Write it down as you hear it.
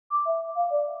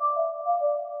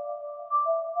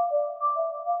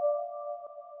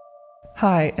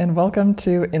Hi, and welcome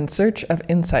to In Search of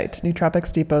Insight,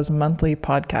 Nootropics Depot's monthly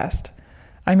podcast.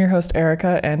 I'm your host,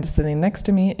 Erica, and sitting next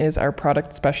to me is our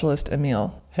product specialist,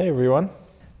 Emil. Hey, everyone.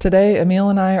 Today,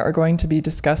 Emil and I are going to be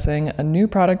discussing a new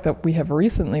product that we have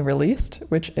recently released,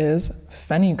 which is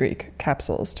Fenugreek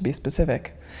capsules, to be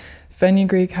specific.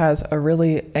 Fenugreek has a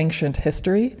really ancient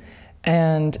history,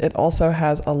 and it also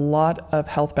has a lot of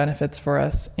health benefits for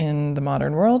us in the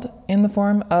modern world in the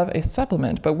form of a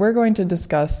supplement. But we're going to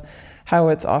discuss how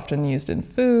it's often used in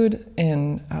food,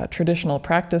 in traditional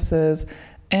practices,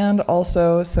 and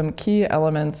also some key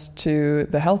elements to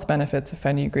the health benefits of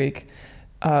fenugreek,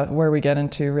 where we get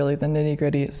into really the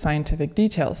nitty-gritty scientific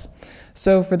details.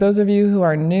 So for those of you who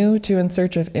are new to In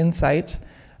Search of Insight,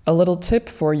 a little tip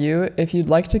for you: if you'd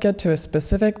like to get to a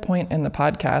specific point in the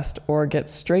podcast or get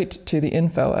straight to the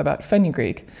info about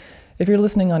fenugreek, if you're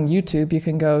listening on YouTube, you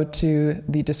can go to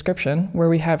the description where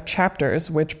we have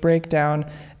chapters which break down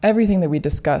everything that we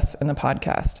discuss in the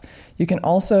podcast. You can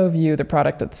also view the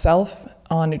product itself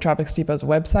on Nootropics Depot's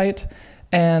website,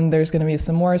 and there's going to be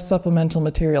some more supplemental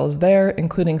materials there,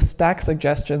 including stack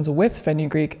suggestions with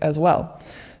fenugreek as well.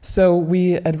 So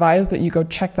we advise that you go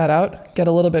check that out, get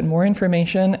a little bit more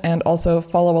information, and also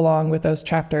follow along with those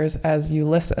chapters as you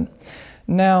listen.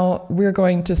 Now, we're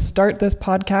going to start this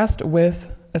podcast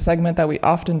with a segment that we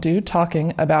often do,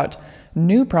 talking about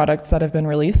new products that have been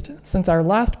released since our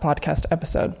last podcast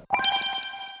episode.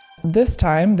 This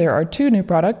time, there are two new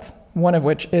products, one of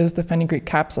which is the fenugreek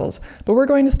capsules, but we're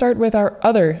going to start with our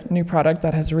other new product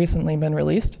that has recently been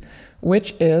released,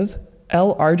 which is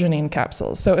L-arginine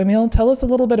capsules. So Emil, tell us a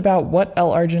little bit about what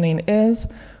L-arginine is,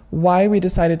 why we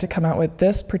decided to come out with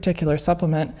this particular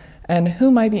supplement, and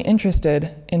who might be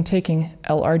interested in taking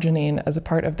L-arginine as a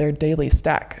part of their daily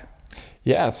stack.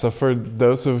 Yeah, so for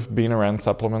those who've been around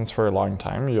supplements for a long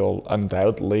time, you'll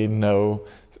undoubtedly know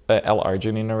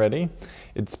L-arginine already.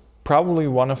 It's probably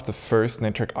one of the first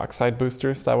nitric oxide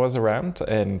boosters that was around,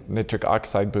 and nitric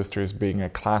oxide boosters being a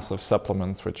class of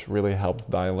supplements which really helps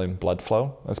dial in blood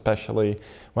flow, especially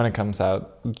when it comes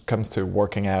to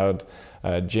working out,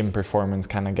 gym performance,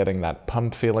 kind of getting that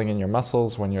pump feeling in your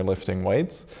muscles when you're lifting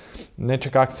weights.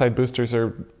 Nitric oxide boosters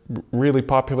are really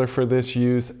popular for this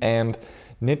use, and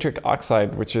nitric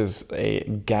oxide, which is a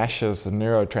gaseous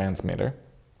neurotransmitter,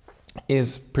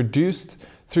 is produced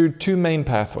through two main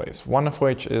pathways, one of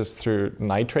which is through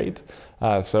nitrate.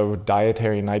 So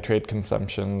dietary nitrate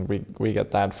consumption, we get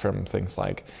that from things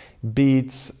like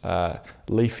beets,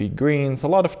 leafy greens. A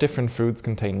lot of different foods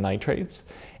contain nitrates.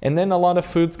 And then a lot of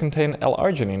foods contain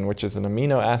L-arginine, which is an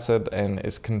amino acid and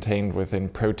is contained within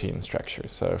protein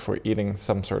structures. So if we're eating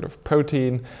some sort of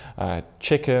protein,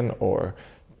 chicken, or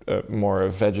more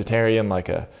vegetarian like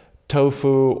a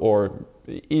tofu, or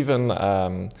even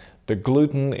the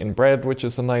gluten in bread, which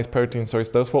is a nice protein source,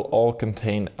 those will all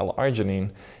contain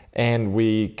L-arginine, and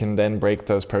we can then break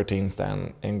those proteins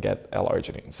down and get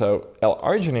L-arginine. So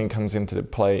L-arginine comes into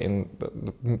play in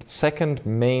the second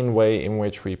main way in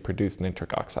which we produce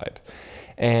nitric oxide.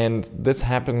 And this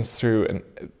happens through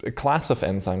a class of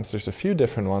enzymes. There's a few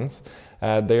different ones.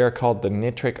 They are called the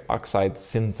nitric oxide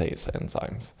synthase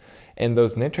enzymes. And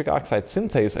those nitric oxide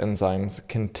synthase enzymes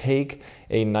can take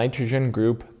a nitrogen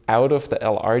group out of the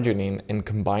L-arginine and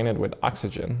combine it with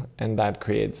oxygen, and that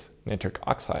creates nitric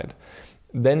oxide.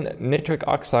 Then nitric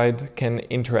oxide can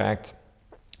interact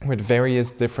with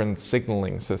various different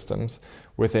signaling systems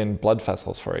within blood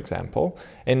vessels, for example.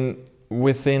 And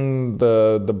within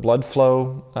the blood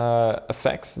flow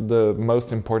effects, the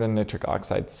most important nitric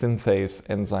oxide synthase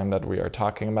enzyme that we are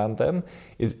talking about then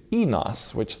is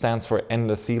eNOS, which stands for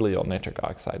endothelial nitric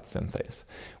oxide synthase,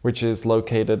 which is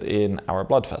located in our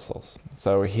blood vessels.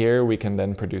 So here we can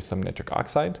then produce some nitric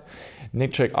oxide.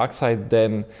 Nitric oxide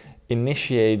then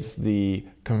initiates the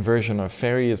conversion of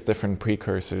various different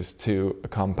precursors to a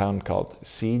compound called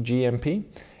cGMP.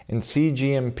 And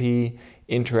cGMP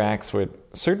interacts with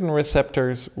certain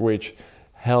receptors which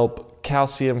help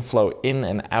calcium flow in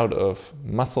and out of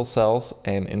muscle cells.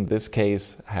 And in this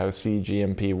case, how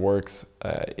cGMP works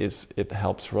is it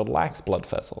helps relax blood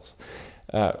vessels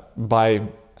by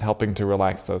helping to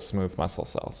relax those smooth muscle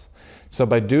cells. So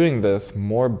by doing this,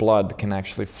 more blood can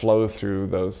actually flow through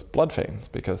those blood veins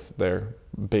because they're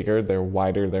bigger, they're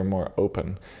wider, they're more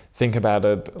open. Think about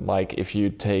it like if you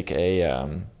take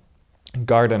a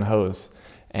garden hose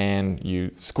and you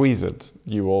squeeze it,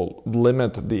 you will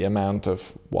limit the amount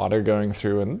of water going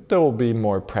through, and there will be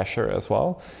more pressure as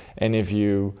well. And if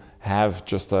you have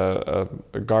just a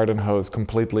garden hose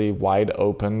completely wide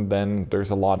open, then there's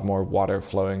a lot more water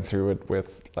flowing through it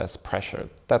with less pressure.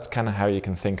 That's kind of how you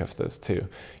can think of this too.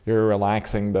 You're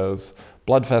relaxing those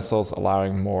blood vessels,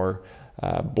 allowing more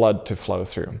blood to flow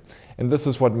through. And this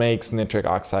is what makes nitric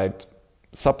oxide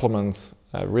supplements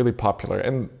really popular.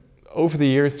 And over the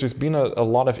years, there's been a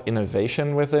lot of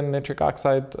innovation within nitric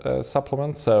oxide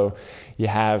supplements. So you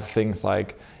have things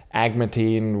like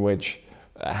agmatine, which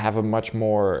have a much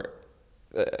more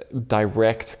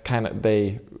direct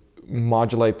they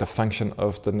modulate the function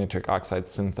of the nitric oxide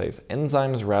synthase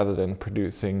enzymes rather than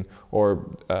producing or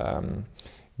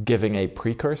giving a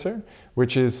precursor,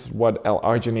 which is what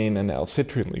L-arginine and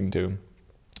L-citrulline do.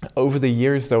 Over the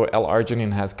years, though,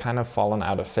 L-arginine has kind of fallen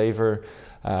out of favor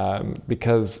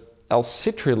because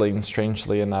L-citrulline,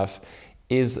 strangely enough,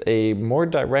 is a more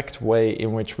direct way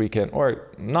in which we can, or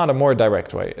not a more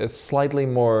direct way, a slightly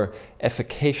more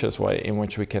efficacious way in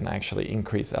which we can actually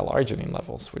increase L-arginine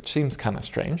levels, which seems kind of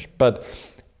strange. But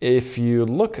if you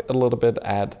look a little bit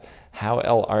at how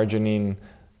L-arginine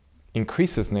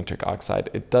increases nitric oxide,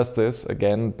 it does this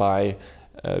again by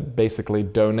basically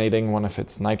donating one of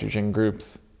its nitrogen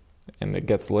groups, and it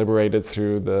gets liberated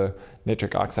through the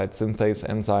nitric oxide synthase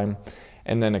enzyme,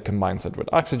 and then it combines it with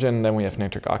oxygen, and then we have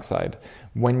nitric oxide.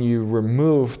 When you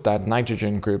remove that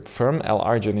nitrogen group from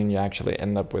L-arginine, you actually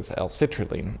end up with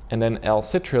L-citrulline. And then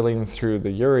L-citrulline through the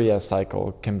urea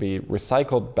cycle can be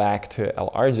recycled back to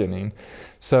L-arginine.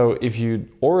 So if you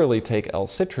orally take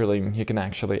L-citrulline, you can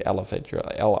actually elevate your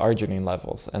L-arginine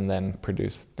levels and then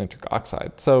produce nitric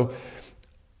oxide. So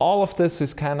all of this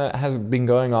has been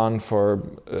going on for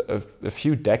a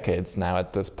few decades now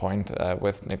at this point,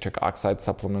 with nitric oxide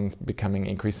supplements becoming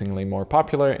increasingly more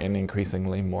popular and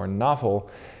increasingly more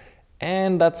novel.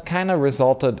 And that's kind of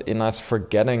resulted in us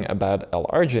forgetting about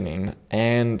L-arginine.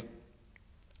 And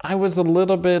I was a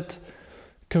little bit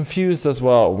confused as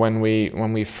well when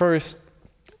we first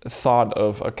thought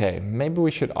of, okay, maybe we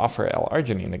should offer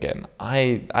L-arginine again.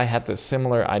 I had this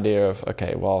similar idea of,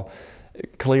 okay, well,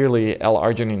 clearly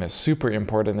L-arginine is super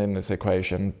important in this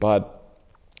equation, but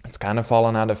it's kind of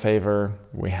fallen out of favor.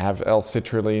 We have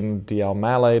L-citrulline,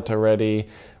 DL-malate already.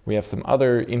 We have some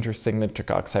other interesting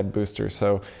nitric oxide boosters.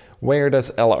 So where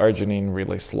does L-arginine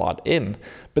really slot in?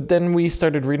 But then we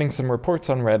started reading some reports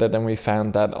on Reddit, and we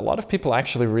found that a lot of people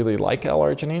actually really like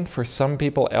L-arginine. For some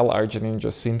people, L-arginine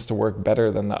just seems to work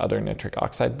better than the other nitric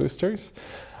oxide boosters.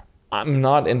 I'm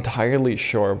not entirely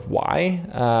sure why,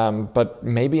 but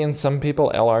maybe in some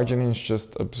people L-arginine is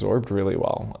just absorbed really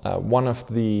well. One of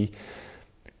the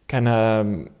kind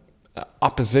of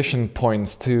opposition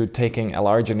points to taking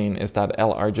L-arginine is that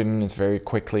L-arginine is very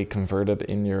quickly converted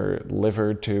in your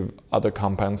liver to other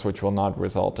compounds which will not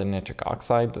result in nitric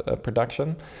oxide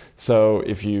production. So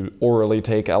if you orally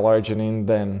take L-arginine,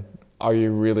 then are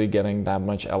you really getting that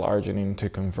much L-arginine to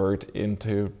convert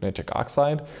into nitric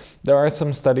oxide? There are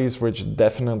some studies which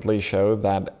definitely show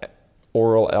that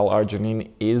oral L-arginine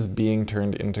is being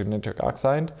turned into nitric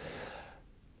oxide.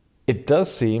 It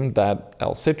does seem that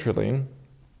L-citrulline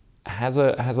has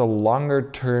a longer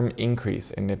term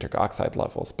increase in nitric oxide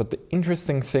levels. But the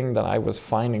interesting thing that I was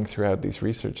finding throughout these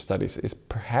research studies is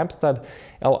perhaps that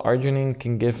L-arginine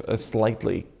can give a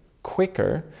slightly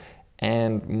quicker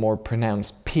and more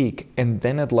pronounced peak, and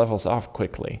then it levels off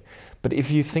quickly. But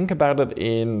if you think about it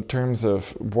in terms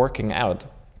of working out,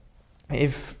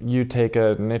 if you take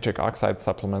a nitric oxide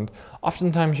supplement,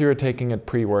 oftentimes you're taking it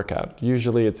pre-workout.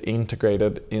 Usually it's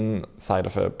integrated inside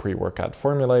of a pre-workout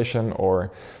formulation,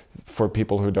 or for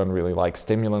people who don't really like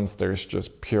stimulants, there's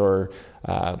just pure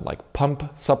like pump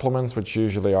supplements, which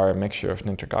usually are a mixture of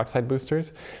nitric oxide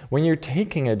boosters. When you're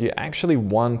taking it, you actually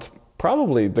want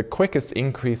probably the quickest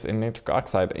increase in nitric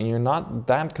oxide, and you're not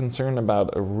that concerned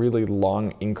about a really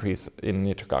long increase in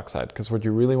nitric oxide, because what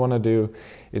you really want to do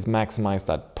is maximize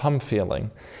that pump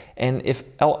feeling. And if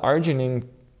L-arginine,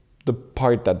 the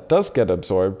part that does get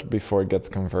absorbed before it gets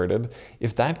converted,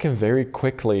 if that can very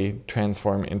quickly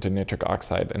transform into nitric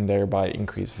oxide and thereby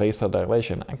increase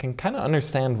vasodilation, I can kind of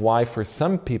understand why for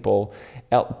some people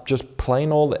just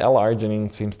plain old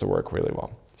L-arginine seems to work really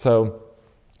well. So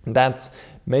that's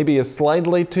maybe a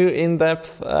slightly too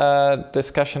in-depth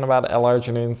discussion about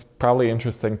L-arginine. It's probably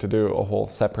interesting to do a whole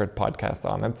separate podcast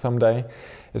on it someday,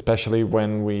 especially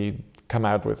when we come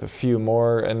out with a few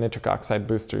more nitric oxide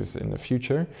boosters in the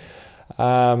future.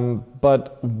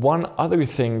 But one other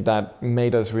thing that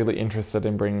made us really interested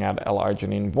in bringing out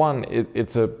L-arginine, one,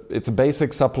 it's a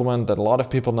basic supplement that a lot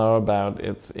of people know about.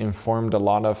 It's informed a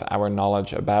lot of our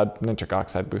knowledge about nitric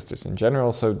oxide boosters in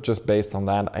general. So just based on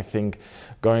that, I think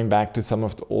going back to some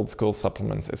of the old school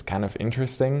supplements is kind of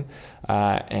interesting,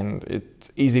 and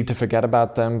it's easy to forget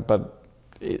about them, but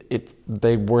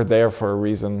they were there for a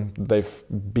reason.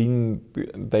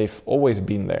 They've always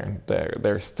been there.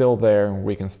 They're still there.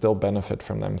 We can still benefit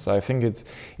from them. So I think it's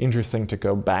interesting to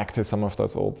go back to some of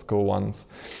those old school ones.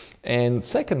 And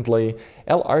secondly,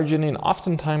 L-arginine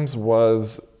oftentimes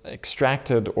was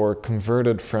extracted or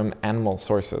converted from animal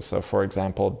sources. So for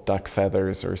example, duck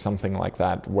feathers or something like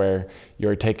that, where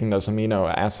you're taking those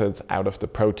amino acids out of the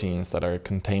proteins that are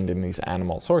contained in these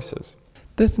animal sources.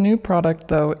 This new product,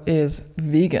 though, is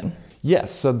vegan.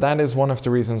 Yes, so that is one of the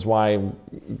reasons why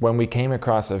when we came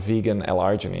across a vegan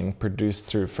L-arginine produced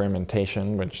through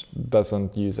fermentation, which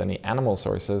doesn't use any animal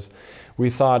sources, we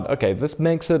thought, okay, this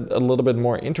makes it a little bit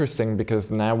more interesting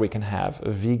because now we can have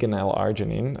a vegan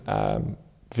L-arginine.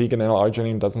 Vegan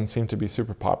L-arginine doesn't seem to be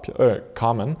super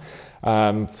common.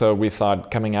 So we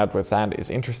thought coming out with that is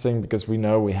interesting because we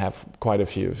know we have quite a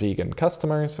few vegan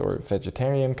customers or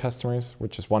vegetarian customers,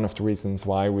 which is one of the reasons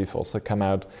why we've also come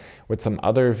out with some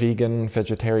other vegan,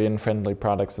 vegetarian-friendly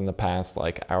products in the past,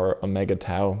 like our Omega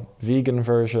Tau vegan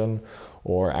version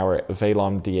or our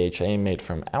Velom DHA made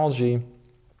from algae.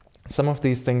 Some of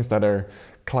these things that are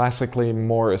classically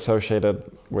more associated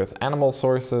with animal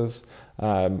sources,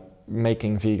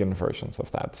 making vegan versions of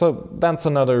that. So that's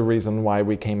another reason why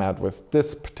we came out with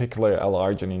this particular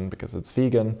L-arginine, because it's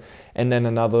vegan. And then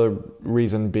another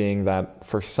reason being that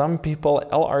for some people,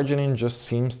 L-arginine just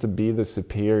seems to be the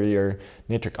superior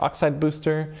nitric oxide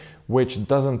booster, which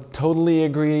doesn't totally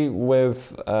agree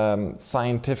with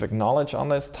scientific knowledge on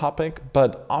this topic,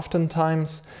 but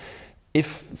oftentimes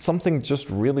if something just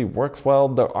really works well,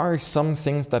 there are some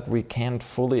things that we can't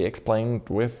fully explain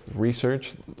with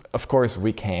research. Of course,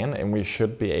 we can and we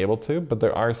should be able to, but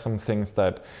there are some things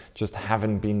that just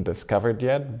haven't been discovered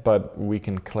yet, but we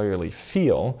can clearly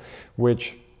feel,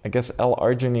 which I guess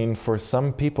L-arginine, for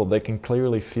some people, they can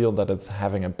clearly feel that it's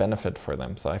having a benefit for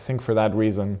them. So I think for that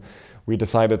reason, we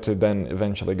decided to then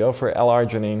eventually go for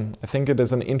L-arginine. I think it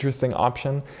is an interesting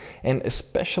option, and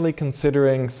especially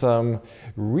considering some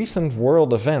recent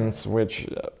world events, which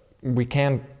we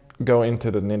can't go into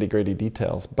the nitty-gritty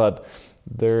details, but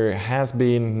there has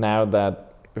been, now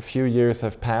that a few years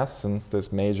have passed since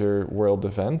this major world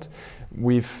event,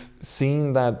 we've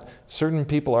seen that certain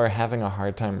people are having a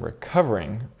hard time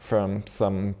recovering from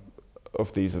some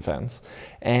of these events.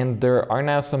 And there are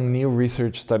now some new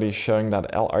research studies showing that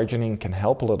L-arginine can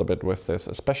help a little bit with this,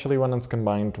 especially when it's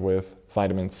combined with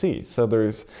vitamin C. So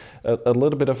there's a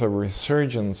little bit of a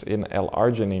resurgence in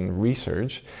L-arginine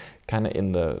research, kind of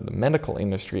in the medical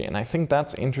industry. And I think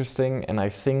that's interesting, and I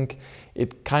think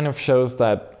it kind of shows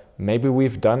that maybe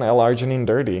we've done L-arginine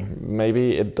dirty.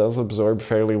 Maybe it does absorb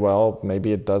fairly well.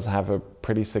 Maybe it does have a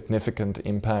pretty significant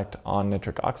impact on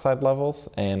nitric oxide levels.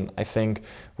 And I think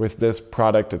with this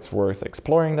product, it's worth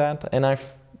exploring that. And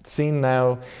I've seen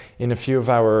now in a few of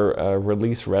our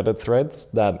release Reddit threads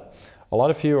that a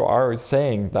lot of you are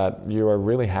saying that you are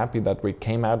really happy that we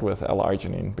came out with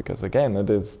L-arginine, because again, it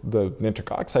is the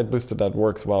nitric oxide booster that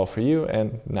works well for you.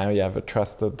 And now you have a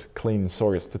trusted, clean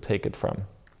source to take it from.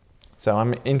 So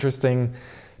I'm interested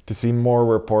to see more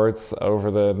reports over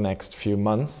the next few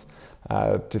months,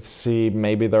 to see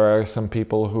maybe there are some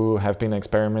people who have been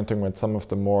experimenting with some of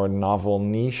the more novel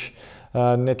niche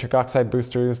nitric oxide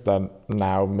boosters that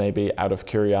now maybe out of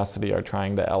curiosity are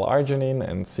trying the L-arginine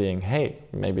and seeing, hey,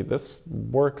 maybe this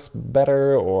works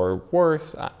better or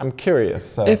worse. I'm curious.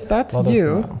 So if that's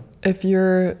you, if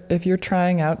you're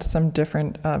trying out some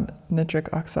different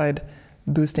nitric oxide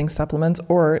boosting supplements,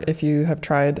 or if you have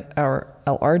tried our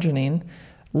L-arginine,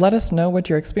 let us know what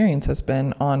your experience has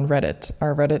been on Reddit.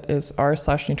 Our Reddit is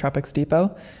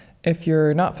r/nootropicsdepot. If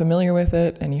you're not familiar with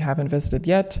it and you haven't visited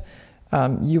yet,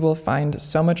 you will find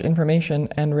so much information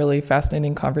and really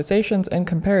fascinating conversations and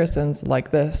comparisons like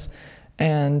this.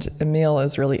 And Emil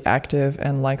is really active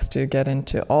and likes to get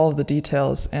into all of the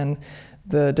details and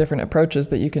the different approaches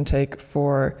that you can take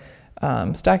for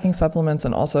stacking supplements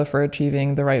and also for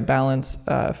achieving the right balance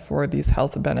for these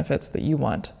health benefits that you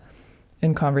want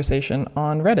in conversation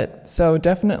on Reddit. So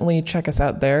definitely check us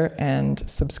out there and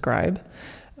subscribe.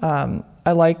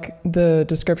 I like the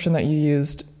description that you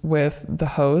used with the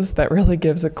hose. That really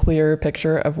gives a clear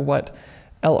picture of what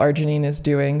L-arginine is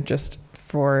doing just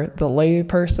for the lay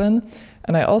person.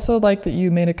 And I also like that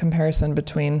you made a comparison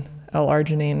between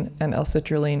L-arginine and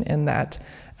L-citrulline, in that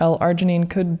L-arginine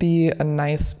could be a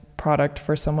nice product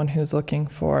for someone who's looking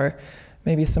for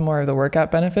maybe some more of the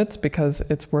workout benefits because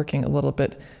it's working a little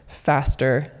bit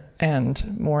faster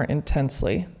and more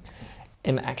intensely.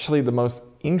 And actually the most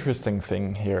interesting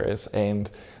thing here is, and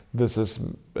this is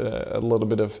a little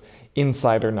bit of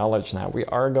insider knowledge now. We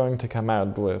are going to come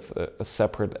out with a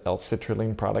separate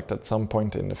L-citrulline product at some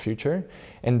point in the future,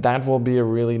 and that will be a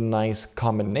really nice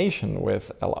combination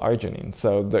with L-arginine.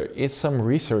 So there is some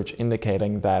research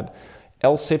indicating that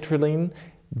L-citrulline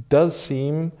does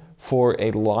seem, for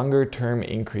a longer term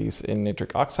increase in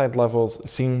nitric oxide levels,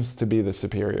 seems to be the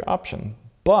superior option.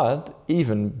 But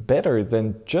even better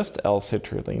than just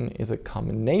L-citrulline is a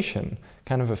combination,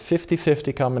 kind of a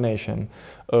 50-50 combination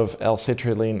of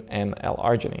L-citrulline and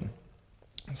L-arginine.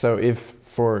 So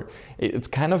it's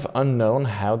kind of unknown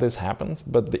how this happens,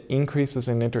 but the increases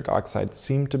in nitric oxide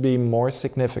seem to be more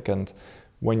significant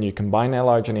when you combine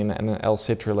L-arginine and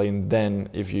L-citrulline than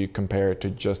if you compare it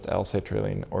to just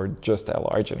L-citrulline or just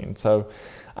L-arginine. So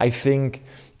I think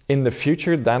in the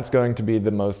future, that's going to be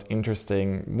the most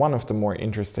interesting, one of the more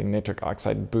interesting nitric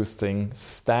oxide boosting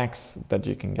stacks that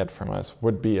you can get from us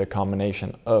would be a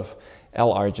combination of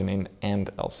L-arginine and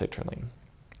L-citrulline.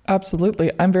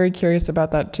 Absolutely. I'm very curious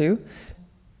about that too.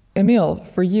 Emil,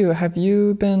 for you, have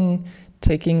you been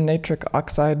taking nitric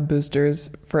oxide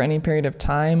boosters for any period of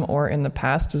time or in the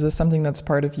past? Is this something that's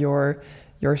part of your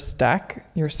stack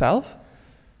yourself?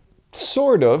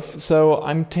 Sort of. So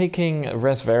I'm taking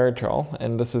resveratrol,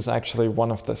 and this is actually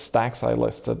one of the stacks I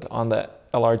listed on the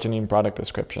L-arginine product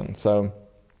description. So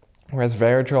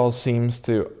resveratrol seems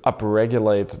to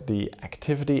upregulate the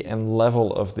activity and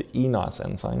level of the eNOS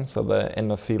enzyme, so the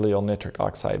endothelial nitric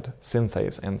oxide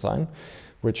synthase enzyme,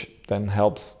 which then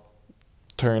helps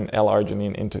turn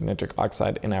L-arginine into nitric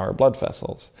oxide in our blood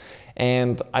vessels.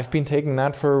 And I've been taking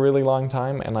that for a really long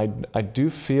time, and I do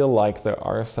feel like there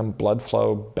are some blood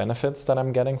flow benefits that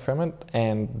I'm getting from it,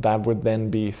 and that would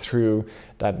then be through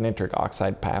that nitric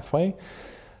oxide pathway.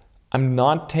 I'm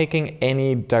not taking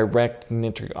any direct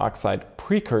nitric oxide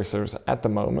precursors at the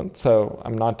moment, so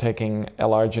I'm not taking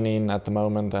L-arginine at the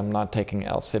moment, I'm not taking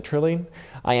L-citrulline.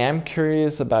 I am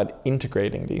curious about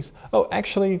integrating these. Oh,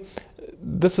 actually,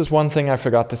 this is one thing I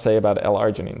forgot to say about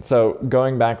L-arginine. So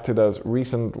going back to those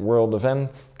recent world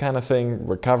events kind of thing,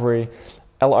 recovery,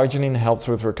 L-arginine helps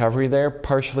with recovery there,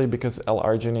 partially because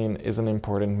L-arginine is an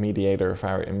important mediator of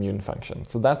our immune function.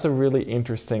 So that's a really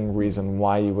interesting reason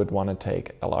why you would want to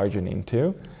take L-arginine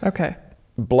too. Okay.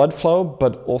 Blood flow,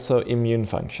 but also immune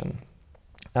function.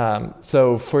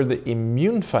 So for the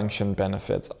immune function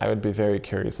benefits, I would be very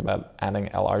curious about adding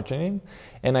L-arginine.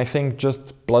 And I think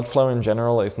just blood flow in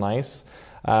general is nice,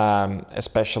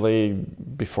 especially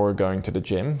before going to the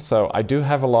gym. So I do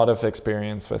have a lot of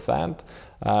experience with that,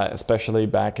 especially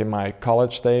back in my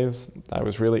college days. I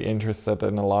was really interested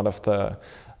in a lot of the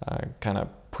kind of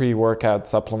pre-workout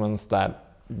supplements that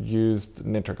used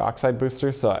nitric oxide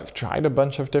boosters. So I've tried a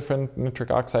bunch of different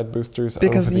nitric oxide boosters.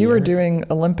 Because you were doing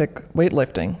Olympic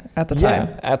weightlifting at the time.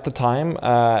 Yeah, at the time,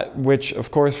 which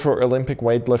of course for Olympic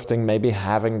weightlifting, maybe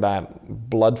having that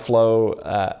blood flow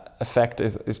effect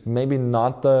is maybe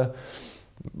not the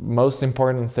most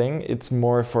important thing. It's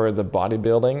more for the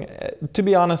bodybuilding. To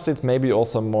be honest, it's maybe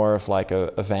also more of like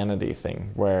a vanity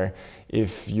thing, where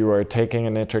if you are taking a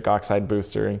nitric oxide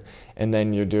booster and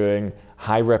then you're doing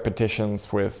high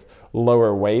repetitions with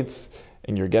lower weights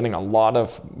and you're getting a lot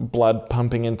of blood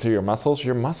pumping into your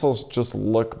muscles just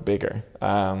look bigger.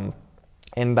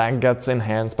 And that gets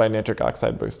enhanced by nitric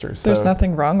oxide boosters. There's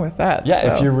nothing wrong with that. Yeah, so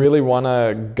if you really want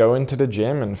to go into the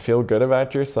gym and feel good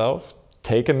about yourself,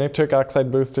 take a nitric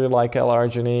oxide booster like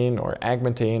L-arginine or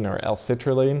agmatine or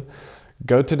L-citrulline,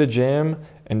 go to the gym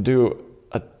and do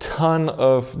a ton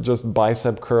of just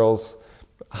bicep curls,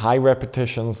 high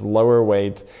repetitions, lower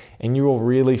weight, and you will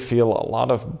really feel a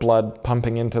lot of blood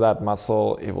pumping into that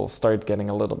muscle. It will start getting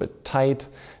a little bit tight,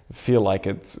 feel like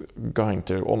it's going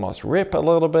to almost rip a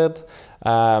little bit,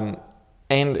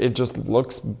 and it just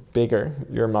looks bigger,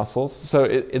 your muscles. So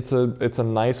it's a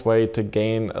nice way to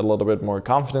gain a little bit more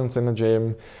confidence in the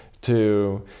gym,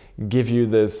 to give you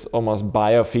this almost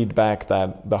biofeedback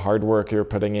that the hard work you're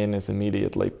putting in is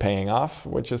immediately paying off,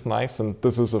 which is nice. And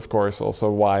this is, of course, also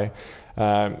why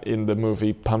in the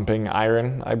movie Pumping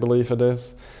Iron, I believe it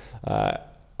is,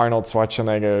 Arnold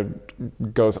Schwarzenegger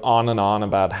goes on and on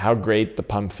about how great the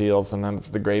pump feels and that it's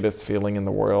the greatest feeling in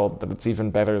the world, that it's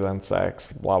even better than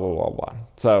sex, blah, blah, blah, blah.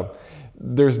 So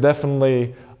there's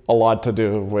definitely a lot to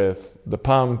do with the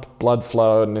pump, blood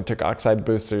flow, nitric oxide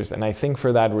boosters. And I think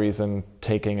for that reason,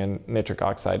 taking a nitric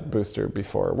oxide booster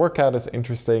before a workout is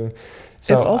interesting.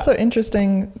 So it's also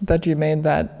interesting that you made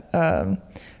that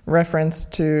reference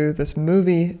to this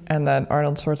movie and that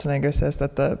Arnold Schwarzenegger says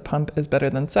that the pump is better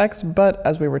than sex. But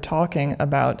as we were talking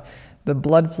about the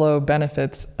blood flow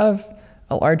benefits of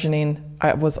L-arginine,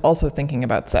 I was also thinking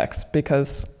about sex,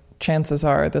 because chances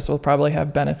are this will probably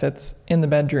have benefits in the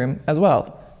bedroom as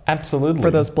well. Absolutely.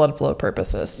 For those blood flow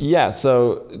purposes. Yeah,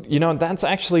 so, that's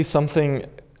actually something,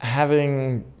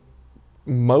 having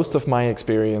most of my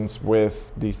experience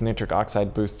with these nitric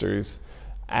oxide boosters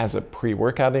as a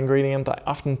pre-workout ingredient, I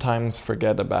oftentimes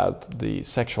forget about the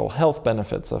sexual health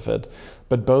benefits of it.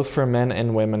 But both for men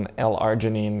and women,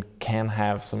 L-arginine can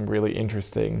have some really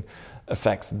interesting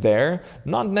effects there.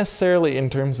 Not necessarily in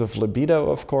terms of libido,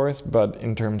 of course, but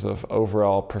in terms of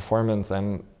overall performance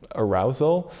and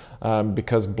arousal,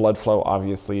 because blood flow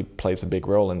obviously plays a big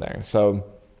role in there. So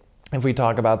if we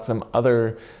talk about some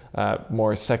other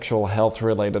more sexual health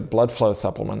related blood flow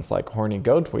supplements like horny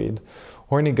goatweed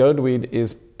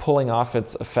is pulling off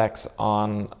its effects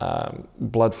on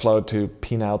blood flow to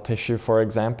penile tissue, for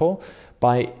example,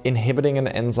 by inhibiting an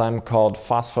enzyme called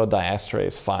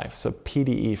phosphodiesterase 5, so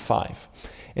PDE5.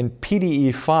 And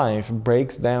PDE5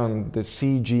 breaks down the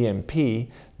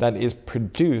cGMP that is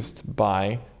produced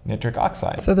by nitric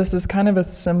oxide. So this is kind of a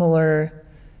similar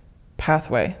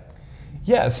pathway.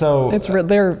 Yeah, so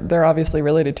they're obviously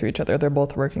related to each other. They're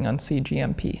both working on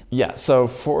cGMP. Yeah, so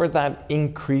for that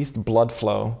increased blood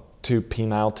flow to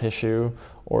penile tissue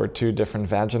or to different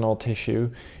vaginal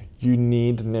tissue, you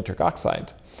need nitric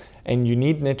oxide. And you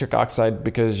need nitric oxide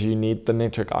because you need the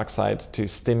nitric oxide to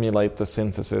stimulate the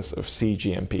synthesis of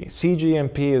cGMP.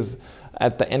 cGMP is,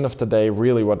 at the end of the day,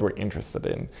 really what we're interested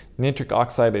in. Nitric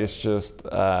oxide is just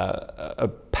a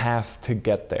path to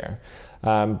get there.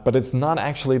 But it's not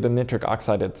actually the nitric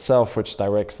oxide itself which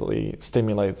directly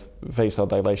stimulates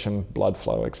vasodilation, blood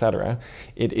flow, etc.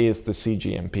 It is the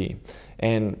cGMP.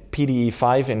 And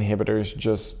PDE5 inhibitors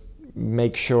just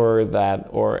make sure that,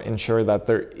 or ensure that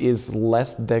there is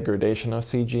less degradation of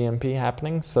cGMP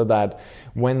happening, so that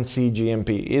when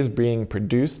cGMP is being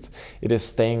produced, it is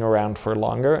staying around for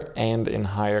longer and in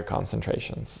higher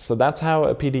concentrations. So that's how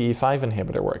a PDE5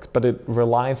 inhibitor works, but it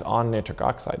relies on nitric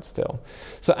oxide still.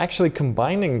 So actually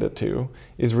combining the two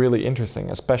is really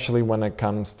interesting, especially when it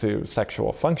comes to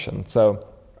sexual function. So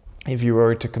if you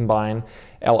were to combine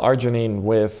L-arginine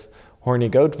with horny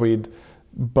goatweed,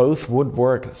 both would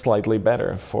work slightly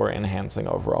better for enhancing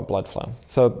overall blood flow.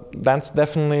 So that's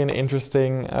definitely an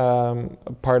interesting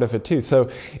part of it too. So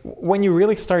when you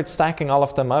really start stacking all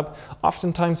of them up,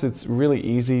 oftentimes it's really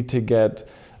easy to get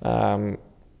kind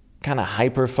of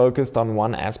hyper-focused on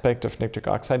one aspect of nitric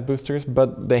oxide boosters,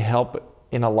 but they help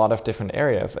in a lot of different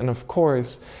areas. And of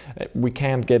course, we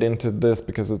can't get into this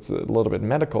because it's a little bit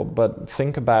medical, but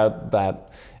think about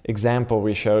that example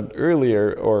we showed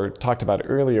earlier, or talked about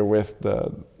earlier, with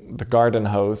the garden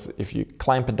hose. If you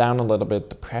clamp it down a little bit,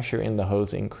 the pressure in the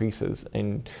hose increases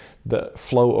and the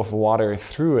flow of water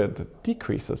through it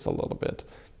decreases a little bit.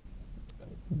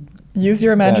 Use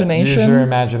your imagination. Use your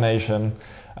imagination.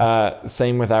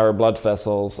 Same with our blood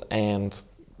vessels, and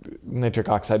nitric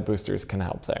oxide boosters can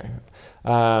help there.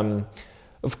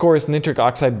 Of course, nitric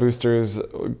oxide boosters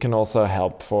can also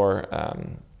help for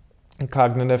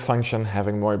cognitive function.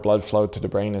 Having more blood flow to the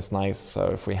brain is nice. So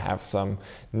if we have some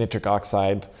nitric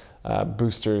oxide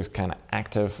boosters kind of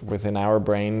active within our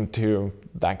brain too,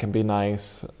 that can be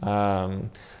nice.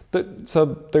 So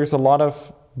there's a lot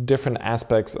of different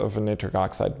aspects of a nitric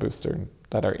oxide booster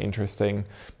that are interesting,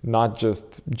 not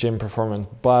just gym performance,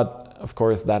 but of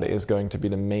course that is going to be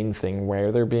the main thing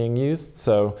where they're being used.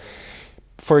 So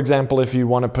for example, if you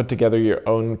want to put together your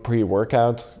own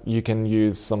pre-workout, you can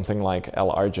use something like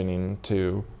L-arginine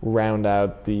to round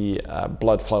out the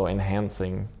blood flow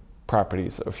enhancing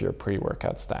properties of your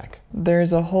pre-workout stack.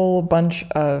 There's a whole bunch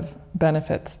of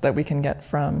benefits that we can get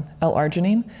from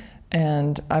L-arginine,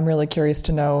 and I'm really curious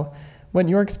to know what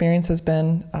your experience has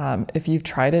been, if you've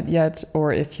tried it yet,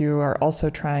 or if you are also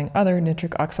trying other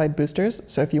nitric oxide boosters.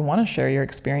 So if you want to share your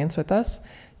experience with us,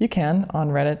 you can on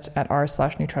Reddit at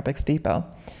r/nootropicsdepot.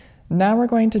 Now we're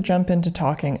going to jump into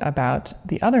talking about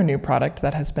the other new product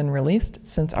that has been released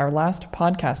since our last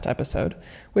podcast episode,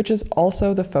 which is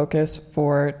also the focus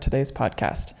for today's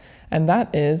podcast, and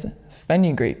that is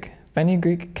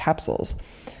Fenugreek capsules.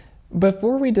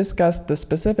 Before we discuss the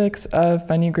specifics of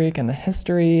Fenugreek and the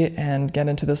history and get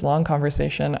into this long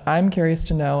conversation, I'm curious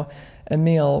to know,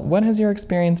 Emil, what has your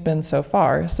experience been so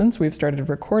far since we've started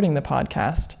recording the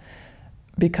podcast?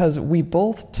 Because we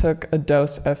both took a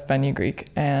dose of Fenugreek,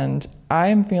 and I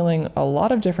am feeling a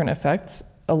lot of different effects,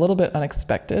 a little bit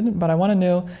unexpected, but I want to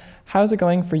know, how's it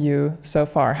going for you so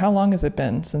far? How long has it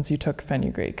been since you took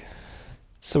Fenugreek?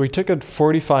 So we took it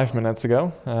 45 minutes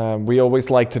ago. We always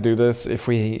like to do this if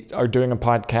we are doing a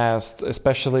podcast,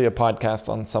 especially a podcast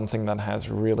on something that has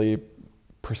really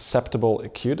perceptible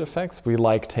acute effects. We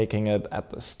like taking it at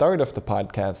the start of the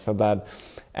podcast so that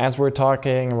as we're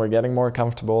talking and we're getting more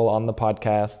comfortable on the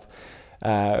podcast,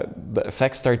 the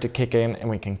effects start to kick in and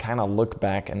we can kind of look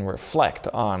back and reflect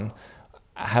on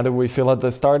how do we feel at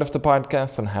the start of the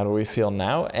podcast and how do we feel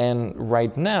now. And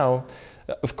right now,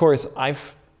 of course,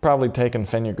 I've probably taken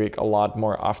Fenugreek a lot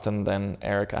more often than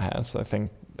Erica has. I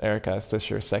think, Erica, is this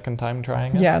your second time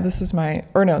trying it? Yeah, this is my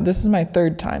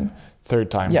third time.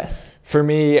 Third time? Yes. For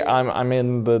me, I'm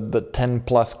in the 10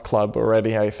 plus club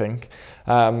already, I think.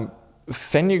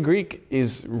 Fenugreek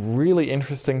is really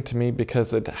interesting to me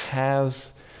because it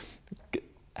has...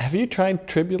 Have you tried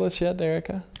Tribulus yet,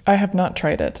 Erica? I have not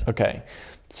tried it. Okay.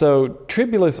 So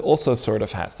Tribulus also sort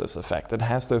of has this effect. It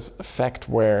has this effect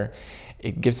where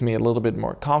it gives me a little bit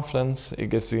more confidence. It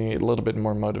gives me a little bit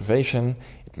more motivation.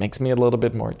 It makes me a little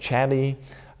bit more chatty,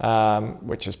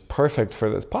 which is perfect for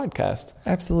this podcast.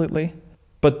 Absolutely.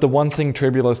 But the one thing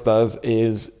Tribulus does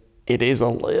is it is a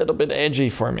little bit edgy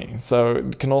for me. So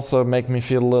it can also make me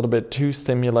feel a little bit too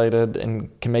stimulated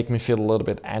and can make me feel a little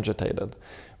bit agitated.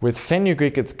 With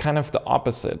Fenugreek, it's kind of the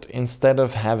opposite. Instead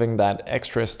of having that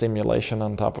extra stimulation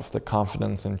on top of the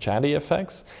confidence and chatty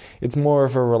effects, it's more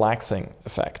of a relaxing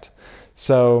effect.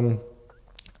 So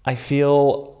I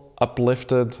feel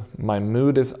uplifted, my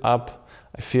mood is up,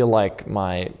 I feel like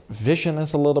my vision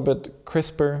is a little bit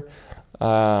crisper,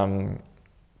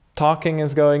 talking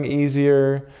is going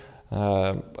easier,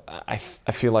 I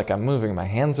feel like I'm moving my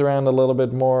hands around a little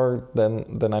bit more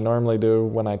than I normally do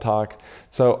when I talk.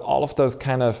 So all of those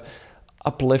kind of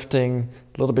uplifting,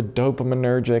 a little bit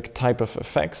dopaminergic type of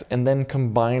effects, and then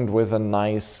combined with a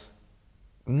nice,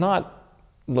 not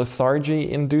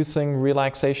lethargy-inducing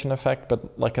relaxation effect,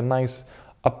 but like a nice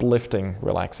uplifting,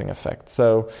 relaxing effect.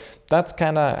 So that's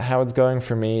kind of how it's going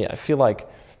for me. I feel like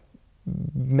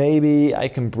maybe I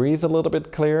can breathe a little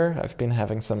bit clearer. I've been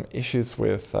having some issues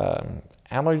with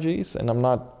allergies, and I'm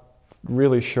not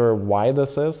really sure why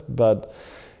this is, but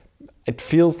it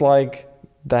feels like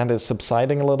that is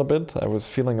subsiding a little bit. I was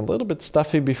feeling a little bit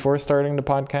stuffy before starting the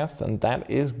podcast, and that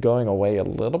is going away a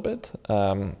little bit.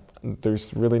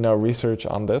 There's really no research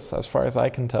on this as far as I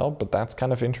can tell, but that's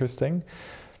kind of interesting.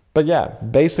 But yeah,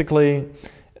 basically,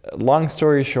 long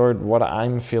story short, what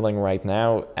I'm feeling right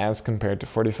now as compared to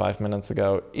 45 minutes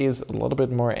ago is a little bit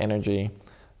more energy,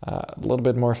 a little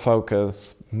bit more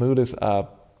focus, mood is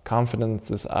up,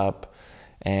 confidence is up,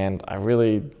 and I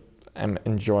really am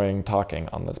enjoying talking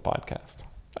on this podcast.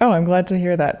 Oh, I'm glad to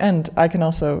hear that. And I can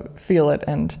also feel it,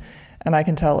 and I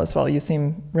can tell as well. You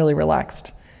seem really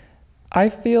relaxed. I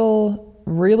feel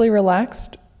really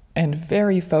relaxed and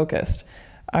very focused.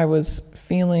 I was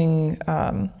feeling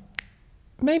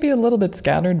maybe a little bit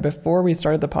scattered before we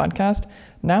started the podcast.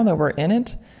 Now that we're in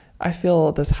it, I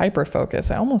feel this hyper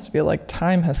focus. I almost feel like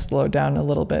time has slowed down a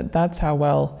little bit. That's how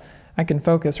well I can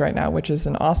focus right now, which is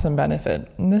an awesome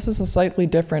benefit. And this is a slightly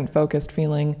different focused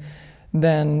feeling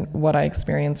than what I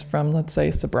experienced from, let's say,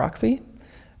 Subroxy.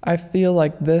 I feel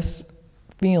like this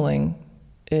feeling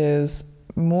is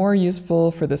more useful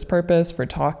for this purpose, for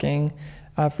talking,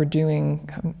 for doing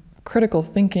critical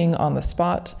thinking on the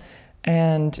spot.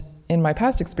 And in my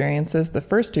past experiences, the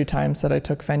first 2 times that I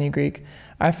took Fenugreek,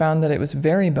 I found that it was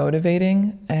very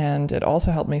motivating and it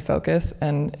also helped me focus.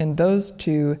 And in those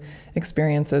 2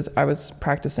 experiences, I was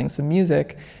practicing some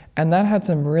music, and that had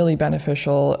some really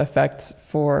beneficial effects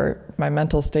for my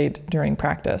mental state during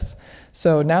practice.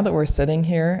 So now that we're sitting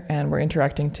here and we're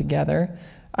interacting together,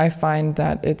 I find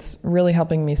that it's really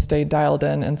helping me stay dialed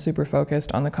in and super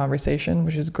focused on the conversation,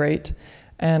 which is great.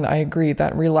 And I agree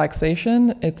that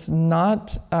relaxation, it's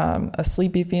not a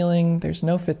sleepy feeling. There's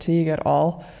no fatigue at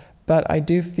all. But I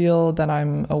do feel that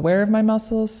I'm aware of my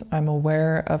muscles. I'm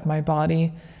aware of my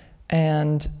body.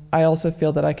 And I also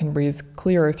feel that I can breathe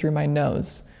clearer through my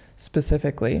nose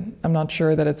specifically. I'm not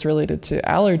sure that it's related to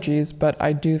allergies, but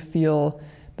I do feel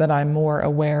that I'm more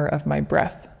aware of my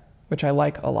breath, which I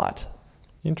like a lot.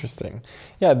 Interesting.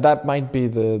 Yeah, that might be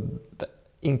the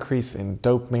increase in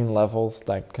dopamine levels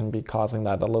that can be causing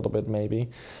that a little bit maybe.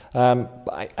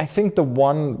 I think the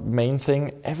one main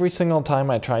thing, every single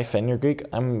time I try Fenugreek,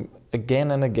 I'm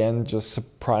again and again just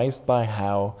surprised by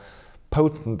how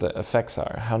potent the effects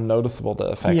are, how noticeable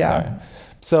the effects are.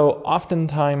 So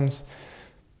oftentimes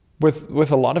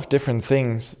with a lot of different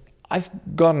things, I've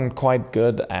gotten quite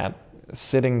good at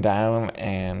sitting down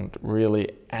and really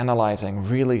analyzing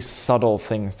really subtle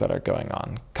things that are going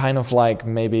on. Kind of like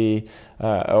maybe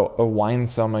a wine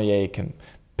sommelier can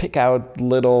pick out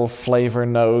little flavor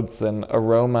notes and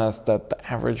aromas that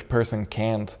the average person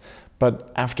can't.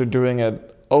 But after doing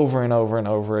it over and over and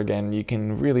over again, you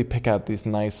can really pick out these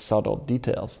nice subtle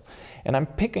details. And I'm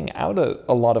picking out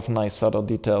a lot of nice subtle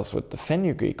details with the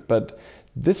fenugreek, but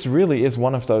this really is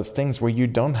one of those things where you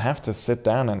don't have to sit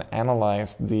down and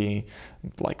analyze the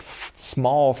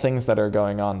small things that are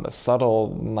going on, the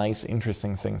subtle, nice,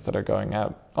 interesting things that are going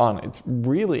on. It's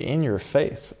really in your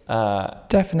face.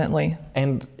 Definitely.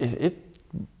 And it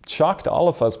shocked all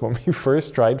of us when we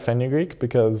first tried fenugreek,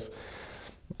 because,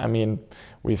 I mean,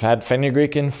 we've had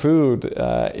fenugreek in food.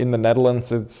 In the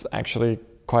Netherlands, it's actually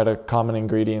quite a common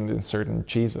ingredient in certain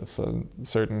cheeses. So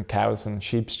certain cows and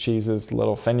sheep's cheeses,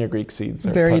 little fenugreek seeds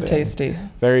are very put tasty. In.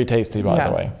 Very tasty, by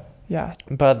the way. Yeah.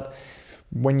 But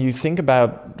when you think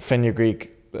about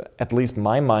fenugreek, at least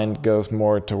my mind goes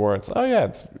more towards, oh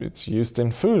yeah, it's used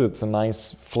in food. It's a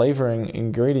nice flavoring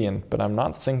ingredient, but I'm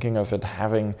not thinking of it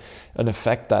having an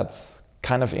effect that's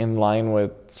kind of in line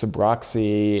with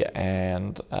Subroxy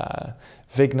and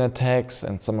Vignatex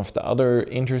and some of the other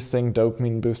interesting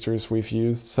dopamine boosters we've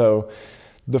used. So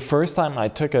the first time I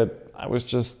took it, I was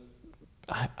just,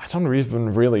 I don't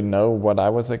even really know what I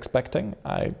was expecting.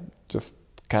 I just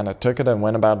kind of took it and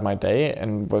went about my day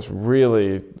and was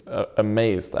really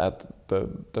amazed at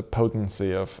the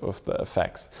potency of the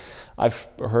effects. I've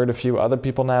heard a few other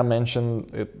people now mention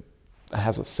it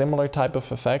has a similar type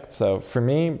of effect. So for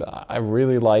me, I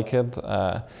really like it.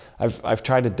 I've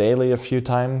tried it daily a few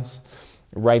times.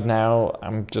 Right now,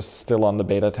 I'm just still on the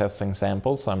beta testing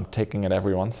samples, so I'm taking it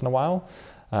every once in a while.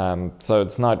 So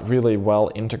it's not really well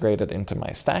integrated into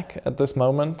my stack at this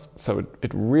moment. So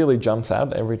it really jumps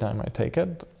out every time I take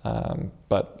it.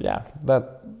 But yeah,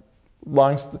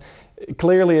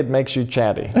 clearly it makes you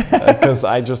chatty because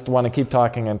I just want to keep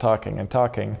talking and talking and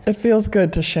talking. It feels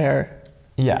good to share.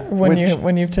 Yeah.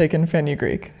 When you've taken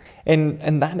fenugreek.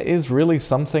 And that is really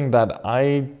something that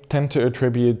I tend to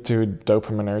attribute to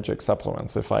dopaminergic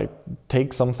supplements. If I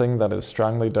take something that is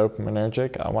strongly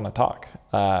dopaminergic, I want to talk.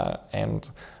 And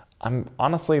I'm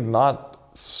honestly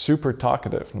not super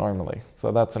talkative normally.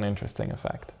 So that's an interesting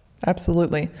effect.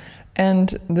 Absolutely.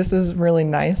 And this is really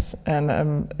nice. And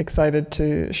I'm excited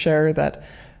to share that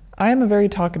I am a very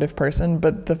talkative person,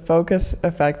 but the focus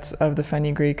effects of the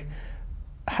fenugreek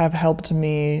have helped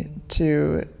me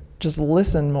to just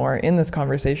listen more in this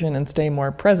conversation and stay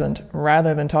more present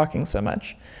rather than talking so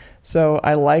much. So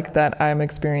I like that I'm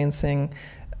experiencing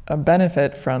a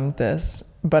benefit from this,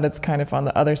 but it's kind of on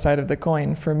the other side of the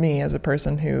coin for me as a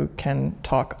person who can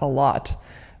talk a lot,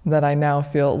 that I now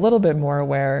feel a little bit more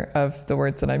aware of the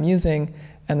words that I'm using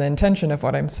and the intention of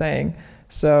what I'm saying.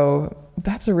 So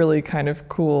that's a really kind of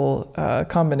cool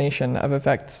combination of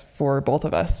effects for both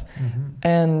of us. Mm-hmm.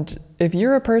 And if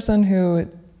you're a person who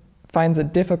finds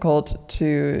it difficult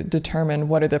to determine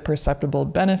what are the perceptible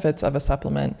benefits of a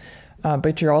supplement,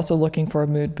 but you're also looking for a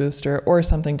mood booster or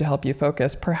something to help you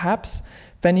focus, perhaps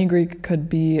fenugreek could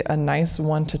be a nice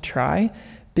one to try,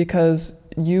 because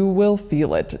you will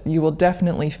feel it. You will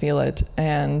definitely feel it.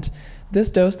 And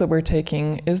this dose that we're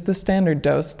taking is the standard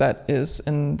dose that is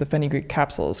in the fenugreek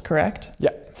capsules, correct?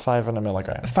 Yeah, 500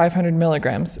 milligrams. 500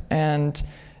 milligrams. And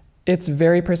it's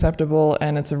very perceptible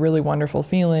and it's a really wonderful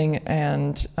feeling.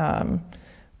 And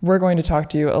we're going to talk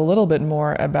to you a little bit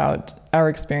more about our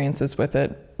experiences with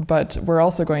it, but we're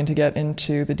also going to get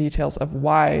into the details of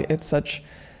why it's such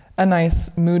a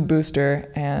nice mood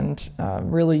booster and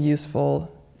really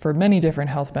useful for many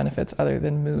different health benefits other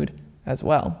than mood as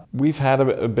well. We've had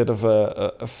a bit of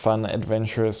a fun,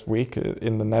 adventurous week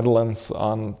in the Netherlands.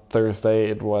 On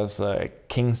Thursday, it was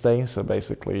King's Day, so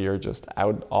basically you're just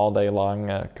out all day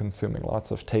long consuming lots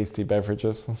of tasty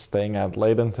beverages, staying out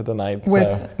late into the night.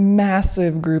 With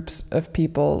massive groups of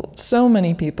people, so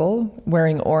many people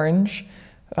wearing orange,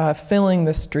 filling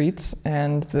the streets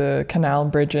and the canal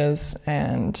bridges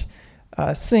and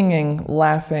singing,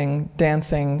 laughing,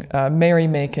 dancing,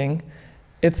 merrymaking.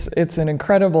 It's an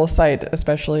incredible sight,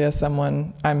 especially as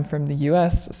someone, I'm from the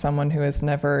US, someone who has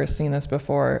never seen this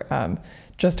before,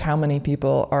 just how many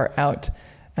people are out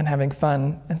and having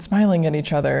fun and smiling at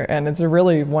each other. And it's a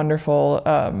really wonderful,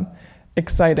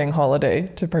 exciting holiday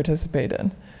to participate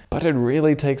in. But it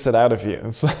really takes it out of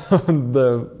you. So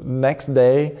the next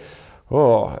day,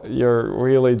 you're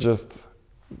really just,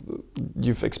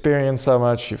 you've experienced so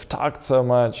much, you've talked so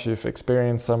much, you've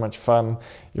experienced so much fun,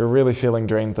 you're really feeling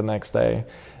drained the next day.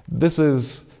 This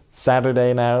is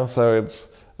Saturday now, so it's...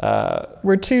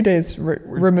 we're 2 days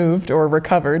removed or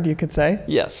recovered, you could say.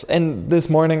 Yes, and this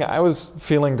morning I was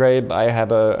feeling great. I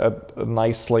had a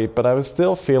nice sleep, but I was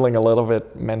still feeling a little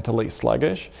bit mentally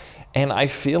sluggish. And I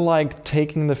feel like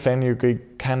taking the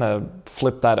fenugreek kind of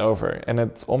flipped that over. And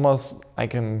it's almost, I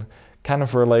can kind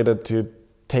of relate it to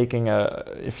taking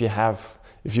if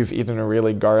if you've eaten a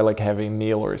really garlic heavy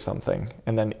meal or something,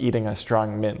 and then eating a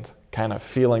strong mint, kind of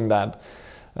feeling that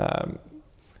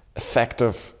effect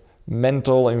of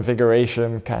mental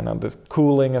invigoration, kind of this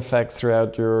cooling effect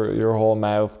throughout your whole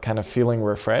mouth, kind of feeling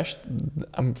refreshed.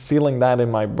 I'm feeling that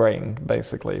in my brain,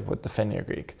 basically, with the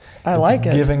fenugreek. It's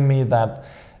giving me that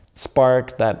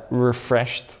spark, that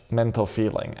refreshed mental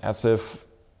feeling, as if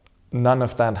none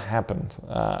of that happened.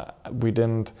 We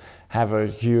didn't have a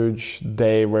huge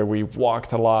day where we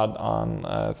walked a lot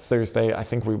on Thursday. I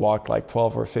think we walked like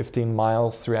 12 or 15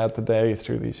 miles throughout the day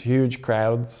through these huge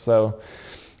crowds. So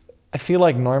I feel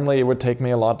like normally it would take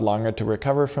me a lot longer to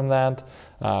recover from that.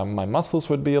 My muscles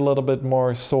would be a little bit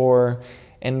more sore,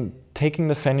 and taking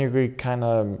the fenugreek kind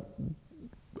of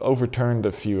overturned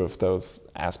a few of those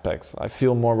aspects. I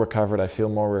feel more recovered, I feel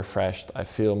more refreshed, I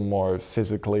feel more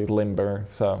physically limber.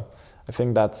 So I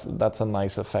think that's a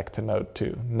nice effect to note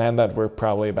too, now that we're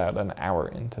probably about an hour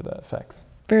into the effects.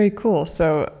 Very cool.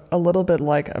 So a little bit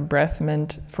like a breath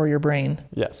mint for your brain.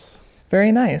 Yes.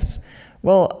 Very nice.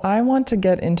 Well, I want to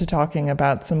get into talking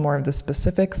about some more of the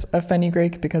specifics of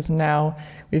fenugreek, because now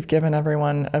we've given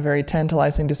everyone a very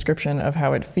tantalizing description of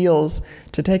how it feels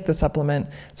to take the supplement.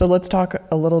 So let's talk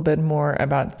a little bit more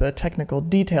about the technical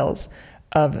details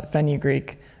of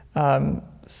fenugreek,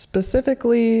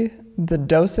 specifically the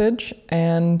dosage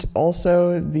and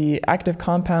also the active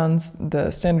compounds, the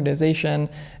standardization,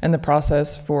 and the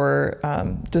process for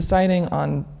deciding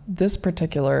on this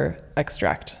particular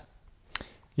extract.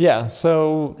 Yeah,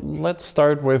 so let's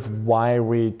start with why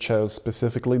we chose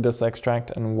specifically this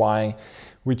extract and why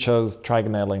we chose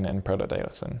trigonelline and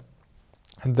protodeosin.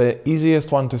 The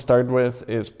easiest one to start with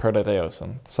is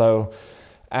protodeosin. So,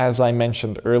 as I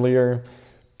mentioned earlier,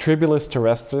 Tribulus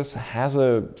terrestris has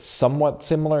a somewhat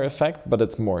similar effect, but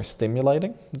it's more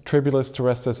stimulating. Tribulus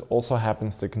terrestris also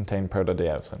happens to contain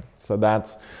protodeosin. So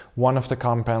that's one of the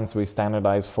compounds we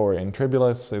standardize for in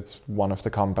Tribulus. It's one of the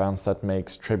compounds that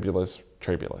makes Tribulus.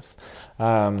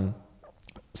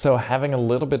 So having a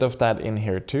little bit of that in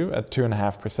here too, at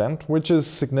 2.5%, which is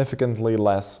significantly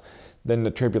less than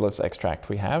the Tribulus extract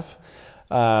we have.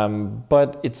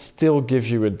 But it still gives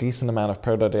you a decent amount of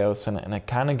protodeosin, and it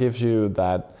kind of gives you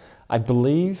that, I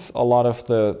believe a lot of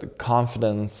the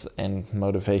confidence and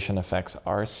motivation effects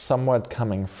are somewhat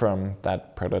coming from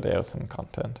that protodeosin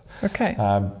content. Okay.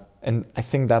 And I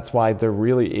think that's why there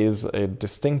really is a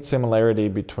distinct similarity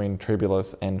between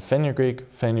Tribulus and fenugreek.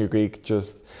 Fenugreek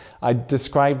I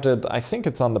described it, I think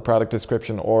it's on the product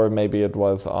description, or maybe it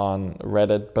was on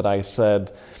Reddit, but I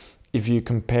said, if you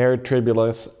compare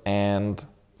Tribulus and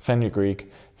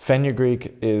fenugreek,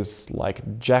 fenugreek is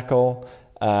like Jekyll,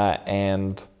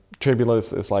 and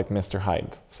Tribulus is like Mr.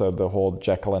 Hyde. So the whole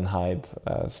Jekyll and Hyde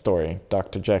story.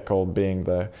 Dr. Jekyll being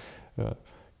the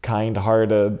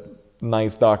kind-hearted,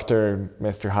 nice doctor,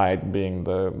 Mr. Hyde being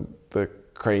the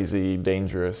crazy,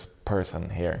 dangerous person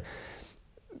here.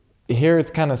 Here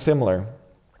it's kind of similar.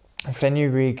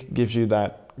 Fenugreek gives you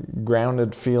that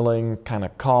grounded feeling, kind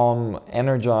of calm,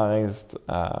 energized,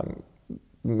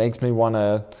 makes me want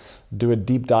to do a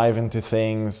deep dive into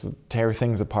things, tear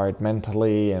things apart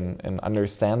mentally and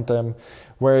understand them.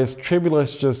 Whereas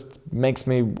Tribulus just makes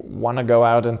me want to go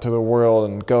out into the world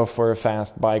and go for a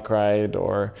fast bike ride,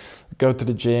 or go to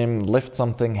the gym, lift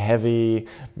something heavy,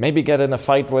 maybe get in a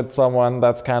fight with someone.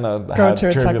 That's kind of go to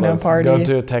a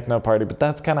techno party. But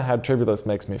that's kind of how Tribulus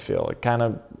makes me feel.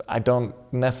 I don't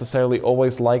necessarily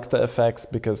always like the effects,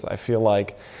 because I feel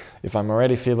like if I'm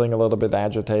already feeling a little bit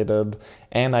agitated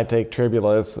and I take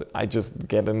Tribulus, I just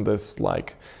get in this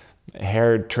like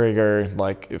hair trigger,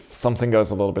 like if something goes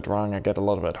a little bit wrong, I get a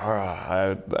little bit,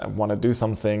 I want to do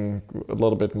something a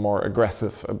little bit more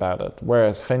aggressive about it.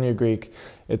 Whereas fenugreek,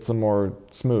 it's a more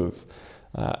smooth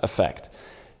effect.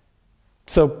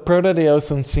 So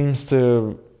protodeosin seems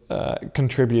to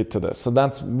contribute to this. So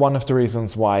that's one of the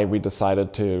reasons why we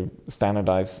decided to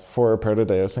standardize for a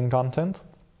protodeosin content,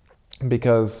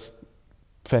 because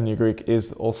fenugreek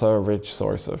is also a rich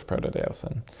source of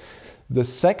protodeosin. The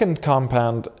second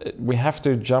compound, we have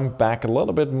to jump back a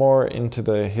little bit more into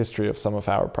the history of some of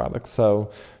our products.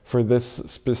 So for this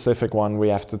specific one, we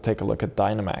have to take a look at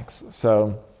Dynamax.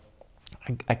 So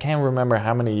I can't remember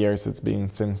how many years it's been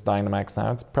since Dynamax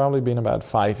now. It's probably been about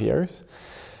 5 years.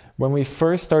 When we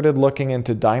first started looking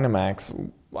into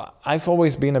Dynamax, I've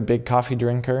always been a big coffee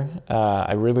drinker.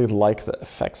 I really like the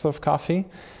effects of coffee.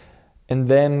 And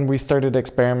then we started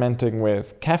experimenting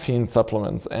with caffeine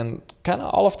supplements, and kind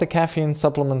of all of the caffeine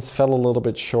supplements fell a little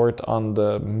bit short on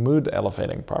the mood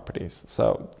elevating properties.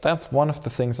 So that's one of the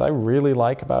things I really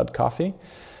like about coffee.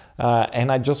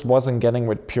 And I just wasn't getting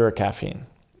with pure caffeine.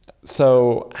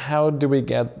 So how do we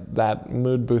get that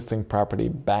mood boosting property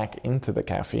back into the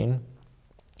caffeine?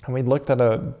 And we looked at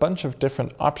a bunch of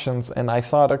different options, and I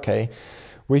thought, okay,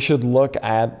 we should look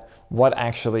at what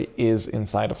actually is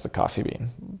inside of the coffee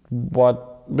bean.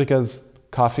 Because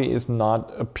coffee is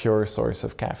not a pure source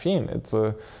of caffeine. It's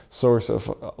a source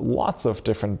of lots of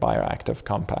different bioactive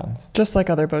compounds. Just like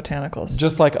other botanicals.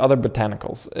 Just like other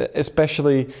botanicals.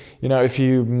 Especially, if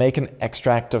you make an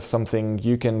extract of something,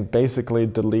 you can basically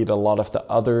delete a lot of the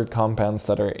other compounds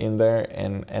that are in there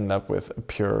and end up with a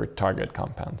pure target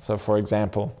compound. So for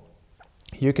example,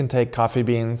 you can take coffee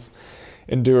beans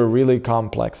and do a really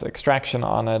complex extraction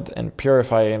on it and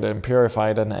purify it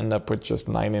and end up with just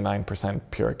 99%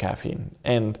 pure caffeine.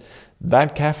 And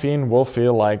that caffeine will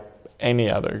feel like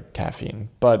any other caffeine.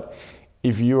 But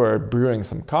if you are brewing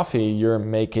some coffee, you're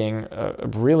making a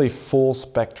really full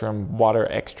spectrum water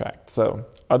extract. So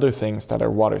other things that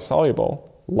are water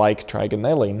soluble, like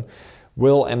trigonelline,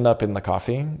 will end up in the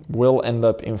coffee, will end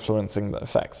up influencing the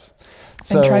effects.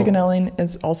 And trigonelline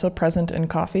is also present in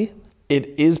coffee?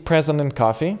 It is present in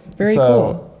coffee. Very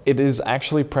cool. It is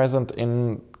actually present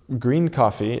in green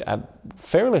coffee at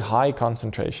fairly high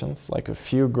concentrations, like a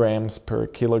few grams per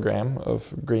kilogram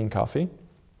of green coffee.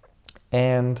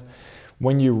 And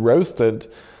when you roast it,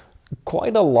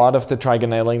 quite a lot of the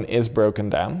trigonelline is broken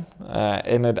down,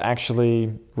 and it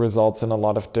actually results in a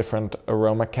lot of different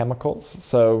aroma chemicals.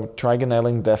 So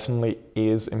trigonelline definitely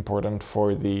is important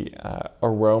for the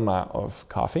aroma of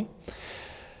coffee.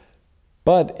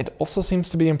 But it also seems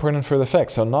to be important for the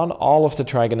effects. So not all of the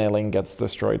trigonelline gets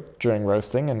destroyed during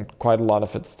roasting, and quite a lot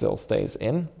of it still stays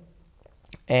in.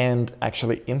 And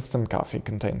actually, instant coffee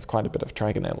contains quite a bit of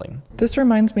trigonelline. This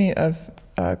reminds me of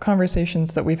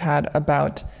conversations that we've had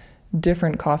about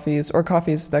different coffees or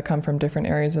coffees that come from different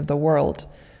areas of the world.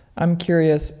 I'm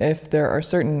curious if there are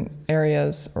certain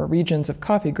areas or regions of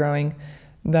coffee growing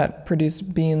that produce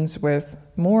beans with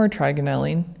more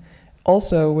trigonelline,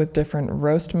 also with different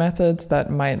roast methods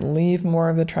that might leave more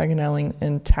of the trigonelline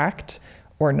intact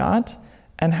or not,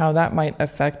 and how that might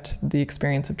affect the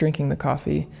experience of drinking the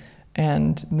coffee.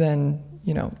 And then,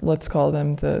 let's call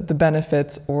them the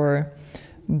benefits or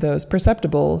those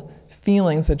perceptible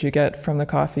feelings that you get from the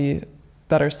coffee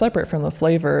that are separate from the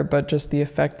flavor, but just the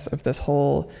effects of this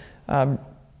whole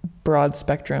broad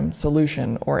spectrum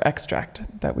solution or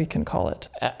extract that we can call it.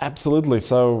 Absolutely.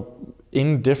 So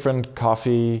in different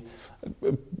coffee,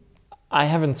 I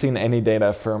haven't seen any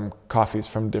data from coffees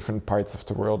from different parts of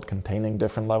the world containing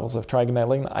different levels of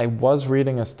trigonelline. I was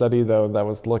reading a study, though, that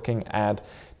was looking at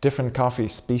different coffee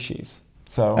species.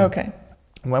 So okay.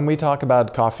 When we talk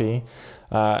about coffee,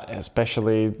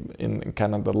 especially in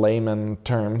kind of the layman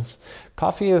terms,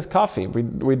 coffee is coffee.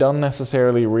 We don't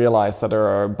necessarily realize that there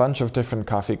are a bunch of different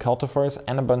coffee cultivars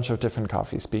and a bunch of different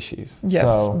coffee species.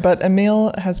 Yes, but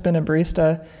Emil has been a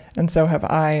barista, and so have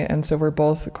I, and so we're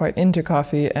both quite into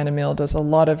coffee, and Emil does a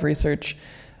lot of research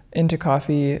into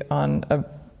coffee on a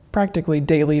practically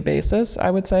daily basis,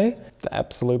 I would say.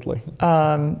 Absolutely.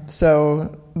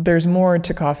 So there's more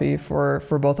to coffee for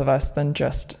both of us than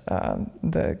just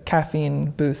the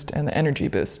caffeine boost and the energy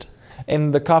boost.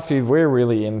 And the coffee we're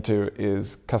really into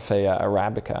is Coffea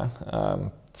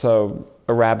arabica. So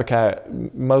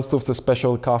arabica, most of the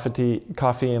special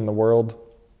coffee in the world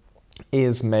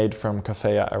is made from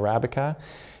Coffea arabica.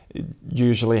 It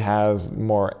usually has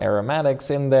more aromatics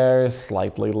in there,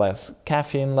 slightly less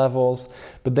caffeine levels.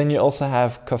 But then you also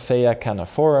have Coffea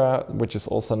canephora, which is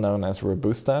also known as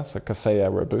Robusta, so Coffea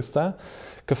robusta.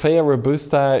 Coffea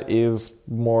robusta is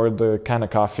more the kind of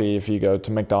coffee, if you go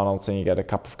to McDonald's and you get a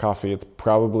cup of coffee, it's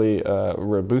probably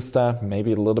Robusta,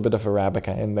 maybe a little bit of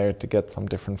Arabica in there to get some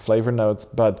different flavor notes.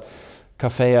 But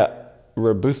Coffea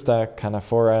robusta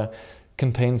canephora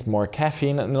contains more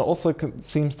caffeine, and it also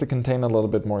seems to contain a little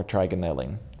bit more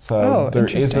trigonelline. So there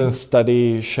is a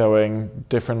study showing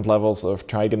different levels of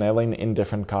trigonelline in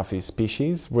different coffee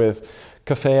species, with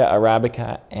Coffea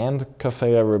arabica and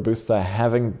Coffea robusta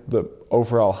having the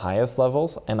overall highest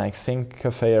levels, and I think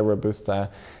Coffea robusta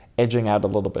edging out a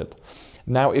little bit.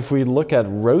 Now, if we look at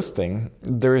roasting,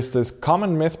 there is this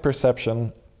common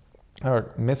misconception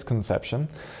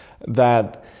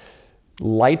that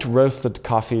light roasted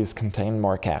coffees contain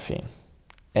more caffeine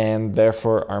and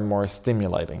therefore are more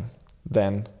stimulating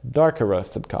than darker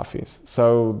roasted coffees.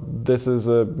 So this is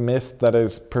a myth that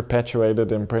is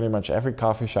perpetuated in pretty much every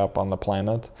coffee shop on the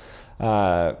planet.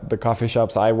 The coffee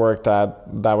shops I worked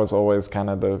at, that was always kind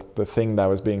of the thing that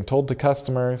was being told to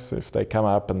customers. If they come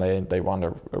up and they want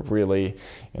a really,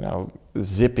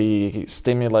 zippy,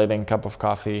 stimulating cup of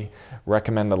coffee,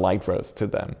 recommend a light roast to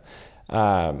them.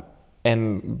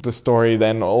 And the story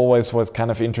then always was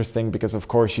kind of interesting because, of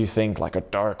course, you think like a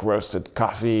dark roasted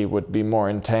coffee would be more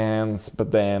intense,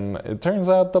 but then it turns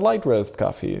out the light roast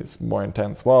coffee is more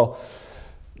intense. Well,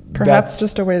 perhaps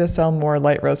just a way to sell more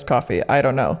light roast coffee. I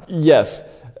don't know. Yes.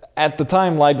 At the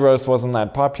time, light roast wasn't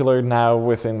that popular. Now,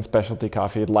 within specialty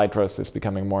coffee, light roast is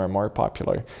becoming more and more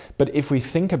popular. But if we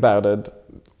think about it,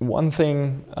 one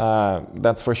thing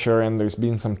that's for sure, and there's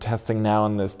been some testing now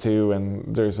on this too,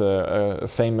 and there's a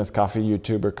famous coffee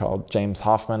YouTuber called James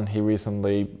Hoffman. He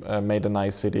recently made a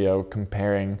nice video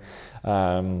comparing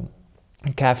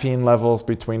caffeine levels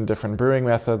between different brewing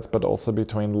methods, but also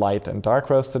between light and dark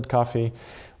roasted coffee.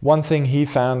 One thing he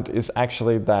found is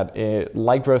actually that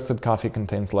light roasted coffee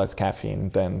contains less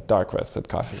caffeine than dark roasted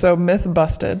coffee. So myth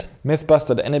busted. Myth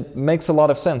busted. And it makes a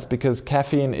lot of sense because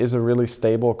caffeine is a really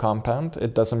stable compound.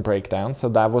 It doesn't break down. So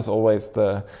that was always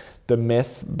the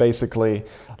myth. Basically,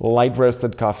 light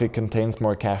roasted coffee contains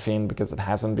more caffeine because it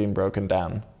hasn't been broken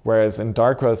down. Whereas in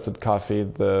dark roasted coffee,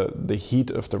 the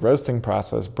heat of the roasting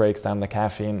process breaks down the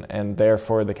caffeine, and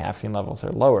therefore the caffeine levels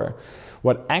are lower.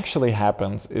 What actually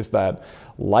happens is that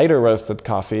lighter roasted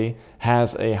coffee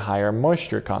has a higher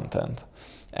moisture content.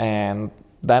 And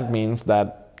that means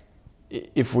that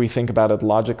if we think about it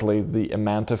logically, the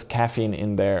amount of caffeine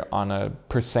in there on a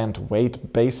percent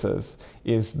weight basis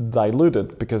is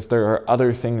diluted because there are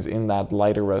other things in that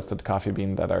lighter roasted coffee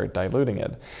bean that are diluting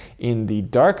it. In the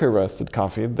darker roasted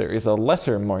coffee, there is a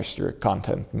lesser moisture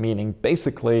content, meaning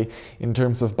basically in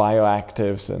terms of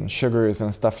bioactives and sugars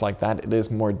and stuff like that, it is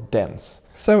more dense.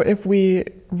 So if we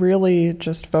really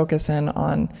just focus in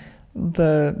on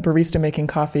the barista making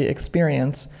coffee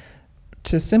experience,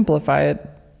 to simplify it,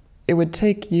 it would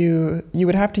take you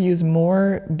would have to use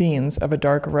more beans of a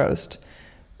dark roast.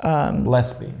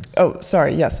 Less beans. Oh,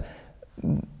 sorry, yes.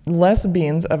 Less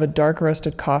beans of a dark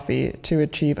roasted coffee to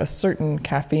achieve a certain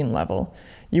caffeine level.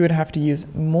 You would have to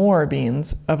use more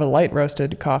beans of a light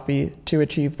roasted coffee to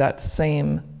achieve that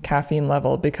same caffeine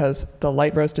level because the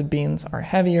light roasted beans are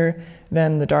heavier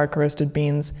than the dark roasted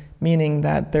beans, meaning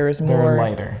that there is more... They're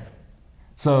lighter.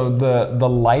 So the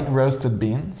light roasted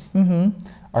beans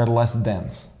are less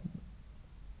dense.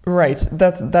 Right,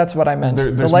 that's what I meant.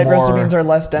 The light roasted beans are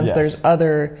less dense. Yes. There's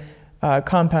other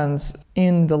compounds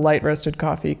in the light roasted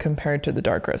coffee compared to the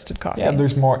dark roasted coffee. Yeah,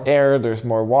 there's more air, there's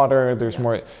more water, there's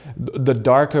more... The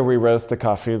darker we roast the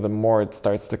coffee, the more it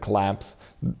starts to collapse.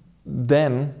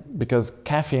 Then, because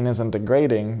caffeine isn't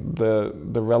degrading,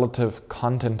 the relative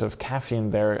content of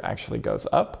caffeine there actually goes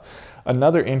up.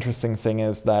 Another interesting thing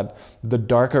is that the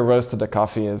darker roasted a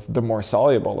coffee is, the more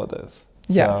soluble it is.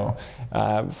 Yeah.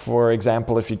 So, for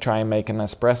example, if you try and make an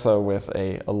espresso with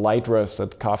a light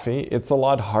roasted coffee, it's a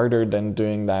lot harder than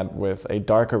doing that with a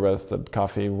darker roasted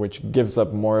coffee, which gives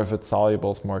up more of its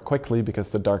solubles more quickly because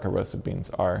the darker roasted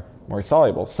beans are more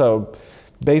soluble. So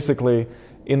basically,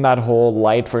 in that whole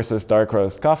light versus dark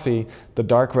roast coffee, the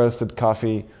dark roasted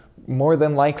coffee more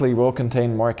than likely will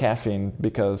contain more caffeine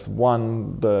because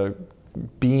one, the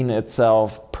bean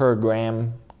itself per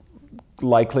gram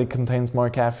likely contains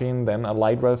more caffeine than a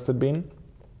light roasted bean,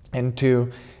 and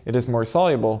two, it is more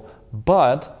soluble.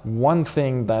 But one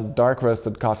thing that dark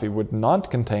roasted coffee would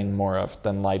not contain more of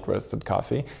than light roasted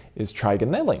coffee is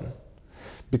trigonelline,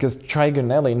 because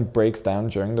trigonelline breaks down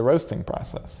during the roasting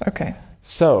process. Okay.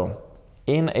 So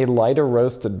in a lighter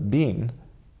roasted bean,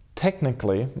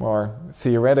 technically or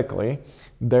theoretically,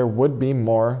 there would be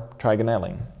more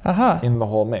trigonelline in the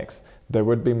whole mix. There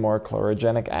would be more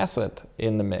chlorogenic acid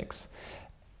in the mix.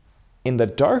 In the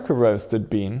darker roasted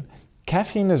bean,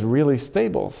 caffeine is really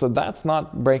stable, so that's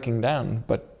not breaking down,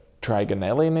 but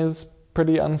trigonelline is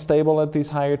pretty unstable at these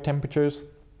higher temperatures.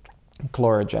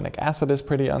 Chlorogenic acid is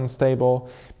pretty unstable.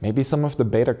 Maybe some of the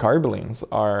beta-carbolines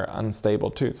are unstable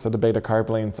too. So the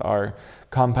beta-carbolines are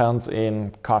compounds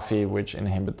in coffee which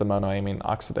inhibit the monoamine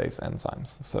oxidase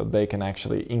enzymes. So they can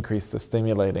actually increase the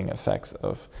stimulating effects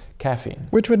of caffeine.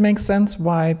 Which would make sense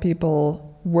why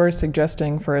people were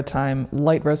suggesting for a time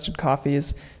light roasted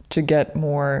coffees to get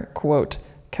more, quote,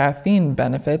 caffeine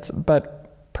benefits,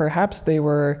 but perhaps they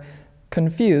were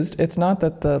confused. It's not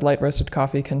that the light roasted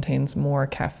coffee contains more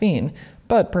caffeine,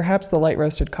 but perhaps the light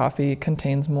roasted coffee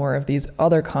contains more of these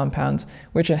other compounds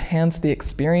which enhance the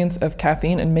experience of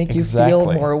caffeine and make you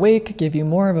feel more awake, give you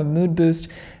more of a mood boost,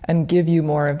 and give you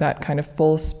more of that kind of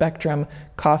full spectrum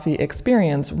coffee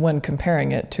experience when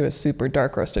comparing it to a super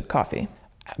dark roasted coffee.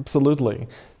 Absolutely.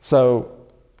 So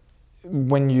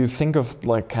when you think of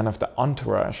like kind of the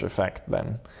entourage effect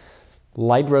then,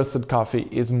 light roasted coffee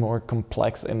is more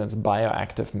complex in its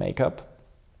bioactive makeup.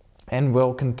 and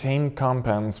will contain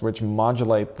compounds which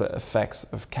modulate the effects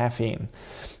of caffeine.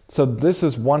 So this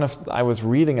is I was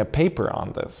reading a paper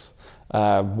on this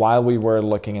while we were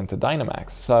looking into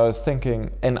Dynamax. So I was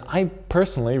thinking, and I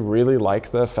personally really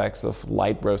like the effects of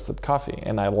light roasted coffee,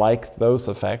 and I like those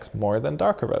effects more than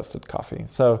darker roasted coffee.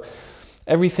 So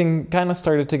everything kind of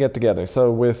started to get together.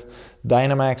 So with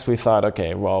Dynamax, we thought,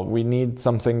 okay, well, we need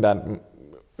something that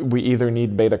we either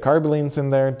need beta-carbolines in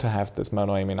there to have this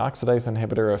monoamine oxidase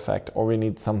inhibitor effect, or we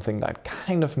need something that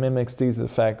kind of mimics these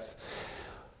effects.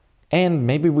 And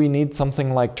maybe we need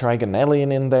something like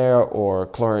trigonelline in there or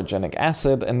chlorogenic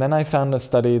acid. And then I found a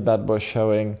study that was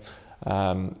showing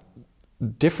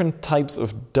different types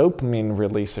of dopamine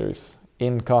releasers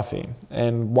in coffee.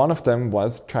 And one of them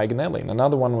was trigonelline.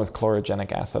 Another one was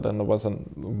chlorogenic acid, and there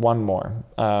wasn't one more.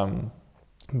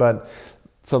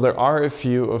 So there are a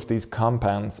few of these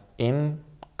compounds in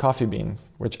coffee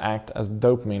beans which act as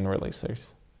dopamine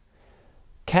releasers.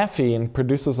 Caffeine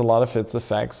produces a lot of its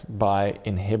effects by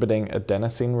inhibiting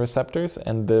adenosine receptors,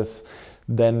 and this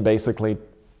then basically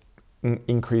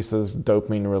increases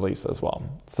dopamine release as well.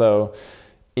 So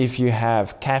if you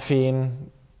have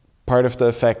caffeine, part of the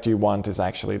effect you want is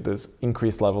actually this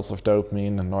increased levels of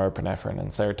dopamine and norepinephrine and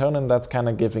serotonin that's kind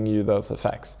of giving you those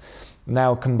effects.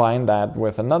 Now combine that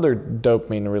with another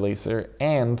dopamine releaser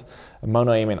and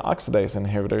monoamine oxidase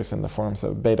inhibitors in the forms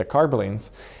of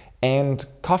beta-carbolines, and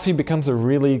coffee becomes a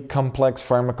really complex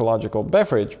pharmacological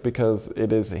beverage because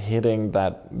it is hitting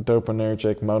that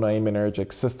dopaminergic,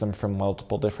 monoaminergic system from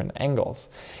multiple different angles.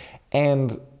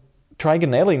 And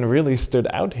trigonelline really stood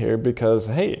out here because,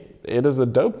 hey, it is a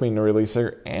dopamine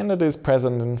releaser and it is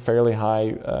present in fairly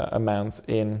high amounts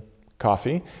in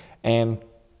coffee, and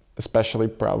especially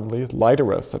probably lighter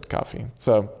roasted coffee.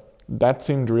 So that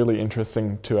seemed really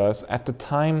interesting to us. At the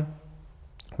time,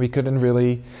 we couldn't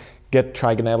really get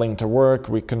trigonelline to work.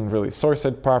 We couldn't really source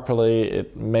it properly.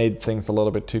 It made things a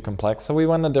little bit too complex. So we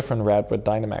went a different route with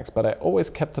Dynamax, but I always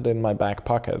kept it in my back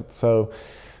pocket. So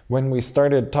when we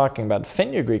started talking about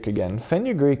Fenugreek again,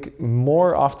 Fenugreek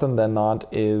more often than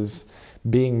not is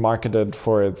being marketed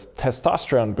for its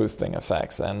testosterone boosting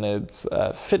effects and its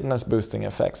fitness boosting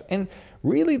effects. And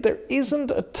really, there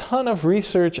isn't a ton of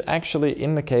research actually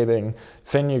indicating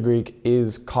Fenugreek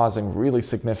is causing really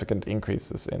significant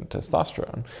increases in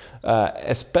testosterone,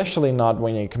 especially not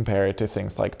when you compare it to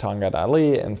things like Tongkat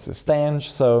Ali and Cistange.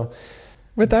 So,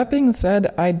 with that being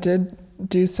said, I did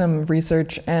do some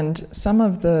research, and some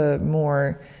of the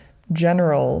more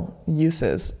general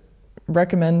uses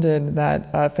recommended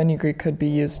that Fenugreek could be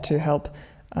used to help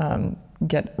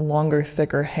get longer,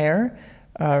 thicker hair,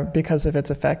 because of its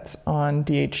effects on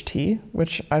DHT,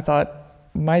 which I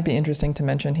thought might be interesting to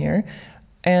mention here.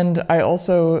 And I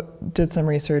also did some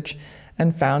research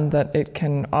and found that it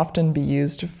can often be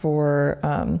used for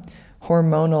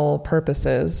hormonal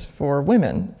purposes for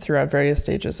women throughout various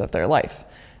stages of their life.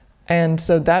 And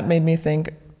so that made me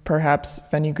think perhaps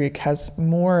Fenugreek has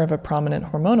more of a prominent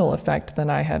hormonal effect than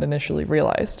I had initially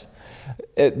realized.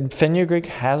 Fenugreek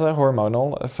has a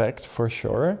hormonal effect for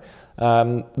sure.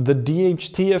 The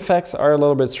DHT effects are a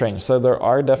little bit strange. So there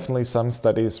are definitely some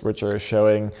studies which are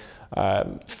showing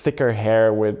thicker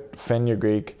hair with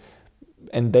Fenugreek,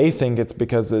 and they think it's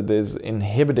because it is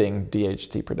inhibiting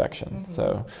DHT production. Mm-hmm.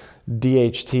 So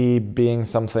DHT being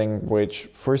something which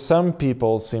for some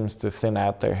people seems to thin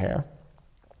out their hair.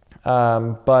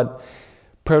 But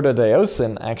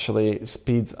protodiosine actually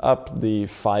speeds up the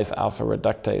 5-alpha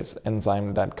reductase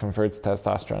enzyme that converts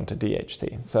testosterone to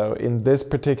DHT. So in this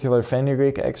particular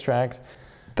Fenugreek extract,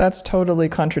 that's totally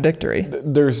contradictory.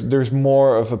 There's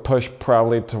more of a push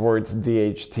probably towards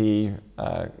DHT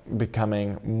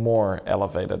becoming more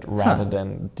elevated rather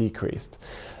than decreased.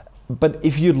 But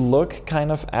if you look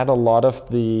kind of at a lot of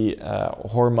the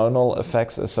hormonal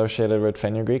effects associated with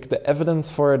Fenugreek, the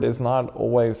evidence for it is not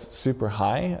always super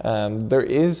high. There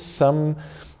is some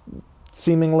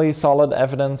seemingly solid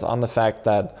evidence on the fact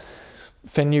that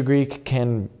Fenugreek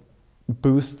can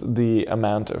boost the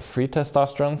amount of free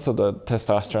testosterone, so the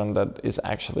testosterone that is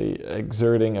actually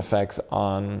exerting effects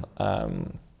on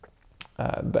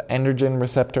the androgen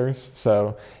receptors.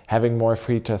 So having more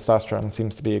free testosterone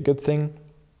seems to be a good thing.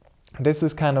 This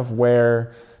is kind of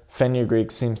where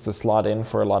Fenugreek seems to slot in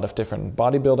for a lot of different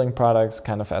bodybuilding products,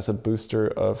 kind of as a booster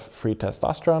of free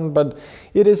testosterone, but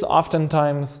it is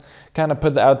oftentimes kind of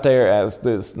put out there as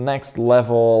this next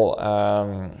level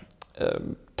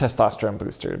testosterone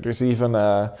booster. There's even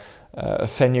a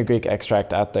fenugreek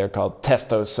extract out there called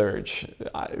Testo Surge.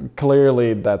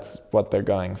 Clearly, that's what they're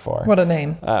going for. What a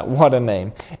name. What a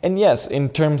name. And yes, in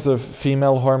terms of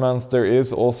female hormones, there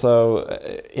is also,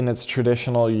 in its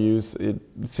traditional use, it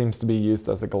seems to be used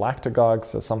as a galactagogue,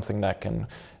 so something that can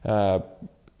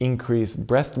increase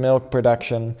breast milk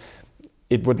production.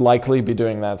 It would likely be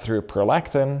doing that through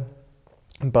prolactin,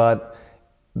 but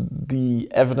the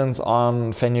evidence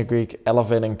on fenugreek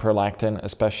elevating prolactin,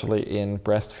 especially in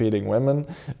breastfeeding women,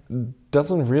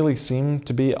 doesn't really seem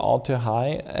to be all too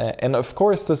high. And of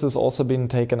course, this has also been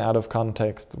taken out of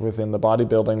context within the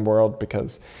bodybuilding world,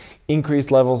 because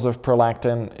increased levels of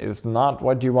prolactin is not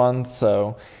what you want.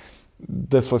 So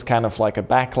this was kind of like a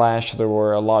backlash. There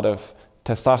were a lot of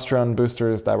testosterone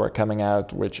boosters that were coming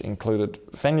out, which included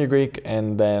fenugreek,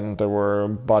 and then there were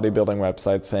bodybuilding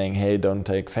websites saying, hey, don't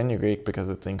take fenugreek because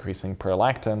it's increasing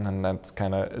prolactin, and that's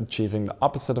kind of achieving the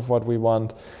opposite of what we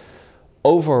want.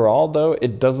 Overall, though,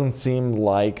 it doesn't seem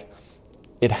like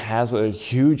it has a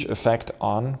huge effect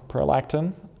on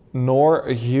prolactin, nor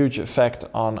a huge effect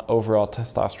on overall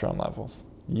testosterone levels.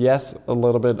 Yes, a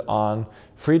little bit on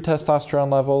free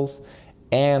testosterone levels,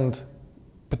 and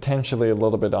potentially a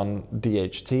little bit on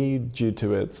DHT due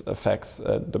to its effects,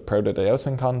 the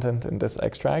protodiosine content in this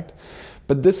extract.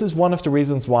 But this is one of the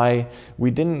reasons why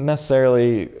we didn't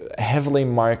necessarily heavily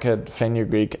market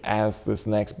fenugreek as this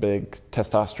next big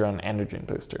testosterone androgen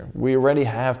booster. We already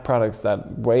have products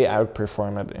that way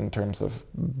outperform it in terms of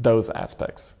those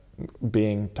aspects,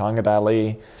 being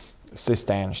Tongadali,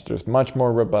 Cistange. There's much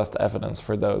more robust evidence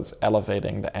for those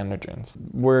elevating the androgens.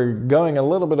 We're going a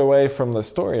little bit away from the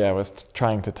story I was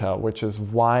trying to tell, which is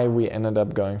why we ended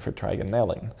up going for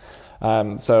trigonelline.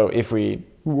 So if we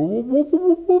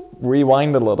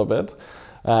rewind a little bit,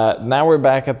 now we're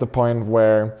back at the point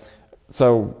where,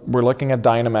 so we're looking at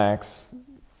Dynamax.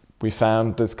 We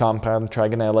found this compound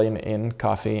trigonelline in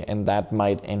coffee, and that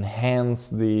might enhance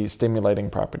the stimulating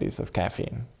properties of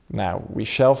caffeine. Now, we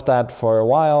shelved that for a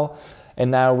while, and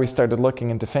now we started looking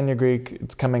into fenugreek.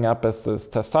 It's coming up as this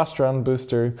testosterone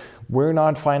booster. We're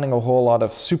not finding a whole lot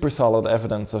of super solid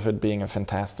evidence of it being a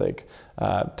fantastic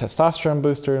testosterone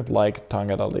booster like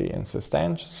Tongadali and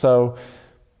Cistange. So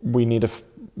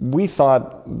we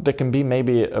thought there can be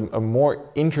maybe a more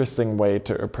interesting way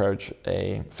to approach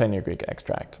a fenugreek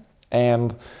extract.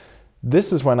 And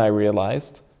this is when I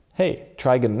realized, hey,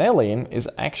 trigonelline is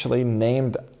actually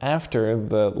named after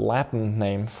the Latin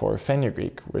name for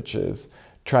fenugreek, which is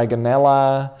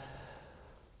Trigonella.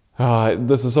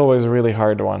 This is always a really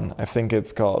hard one. I think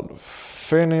it's called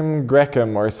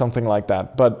Fenugreecum or something like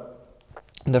that. But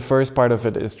the first part of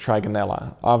it is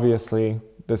Trigonella. Obviously,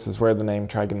 this is where the name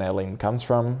trigonelline comes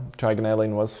from.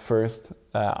 Trigonelline was first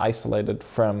isolated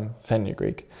from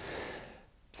fenugreek.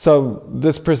 So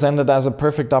this presented as a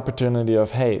perfect opportunity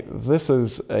of, hey, this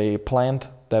is a plant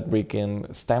that we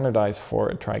can standardize for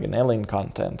a trigonelline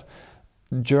content.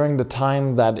 During the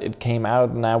time that it came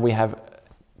out, now we have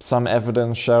some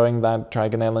evidence showing that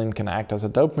trigonelline can act as a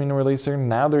dopamine releaser.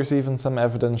 Now there's even some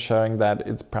evidence showing that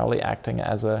it's probably acting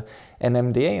as an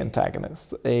NMDA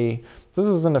antagonist. This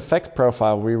is an effects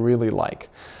profile we really like.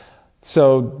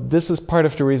 So this is part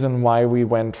of the reason why we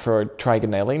went for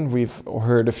trigonelline. We've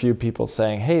heard a few people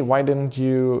saying, hey, why didn't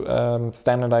you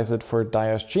standardize it for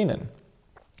diosgenin?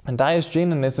 And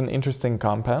diosgenin is an interesting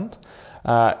compound.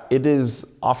 It is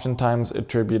oftentimes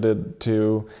attributed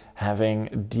to having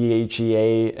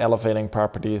DHEA elevating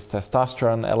properties,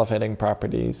 testosterone elevating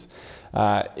properties.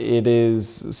 It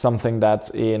is something that's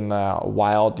in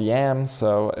wild yam,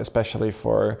 so especially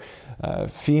for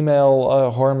female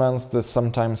hormones, this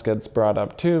sometimes gets brought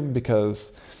up too,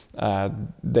 because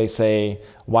they say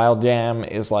wild yam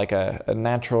is like a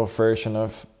natural version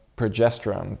of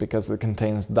progesterone because it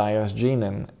contains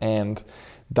diosgenin, and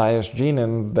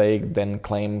diosgenin they then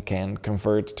claim can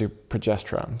convert to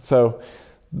progesterone. So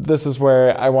this is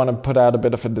where I want to put out a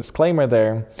bit of a disclaimer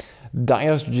there.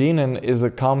 Diosgenin is a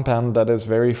compound that is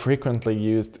very frequently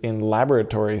used in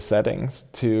laboratory settings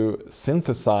to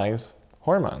synthesize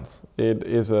hormones. It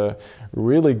is a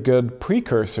really good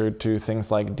precursor to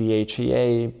things like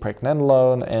DHEA,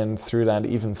 pregnenolone, and through that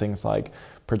even things like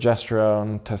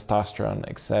progesterone, testosterone,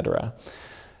 etc.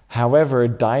 However,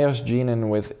 diosgenin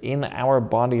within our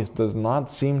bodies does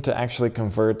not seem to actually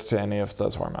convert to any of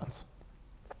those hormones.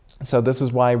 So this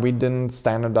is why we didn't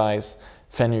standardize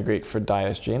fenugreek for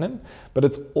diosgenin, but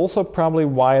it's also probably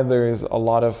why there is a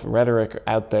lot of rhetoric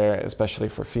out there, especially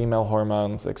for female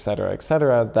hormones, etc.,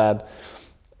 that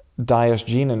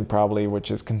diosgenin probably,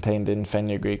 which is contained in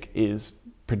fenugreek, is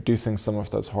producing some of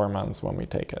those hormones when we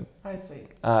take it. I see.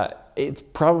 It's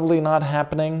probably not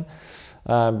happening.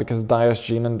 because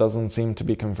diosgenin doesn't seem to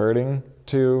be converting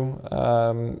to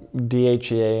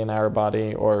DHEA in our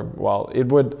body, it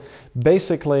would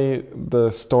basically, the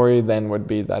story then would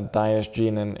be that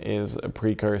diosgenin is a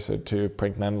precursor to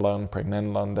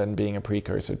pregnenolone then being a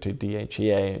precursor to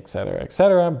DHEA,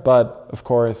 etc. But of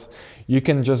course, you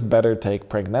can just better take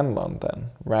pregnenolone then,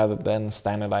 rather than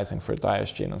standardizing for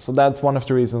diosgenin. So that's one of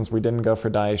the reasons we didn't go for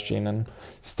diosgenin.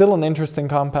 Still an interesting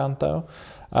compound though.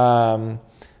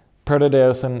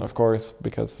 Protodeosin, of course,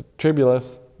 because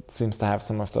tribulus seems to have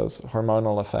some of those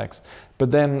hormonal effects.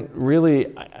 But then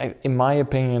really, in my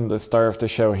opinion, the star of the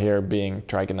show here being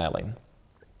trigonelline.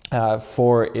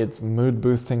 For its mood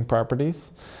boosting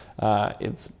properties,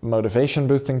 its motivation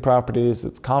boosting properties,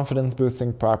 its confidence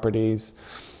boosting properties,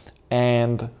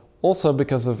 and also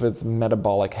because of its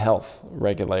metabolic health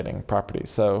regulating properties.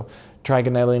 So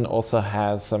trigonelline also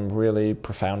has some really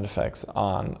profound effects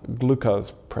on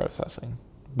glucose processing.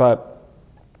 But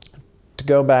to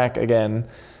go back again,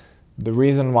 the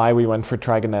reason why we went for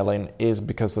trigonelline is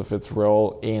because of its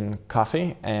role in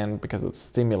coffee and because it's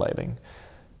stimulating.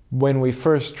 When we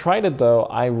first tried it though,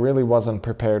 I really wasn't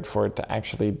prepared for it to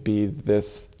actually be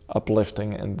this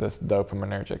uplifting and this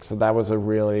dopaminergic. So that was a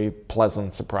really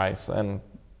pleasant surprise and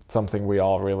something we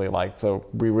all really liked. So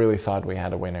we really thought we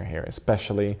had a winner here,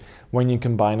 especially when you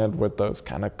combine it with those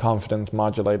kind of confidence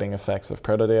modulating effects of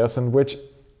protodeosin, which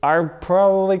are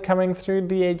probably coming through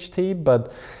DHT,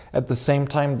 but at the same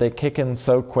time they kick in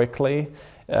so quickly,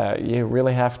 you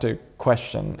really have to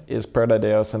question, is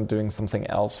protodeosin doing something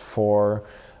else for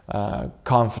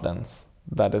confidence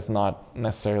that is not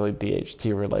necessarily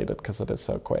DHT related because it is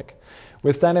so quick.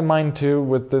 With that in mind too,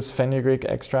 with this fenugreek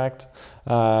extract,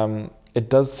 it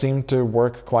does seem to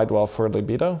work quite well for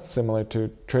libido, similar to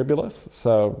tribulus.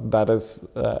 So that is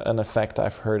an effect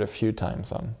I've heard a few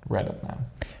times on Reddit now.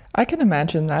 I can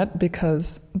imagine that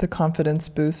because the confidence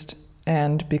boost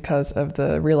and because of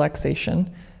the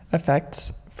relaxation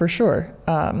effects, for sure.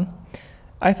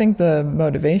 I think the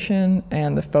motivation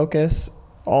and the focus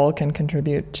all can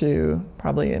contribute to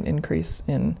probably an increase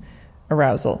in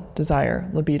arousal, desire,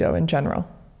 libido in general.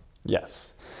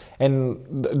 Yes. And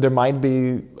there might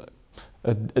be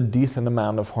a decent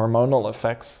amount of hormonal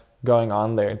effects going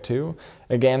on there too.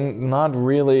 Again, not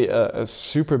really a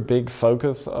super big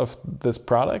focus of this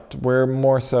product. We're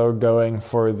more so going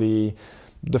for the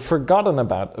forgotten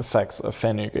about effects of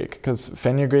fenugreek, because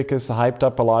fenugreek is hyped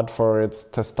up a lot for its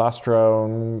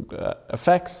testosterone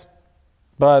effects,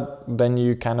 but then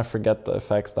you kind of forget the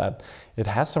effects that it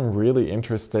has some really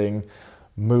interesting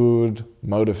mood,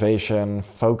 motivation,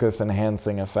 focus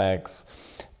enhancing effects,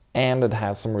 and it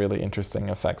has some really interesting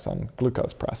effects on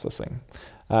glucose processing.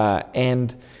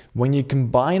 And when you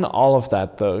combine all of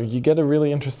that though, you get a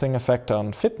really interesting effect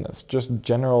on fitness, just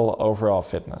general overall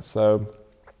fitness. So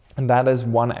and that is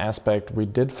one aspect we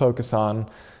did focus on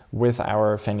with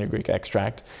our fenugreek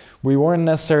extract. We weren't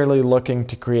necessarily looking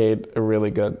to create a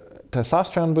really good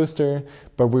testosterone booster,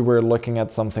 but we were looking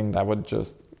at something that would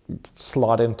just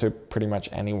slot into pretty much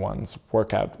anyone's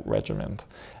workout regimen,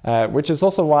 which is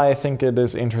also why I think it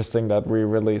is interesting that we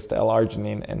released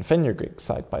L-arginine and fenugreek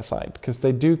side by side, because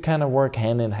they do kind of work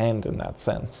hand in hand in that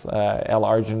sense.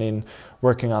 L-arginine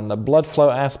working on the blood flow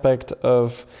aspect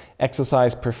of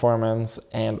exercise performance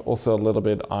and also a little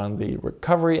bit on the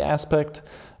recovery aspect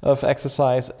of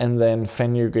exercise, and then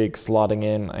fenugreek slotting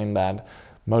in that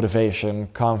motivation,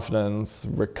 confidence,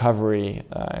 recovery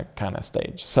kind of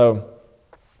stage. So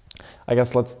I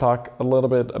guess let's talk a little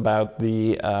bit about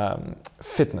the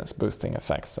fitness boosting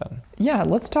effects then. Yeah,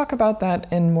 let's talk about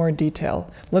that in more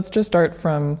detail. Let's just start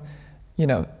from,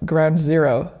 ground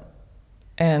zero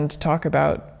and talk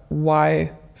about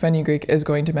why fenugreek is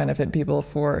going to benefit people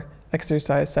for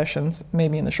exercise sessions,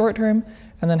 maybe in the short term,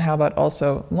 and then how about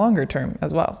also longer term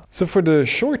as well? So for the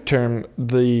short term,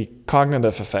 the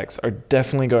cognitive effects are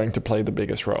definitely going to play the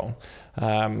biggest role.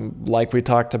 Like we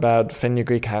talked about,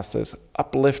 fenugreek has this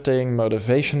uplifting,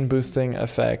 motivation boosting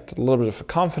effect, a little bit of a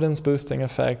confidence boosting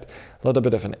effect, a little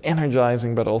bit of an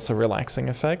energizing but also relaxing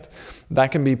effect.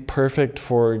 That can be perfect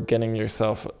for getting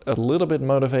yourself a little bit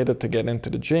motivated to get into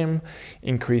the gym,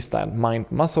 increase that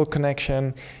mind-muscle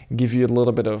connection, give you a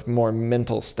little bit of more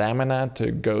mental stamina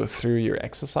to go through your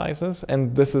exercises.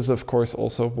 And this is of course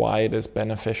also why it is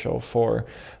beneficial for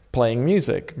playing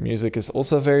music. Music is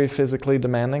also very physically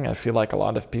demanding. I feel like a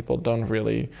lot of people don't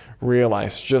really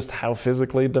realize just how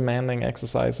physically demanding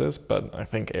exercise is, but I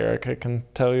think Erica can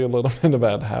tell you a little bit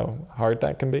about how hard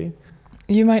that can be.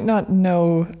 You might not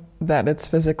know that it's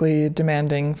physically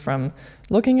demanding from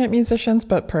looking at musicians,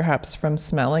 but perhaps from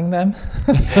smelling them.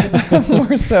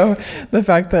 More so the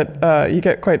fact that you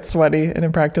get quite sweaty in a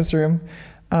practice room.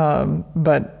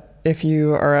 But if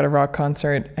you are at a rock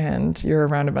concert and you're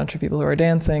around a bunch of people who are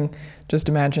dancing, just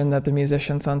imagine that the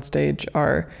musicians on stage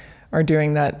are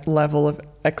doing that level of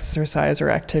exercise or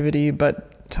activity,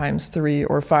 but times 3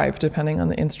 or 5, depending on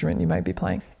the instrument you might be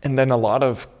playing. And then a lot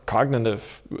of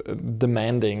cognitive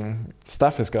demanding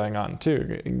stuff is going on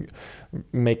too,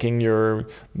 making your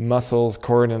muscles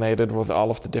coordinated with all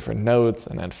of the different notes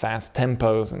and at fast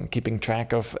tempos and keeping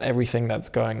track of everything that's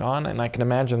going on. And I can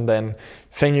imagine then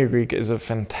Fenugreek is a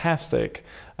fantastic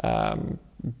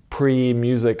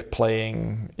pre-music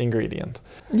playing ingredient.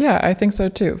 Yeah, I think so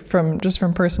too, from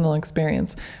personal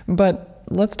experience. But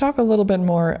let's talk a little bit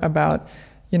more about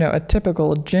a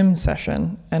typical gym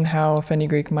session and how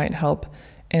Fenugreek might help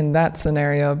in that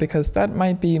scenario, because that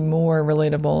might be more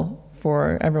relatable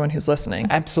for everyone who's listening.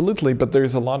 Absolutely, but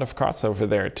there's a lot of crossover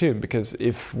there too, because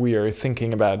if we are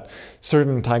thinking about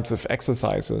certain types of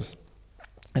exercises,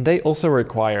 and they also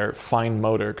require fine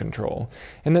motor control.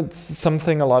 And it's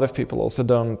something a lot of people also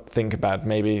don't think about.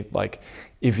 Maybe like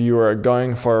if you are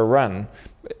going for a run,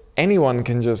 anyone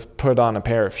can just put on a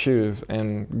pair of shoes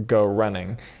and go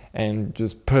running and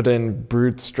just put in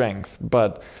brute strength.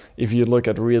 But if you look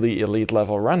at really elite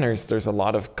level runners, there's a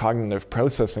lot of cognitive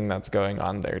processing that's going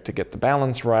on there to get the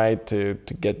balance right, to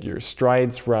get your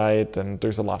strides right, and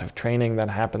there's a lot of training that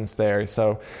happens there.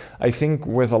 So I think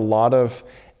with a lot of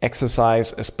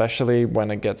exercise, especially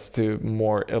when it gets to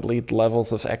more elite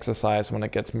levels of exercise, when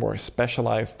it gets more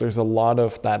specialized, there's a lot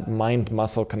of that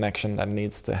mind-muscle connection that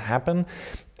needs to happen.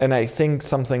 And I think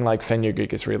something like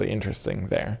Fenugreek is really interesting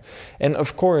there. And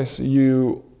of course,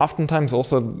 you oftentimes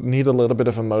also need a little bit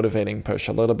of a motivating push,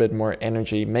 a little bit more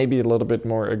energy, maybe a little bit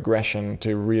more aggression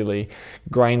to really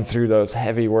grind through those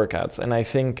heavy workouts. And I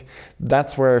think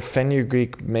that's where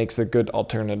Fenugreek makes a good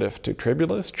alternative to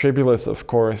Tribulus. Tribulus, of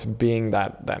course, being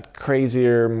that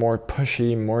crazier, more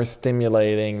pushy, more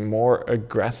stimulating, more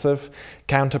aggressive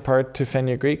counterpart to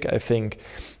Fenugreek. I think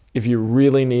if you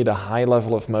really need a high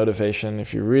level of motivation,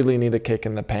 if you really need a kick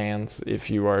in the pants, if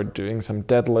you are doing some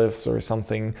deadlifts or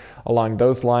something along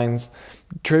those lines,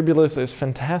 Tribulus is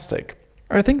fantastic.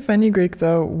 I think Fenugreek,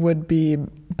 though, would be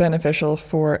beneficial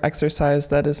for exercise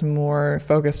that is more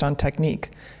focused on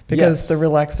technique, because the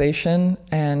relaxation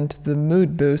and the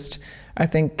mood boost, I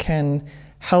think, can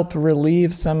help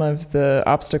relieve some of the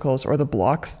obstacles or the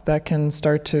blocks that can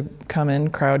start to come in,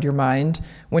 crowd your mind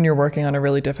when you're working on a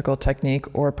really difficult technique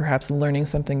or perhaps learning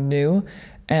something new.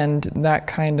 And that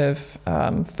kind of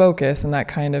focus and that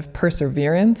kind of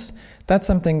perseverance, that's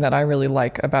something that I really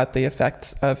like about the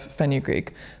effects of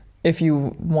Fenugreek. If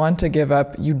you want to give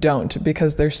up, you don't,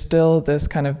 because there's still this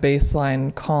kind of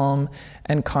baseline calm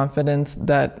and confidence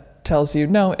that tells you,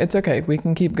 no, it's okay, we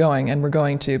can keep going, and we're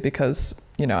going to, because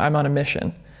I'm on a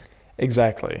mission.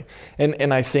 Exactly.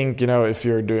 And I think, if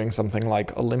you're doing something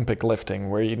like Olympic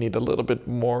lifting, where you need a little bit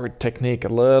more technique, a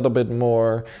little bit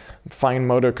more fine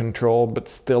motor control, but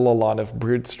still a lot of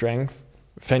brute strength,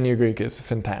 Fenugreek is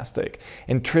fantastic.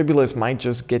 And Tribulus might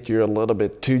just get you a little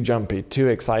bit too jumpy, too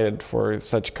excited for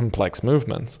such complex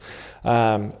movements.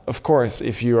 Of course,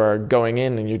 if you are going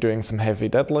in and you're doing some heavy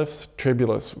deadlifts,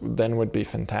 Tribulus then would be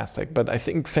fantastic. But I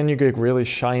think Fenugreek really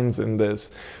shines in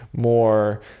this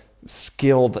more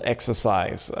skilled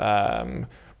exercise,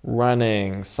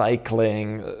 running,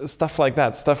 cycling, stuff like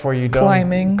that, stuff where you don't...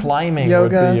 Climbing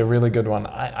yoga would be a really good one.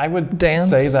 I would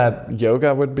say that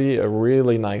yoga would be a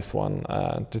really nice one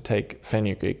to take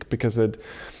Fenugreek, because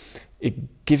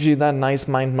it gives you that nice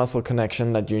mind-muscle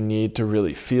connection that you need to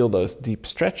really feel those deep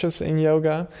stretches in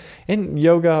yoga. In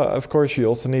yoga, of course, you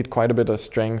also need quite a bit of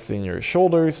strength in your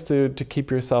shoulders to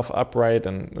keep yourself upright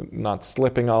and not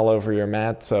slipping all over your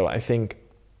mat. So I think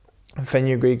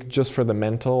Fenugreek, just for the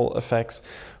mental effects,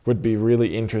 would be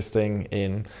really interesting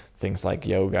in things like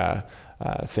yoga,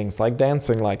 things like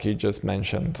dancing, like you just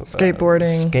mentioned.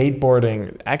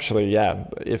 Skateboarding. Actually, yeah.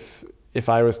 If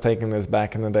I was taking this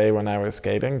back in the day when I was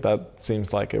skating, that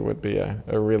seems like it would be a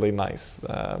really nice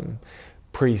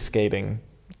pre-skating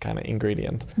kind of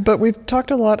ingredient. But we've talked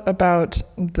a lot about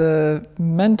the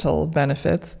mental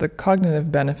benefits, the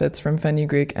cognitive benefits from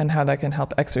Fenugreek and how that can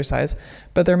help exercise.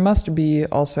 But there must be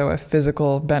also a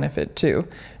physical benefit too.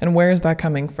 And where is that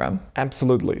coming from?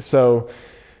 Absolutely. So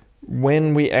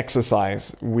when we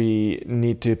exercise, we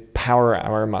need to power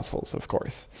our muscles, of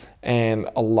course. And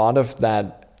a lot of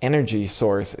that energy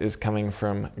source is coming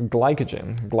from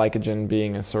glycogen. Glycogen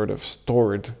being a sort of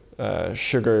stored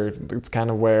sugar. It's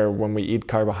kind of where when we eat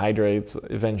carbohydrates,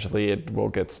 eventually it will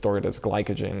get stored as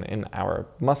glycogen in our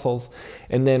muscles.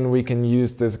 And then we can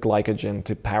use this glycogen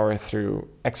to power through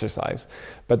exercise.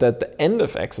 But at the end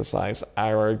of exercise,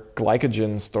 our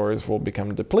glycogen stores will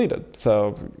become depleted.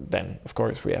 So then, of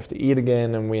course, we have to eat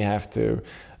again and we have to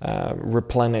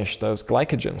replenish those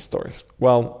glycogen stores.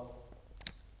 Well,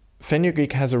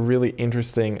 fenugreek has a really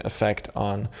interesting effect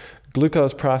on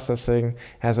glucose processing,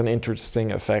 has an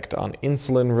interesting effect on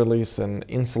insulin release and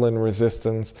insulin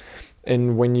resistance.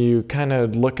 And when you kind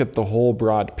of look at the whole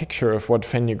broad picture of what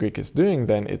fenugreek is doing,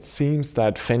 then it seems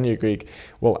that fenugreek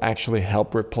will actually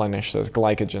help replenish those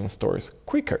glycogen stores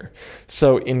quicker.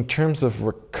 So in terms of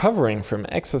recovering from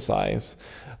exercise,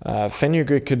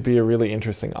 fenugreek could be a really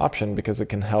interesting option because it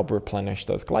can help replenish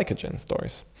those glycogen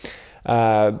stores.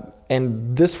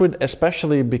 And this would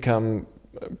especially become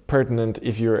pertinent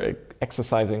if you're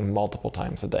exercising multiple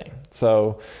times a day.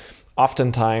 So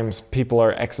oftentimes people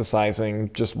are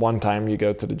exercising just one time. You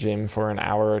go to the gym for an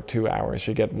hour or 2 hours,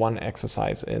 you get one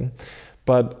exercise in.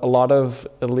 But a lot of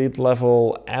elite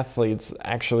level athletes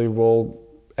actually will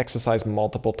exercise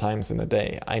multiple times in a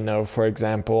day. I know, for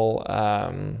example,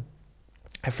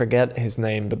 I forget his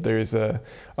name, but there's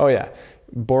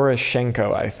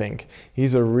Boroshenko, I think.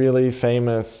 He's a really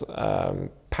famous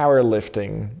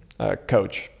powerlifting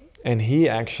coach. And he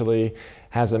actually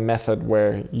has a method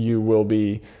where you will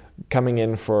be coming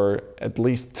in for at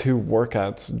least 2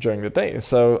 workouts during the day.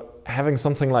 So having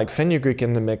something like fenugreek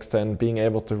in the mix and being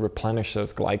able to replenish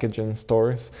those glycogen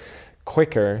stores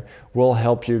quicker will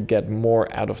help you get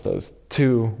more out of those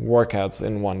 2 workouts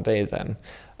in one day then.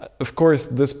 Of course,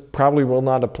 this probably will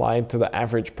not apply to the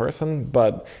average person,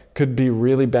 but could be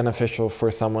really beneficial for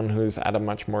someone who's at a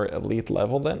much more elite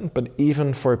level then. But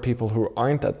even for people who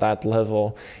aren't at that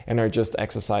level and are just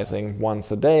exercising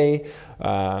once a day,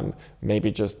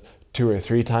 maybe just 2 or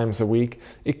 3 times a week,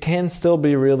 it can still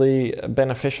be really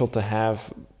beneficial to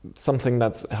have something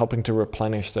that's helping to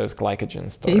replenish those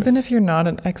glycogen stores. Even if you're not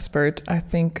an expert, I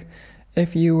think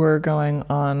if you were going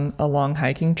on a long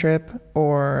hiking trip,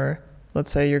 or let's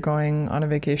say you're going on a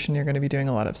vacation, you're going to be doing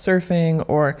a lot of surfing,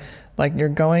 or like you're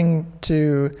going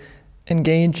to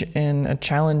engage in a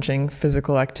challenging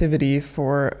physical activity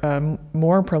for a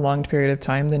more prolonged period of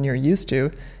time than you're used to,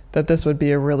 that this would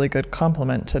be a really good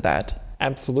complement to that.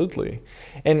 Absolutely.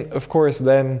 And of course,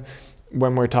 then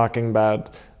when we're talking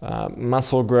about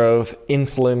muscle growth,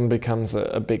 insulin becomes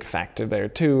a big factor there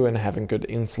too, and having good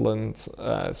insulin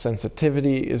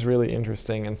sensitivity is really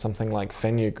interesting, and something like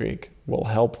fenugreek will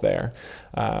help there,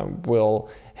 will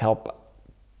help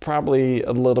probably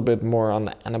a little bit more on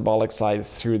the anabolic side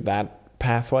through that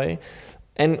pathway.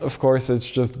 And of course, it's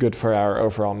just good for our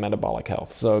overall metabolic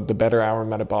health. So the better our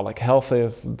metabolic health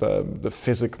is, the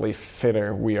physically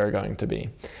fitter we are going to be.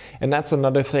 And that's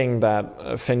another thing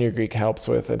that fenugreek helps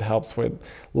with. It helps with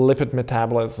lipid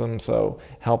metabolism, so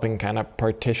helping kind of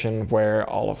partition where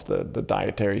all of the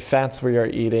dietary fats we are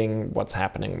eating, what's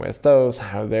happening with those,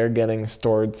 how they're getting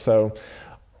stored. So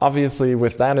obviously,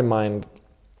 with that in mind,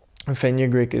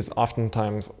 fenugreek is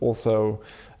oftentimes also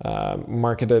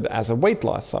marketed as a weight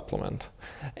loss supplement.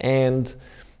 And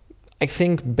I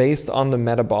think based on the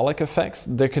metabolic effects,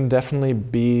 there can definitely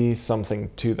be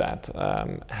something to that.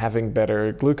 Having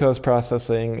better glucose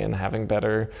processing and having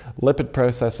better lipid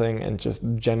processing and just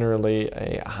generally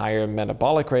a higher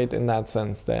metabolic rate in that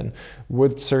sense then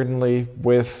would certainly,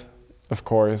 with, of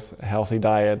course, a healthy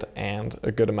diet and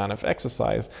a good amount of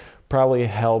exercise, probably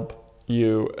help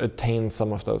you attain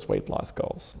some of those weight loss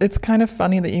goals. It's kind of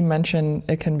funny that you mention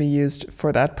it can be used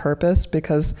for that purpose,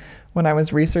 because when I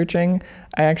was researching,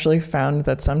 I actually found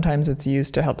that sometimes it's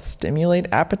used to help stimulate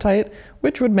appetite,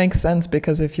 which would make sense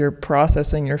because if you're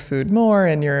processing your food more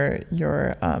and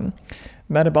your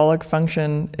metabolic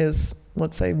function is,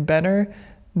 let's say, better,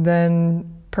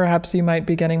 then perhaps you might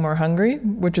be getting more hungry,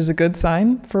 which is a good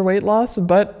sign for weight loss,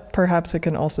 but perhaps it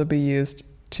can also be used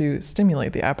to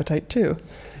stimulate the appetite too.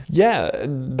 Yeah,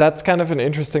 that's kind of an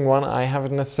interesting one I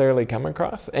haven't necessarily come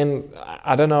across. And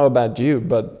I don't know about you,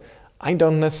 but I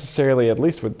don't necessarily, at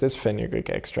least with this fenugreek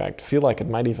extract, feel like it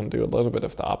might even do a little bit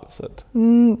of the opposite.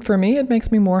 For me, it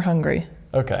makes me more hungry.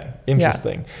 Okay,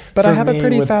 interesting. Yeah. But I have a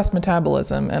pretty fast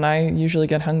metabolism, and I usually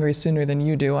get hungry sooner than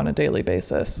you do on a daily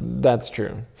basis. That's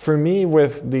true. For me,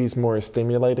 with these more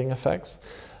stimulating effects,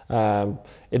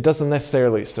 it doesn't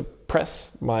necessarily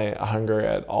suppress my hunger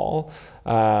at all,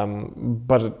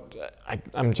 but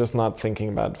I'm just not thinking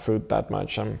about food that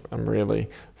much. I'm really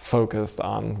focused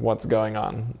on what's going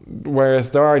on.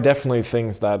 Whereas there are definitely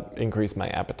things that increase my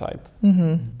appetite.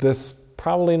 Mm-hmm. This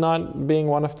probably not being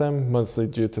one of them, mostly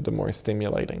due to the more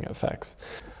stimulating effects.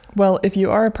 Well, if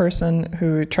you are a person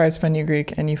who tries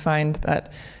fenugreek and you find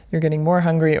that you're getting more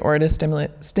hungry or it is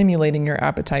stimulating your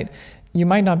appetite, you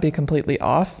might not be completely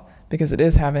off because it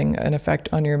is having an effect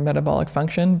on your metabolic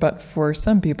function. But for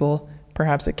some people,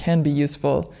 perhaps it can be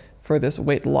useful for this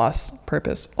weight loss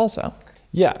purpose also.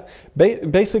 Yeah,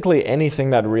 basically anything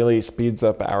that really speeds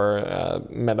up our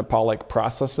metabolic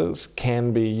processes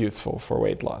can be useful for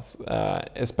weight loss,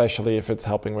 especially if it's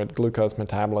helping with glucose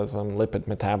metabolism, lipid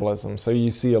metabolism. So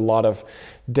you see a lot of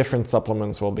different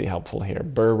supplements will be helpful here.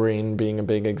 Berberine being a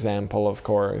big example, of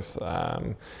course,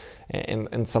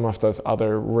 and some of those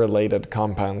other related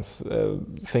compounds,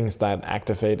 things that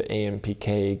activate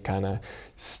AMPK, kind of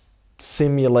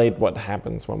simulate what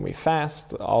happens when we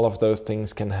fast. All of those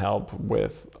things can help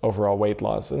with overall weight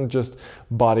loss and just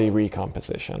body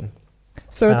recomposition.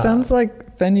 So it sounds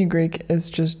like fenugreek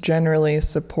is just generally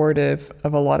supportive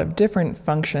of a lot of different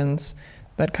functions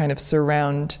that kind of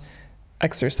surround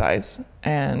exercise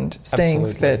and staying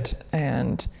fit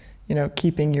and,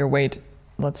 keeping your weight,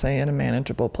 let's say, in a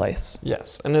manageable place.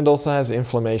 Yes, and it also has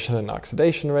inflammation and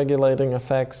oxidation regulating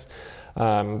effects.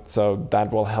 So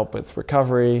that will help with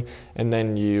recovery, and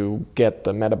then you get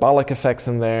the metabolic effects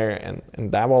in there,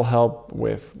 and that will help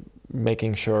with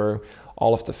making sure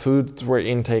all of the foods we're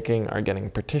intaking are getting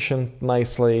partitioned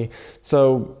nicely.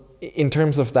 So in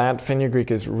terms of that,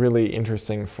 fenugreek is really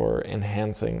interesting for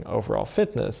enhancing overall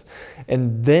fitness.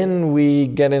 And then we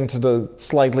get into the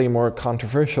slightly more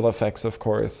controversial effects, of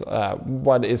course.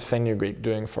 What is fenugreek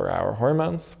doing for our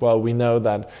hormones? Well, we know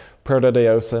that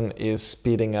protodiosine is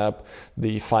speeding up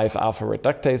the 5-alpha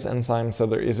reductase enzyme, so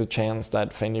there is a chance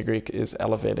that fenugreek is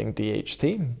elevating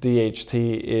DHT.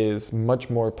 DHT is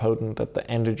much more potent at the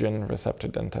androgen receptor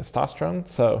than testosterone,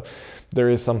 so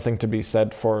there is something to be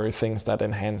said for things that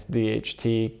enhance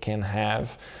DHT can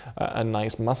have a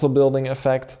nice muscle building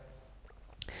effect.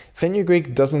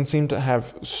 Fenugreek doesn't seem to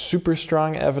have super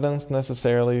strong evidence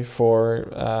necessarily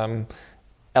for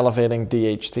elevating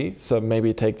DHT, so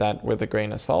maybe take that with a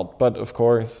grain of salt. But of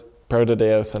course,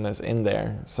 protodiosine is in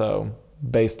there, so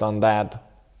based on that,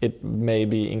 it may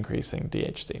be increasing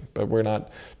DHT, but we're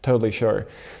not totally sure.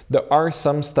 There are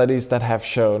some studies that have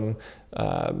shown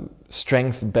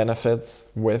strength benefits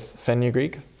with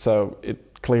fenugreek, so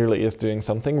it clearly is doing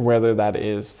something. Whether that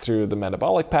is through the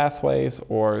metabolic pathways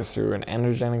or through an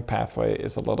androgenic pathway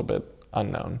is a little bit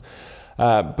unknown.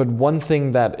 But one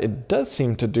thing that it does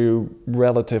seem to do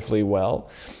relatively well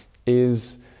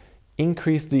is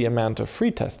increase the amount of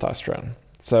free testosterone.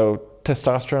 So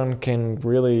testosterone can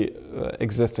really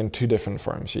exist in two different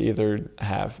forms. You either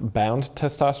have bound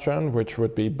testosterone, which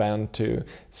would be bound to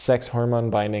sex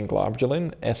hormone binding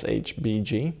globulin,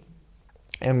 SHBG.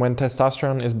 And when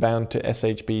testosterone is bound to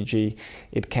SHBG,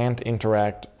 it can't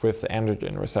interact with the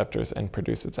androgen receptors and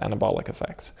produce its anabolic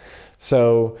effects.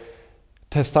 So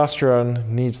testosterone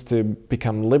needs to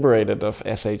become liberated of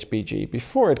SHBG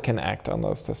before it can act on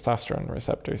those testosterone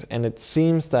receptors. And it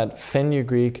seems that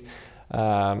fenugreek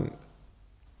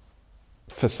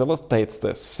facilitates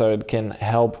this, so it can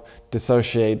help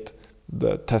dissociate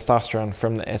the testosterone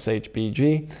from the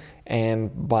SHBG,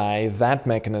 and by that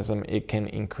mechanism it can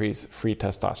increase free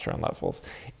testosterone levels.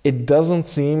 It doesn't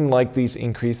seem like these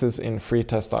increases in free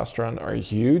testosterone are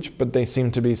huge, but they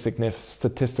seem to be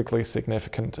statistically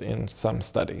significant in some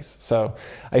studies. So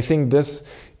I think this,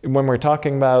 when we're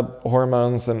talking about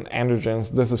hormones and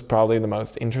androgens, this is probably the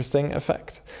most interesting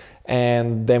effect.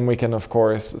 And then we can, of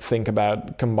course, think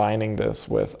about combining this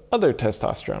with other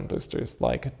testosterone boosters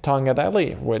like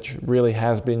Tongadali, which really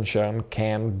has been shown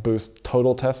can boost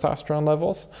total testosterone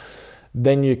levels.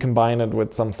 Then you combine it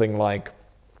with something like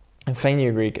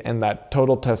fenugreek, and that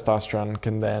total testosterone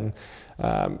can then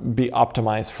be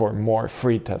optimized for more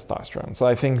free testosterone. So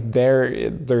I think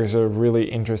there's a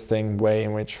really interesting way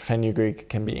in which fenugreek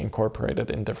can be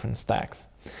incorporated in different stacks.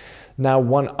 Now,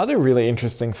 one other really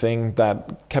interesting thing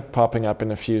that kept popping up in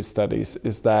a few studies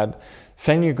is that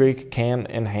fenugreek can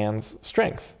enhance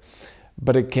strength,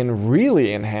 but it can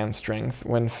really enhance strength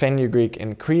when fenugreek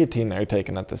and creatine are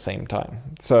taken at the same time.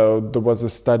 So there was a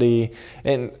study,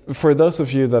 and for those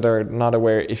of you that are not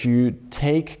aware, if you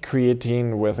take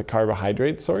creatine with a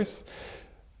carbohydrate source,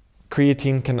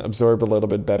 creatine can absorb a little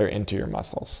bit better into your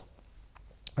muscles.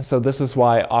 So this is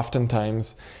why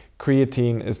oftentimes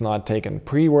creatine is not taken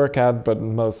pre-workout, but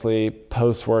mostly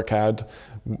post-workout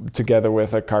together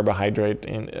with a carbohydrate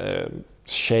in a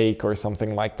shake or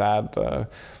something like that,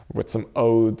 with some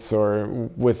oats or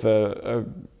with a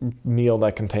meal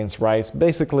that contains rice,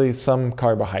 basically some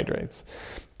carbohydrates.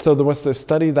 So there was this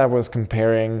study that was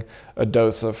comparing a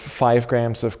dose of 5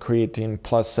 grams of creatine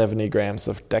plus 70 grams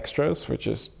of dextrose, which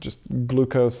is just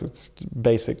glucose. It's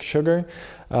basic sugar.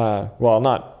 Well,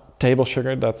 not table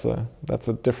sugar. That's a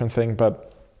different thing,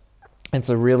 but it's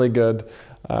a really good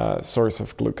source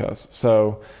of glucose.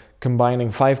 So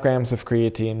combining 5 grams of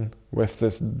creatine with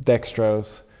this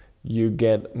dextrose, you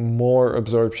get more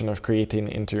absorption of creatine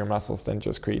into your muscles than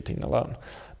just creatine alone.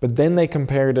 But then they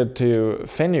compared it to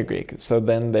fenugreek. So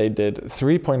then they did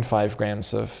 3.5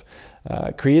 grams of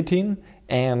creatine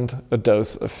and a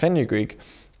dose of fenugreek.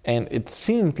 And it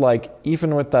seemed like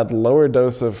even with that lower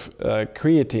dose of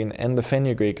creatine and the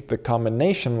fenugreek, the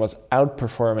combination was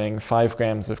outperforming 5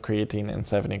 grams of creatine and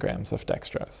 70 grams of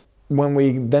dextrose. When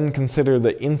we then consider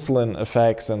the insulin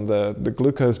effects and the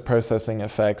glucose processing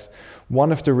effects,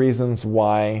 one of the reasons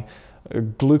why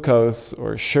glucose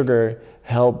or sugar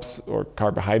helps, or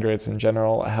carbohydrates in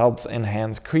general, helps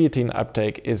enhance creatine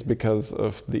uptake is because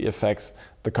of the effects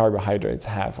the carbohydrates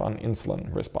have on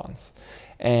insulin response.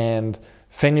 And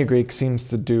fenugreek seems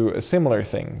to do a similar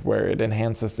thing where it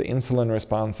enhances the insulin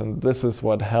response, and this is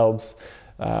what helps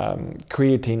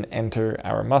creatine enter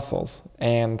our muscles.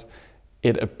 And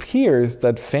it appears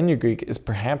that fenugreek is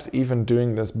perhaps even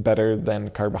doing this better than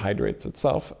carbohydrates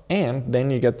itself. And then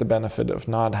you get the benefit of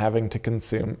not having to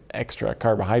consume extra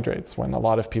carbohydrates when a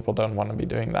lot of people don't want to be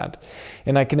doing that.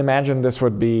 And I can imagine this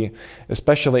would be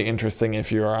especially interesting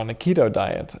if you're on a keto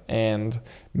diet and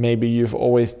maybe you've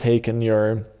always taken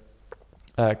your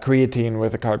creatine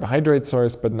with a carbohydrate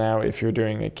source, but now if you're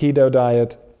doing a keto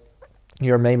diet,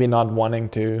 you're maybe not wanting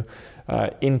to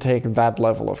intake that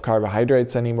level of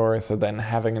carbohydrates anymore, so then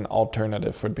having an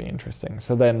alternative would be interesting.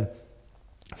 So then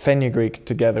fenugreek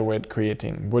together with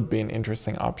creatine would be an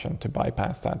interesting option to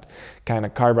bypass that kind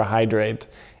of carbohydrate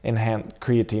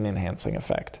creatine enhancing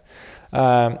effect.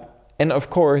 And of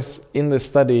course, in this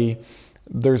study,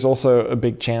 there's also a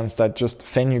big chance that just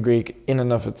fenugreek in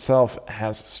and of itself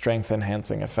has strength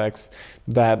enhancing effects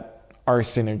that are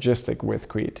synergistic with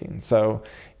creatine. So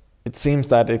it seems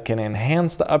that it can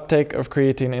enhance the uptake of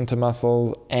creatine into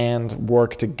muscles and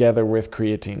work together with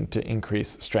creatine to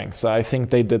increase strength. So I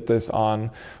think they did this on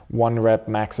 1 rep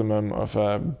maximum of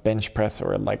a bench press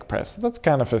or a leg press. That's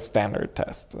kind of a standard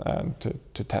test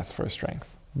to test for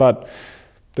strength. But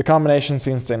the combination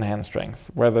seems to enhance strength,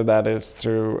 whether that is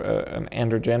through an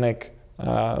androgenic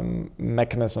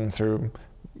mechanism through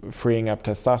freeing up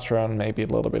testosterone, maybe a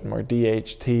little bit more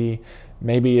DHT.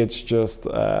 Maybe it's just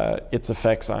its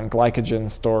effects on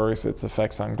glycogen stores, its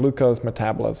effects on glucose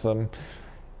metabolism.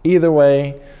 Either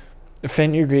way,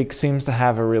 fenugreek seems to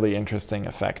have a really interesting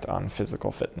effect on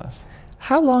physical fitness.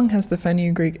 How long has the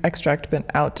fenugreek extract been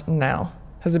out now?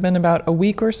 Has it been about a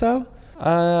week or so?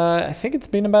 I think it's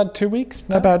been about 2 weeks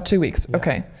now. About 2 weeks, Yeah.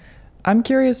 Okay. I'm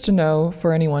curious to know,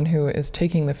 for anyone who is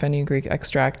taking the fenugreek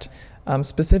extract,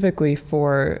 specifically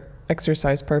for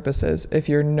exercise purposes, if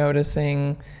you're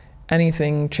noticing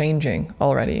anything changing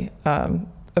already.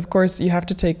 Of course, you have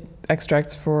to take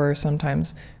extracts for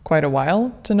sometimes quite a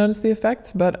while to notice the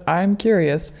effects, but I'm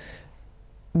curious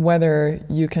whether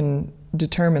you can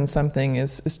determine something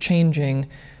is changing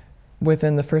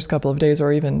within the first couple of days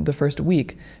or even the first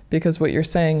week, because what you're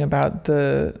saying about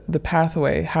the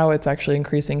pathway, how it's actually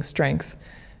increasing strength,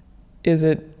 is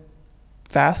it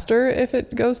faster if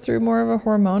it goes through more of a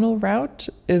hormonal route?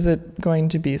 Is it going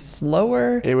to be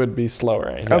slower? It would be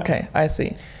slower. Yeah. Okay, I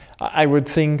see. I would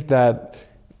think that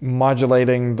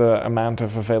modulating the amount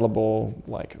of available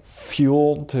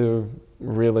fuel to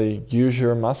really use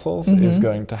your muscles is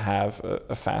going to have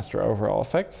a faster overall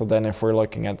effect. So then if we're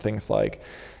looking at things like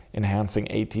enhancing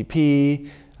ATP,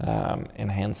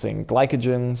 enhancing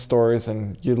glycogen stores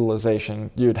and utilization,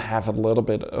 you'd have a little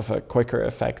bit of a quicker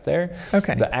effect there.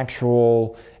 Okay. The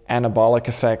actual anabolic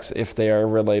effects, if they are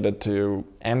related to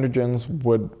androgens,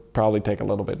 would probably take a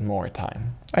little bit more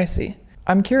time. I see.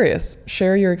 I'm curious.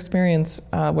 Share your experience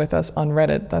with us on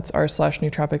Reddit. That's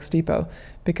r/nootropicsdepot,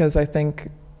 because I think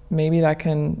maybe that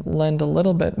can lend a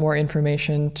little bit more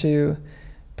information to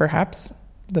perhaps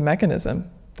the mechanism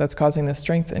that's causing the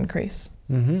strength increase.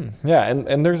 Mm-hmm. Yeah,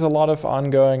 and there's a lot of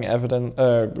ongoing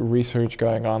research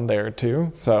going on there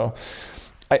too. So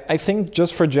I think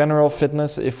just for general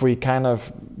fitness, if we kind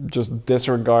of just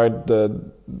disregard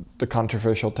the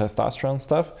controversial testosterone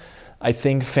stuff, I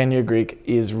think fenugreek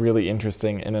is really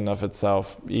interesting in and of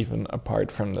itself, even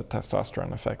apart from the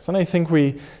testosterone effects. And I think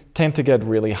we tend to get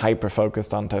really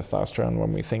hyper-focused on testosterone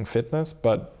when we think fitness,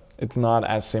 but it's not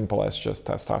as simple as just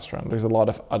testosterone. There's a lot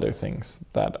of other things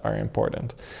that are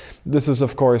important. This is,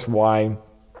 of course, why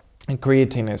and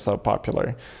creatine is so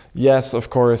popular. Yes, of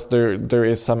course, there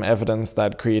is some evidence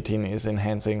that creatine is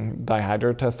enhancing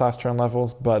dihydrotestosterone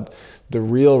levels, but the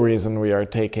real reason we are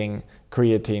taking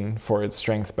creatine for its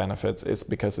strength benefits is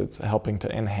because it's helping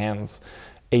to enhance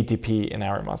ATP in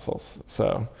our muscles.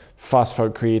 So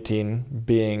phosphocreatine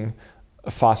being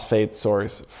a phosphate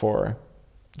source for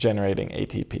generating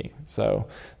ATP. So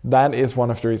that is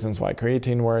one of the reasons why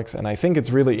creatine works, and I think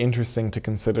it's really interesting to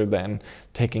consider then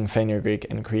taking fenugreek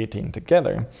and creatine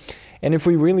together. And if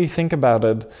we really think about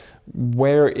it,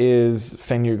 where is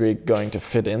fenugreek going to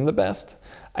fit in the best?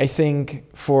 I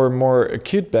think for more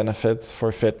acute benefits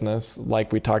for fitness,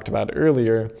 like we talked about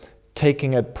earlier,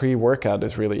 taking it pre-workout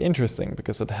is really interesting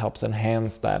because it helps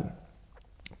enhance that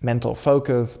mental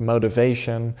focus,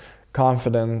 motivation,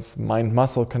 confidence,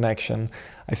 mind-muscle connection.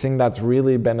 I think that's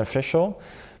really beneficial.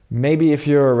 Maybe if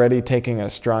you're already taking a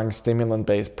strong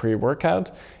stimulant-based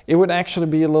pre-workout, it would actually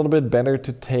be a little bit better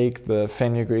to take the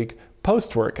fenugreek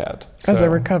post-workout. As a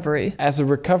recovery. As a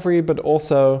recovery, but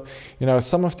also,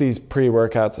 some of these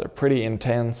pre-workouts are pretty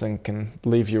intense and can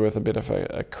leave you with a bit of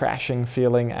a crashing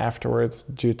feeling afterwards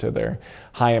due to their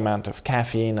high amount of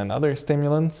caffeine and other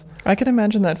stimulants. I can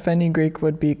imagine that fenugreek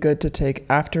would be good to take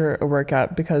after a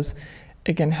workout because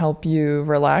it can help you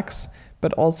relax,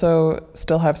 but also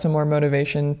still have some more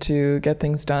motivation to get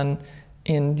things done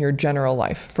in your general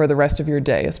life for the rest of your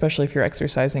day, especially if you're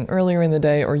exercising earlier in the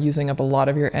day or using up a lot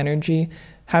of your energy.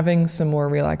 Having some more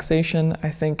relaxation, I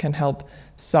think, can help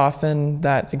soften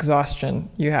that exhaustion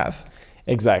you have.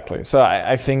 Exactly. So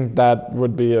I think that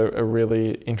would be a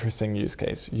really interesting use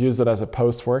case. Use it as a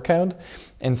post-workout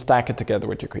and stack it together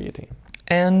with your creatine.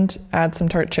 And add some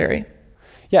tart cherry.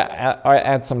 Yeah,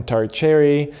 add some tart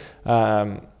cherry.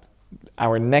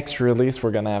 Our next release,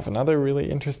 we're going to have another really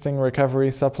interesting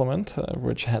recovery supplement,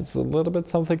 which has a little bit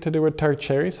something to do with tart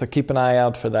cherry. So keep an eye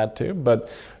out for that too. But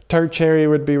tart cherry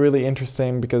would be really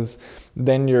interesting because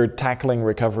then you're tackling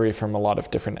recovery from a lot of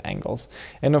different angles.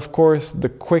 And of course, the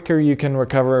quicker you can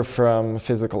recover from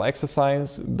physical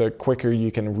exercise, the quicker you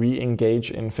can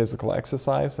re-engage in physical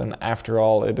exercise. And after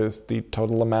all, it is the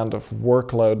total amount of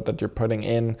workload that you're putting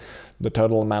in, the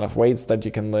total amount of weights that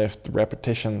you can lift,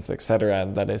 repetitions, etc.,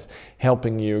 that is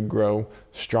helping you grow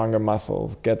stronger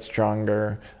muscles, get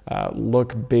stronger,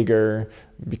 look bigger,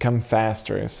 become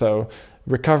faster. So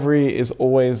recovery is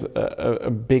always a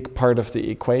big part of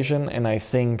the equation, and I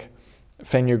think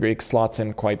fenugreek slots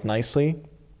in quite nicely.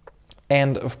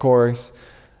 And of course,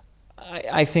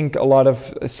 I think a lot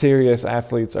of serious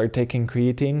athletes are taking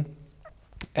creatine,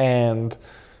 and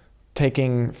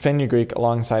taking fenugreek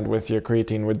alongside with your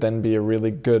creatine would then be a really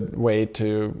good way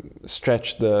to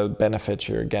stretch the benefits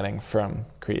you're getting from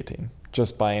creatine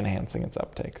just by enhancing its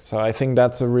uptake. So I think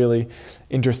that's a really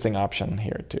interesting option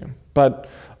here too. But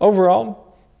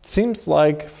overall, it seems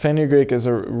like fenugreek is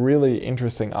a really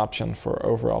interesting option for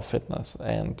overall fitness.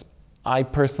 And I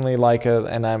personally like it,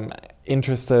 and I'm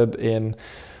interested in,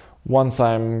 once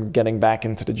I'm getting back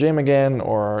into the gym again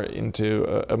or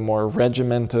into a more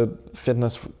regimented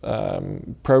fitness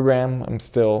program. I'm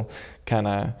still kind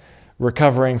of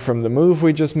recovering from the move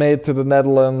we just made to the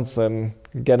Netherlands and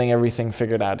getting everything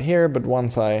figured out here. But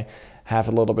once I have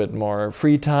a little bit more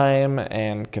free time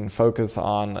and can focus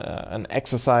on an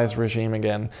exercise regime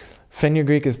again,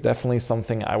 fenugreek is definitely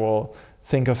something I will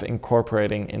think of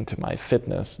incorporating into my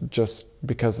fitness just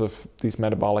because of these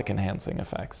metabolic enhancing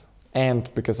effects.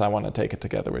 And because I want to take it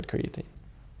together with creatine.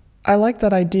 I like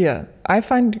that idea. I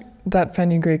find that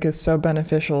fenugreek is so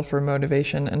beneficial for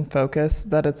motivation and focus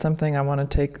that it's something I want to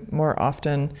take more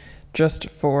often just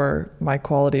for my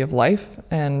quality of life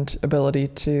and ability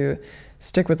to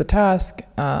stick with the task.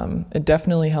 It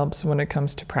definitely helps when it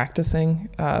comes to practicing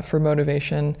for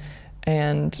motivation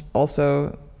and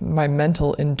also my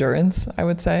mental endurance, I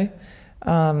would say.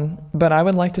 But I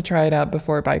would like to try it out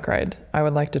before a bike ride. I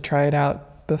would like to try it out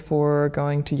before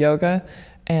going to yoga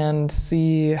and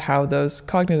see how those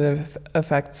cognitive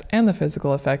effects and the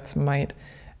physical effects might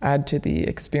add to the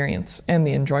experience and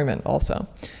the enjoyment also.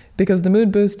 Because the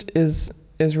mood boost is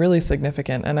really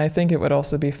significant, and I think it would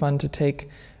also be fun to take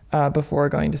before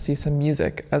going to see some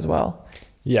music as well.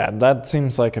 Yeah, that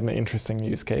seems like an interesting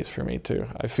use case for me too.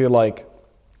 I feel like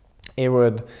it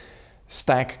would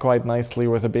stack quite nicely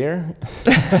with a beer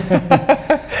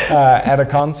at a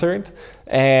concert,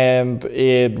 and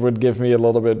it would give me a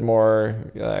little bit more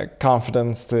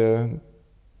confidence to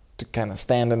to kind of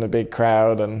stand in a big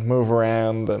crowd and move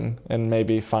around and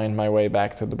maybe find my way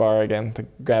back to the bar again to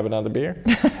grab another beer.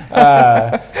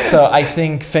 So I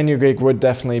think Fenugreek would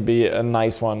definitely be a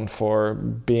nice one for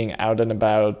being out and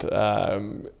about,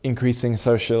 increasing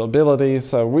social ability.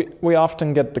 So we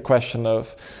often get the question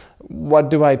of, what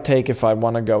do I take if I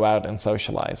want to go out and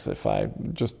socialize? If I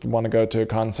just want to go to a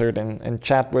concert and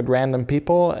chat with random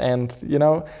people, and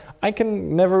I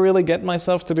can never really get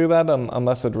myself to do that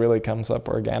unless it really comes up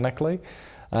organically.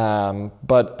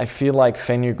 But I feel like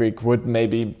Fenugreek would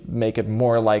maybe make it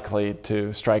more likely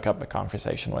to strike up a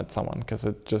conversation with someone, because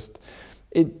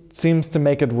it seems to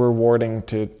make it rewarding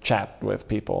to chat with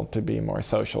people, to be more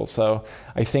social. So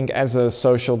I think as a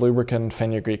social lubricant,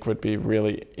 Fenugreek would be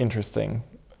really interesting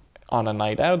on a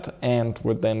night out, and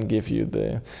would then give you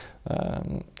the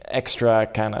extra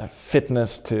kind of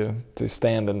fitness to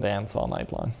stand and dance all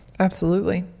night long.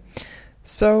 Absolutely.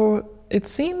 So it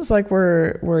seems like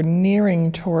we're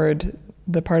nearing toward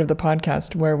the part of the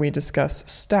podcast where we discuss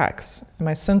stacks. Am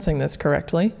I sensing this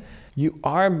correctly? You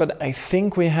are, but I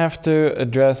think we have to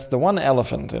address the one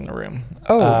elephant in the room.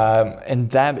 Oh. And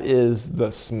that is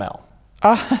the smell.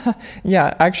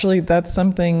 Yeah, actually, that's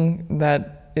something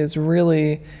that is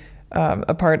really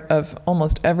a part of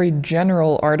almost every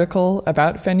general article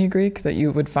about Fenugreek that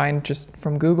you would find just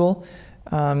from Google.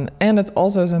 And it's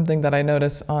also something that I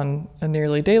notice on a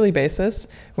nearly daily basis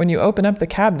when you open up the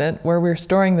cabinet where we're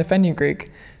storing the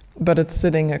Fenugreek, but it's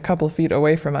sitting a couple feet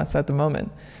away from us at the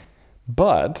moment.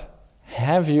 But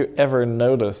have you ever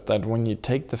noticed that when you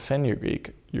take the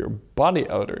Fenugreek, your body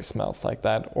odor smells like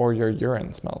that, or your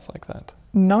urine smells like that?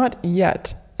 Not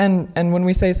yet. And when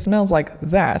we say smells like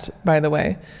that, by the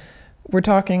way, we're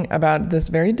talking about this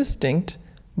very distinct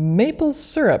maple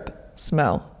syrup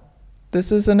smell.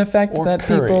 This is an effect or that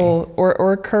curry. people,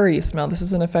 or curry smell. This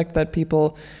is an effect that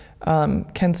people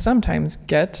can sometimes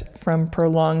get from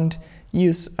prolonged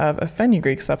use of a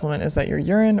Fenugreek supplement, is that your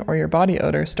urine or your body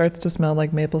odor starts to smell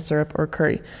like maple syrup or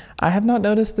curry. I have not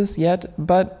noticed this yet,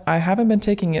 but I haven't been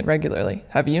taking it regularly.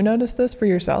 Have you noticed this for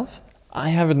yourself? I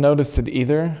haven't noticed it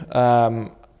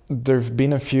either. There've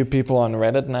been a few people on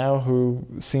Reddit now who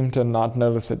seem to not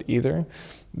notice it either.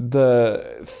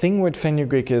 The thing with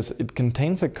Fenugreek is it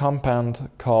contains a compound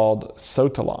called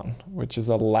sotalon, which is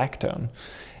a lactone.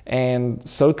 And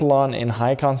sotalon in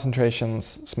high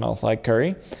concentrations smells like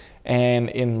curry, and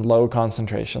in low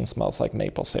concentrations smells like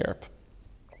maple syrup.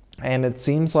 And it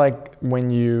seems like when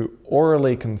you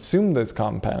orally consume this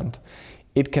compound,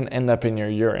 it can end up in your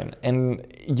urine. And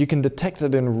you can detect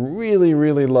it in really,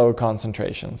 really low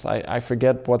concentrations. I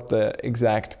forget what the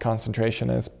exact concentration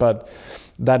is, but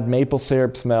that maple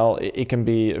syrup smell, it can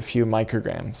be a few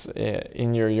micrograms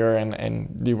in your urine,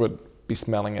 and you would be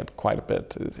smelling it quite a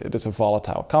bit. It is a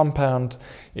volatile compound.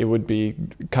 It would be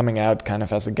coming out kind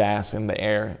of as a gas in the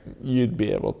air. You'd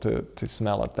be able to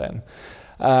smell it then.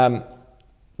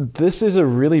 This is a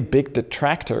really big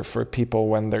detractor for people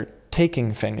when they're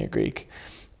taking Fenugreek.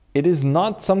 It is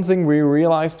not something we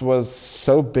realized was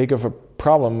so big of a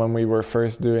problem when we were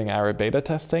first doing our beta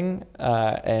testing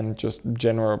and just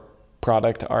general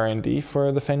product R&D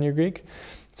for the Fenugreek.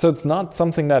 So it's not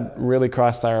something that really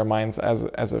crossed our minds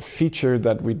as a feature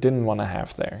that we didn't want to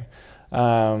have there.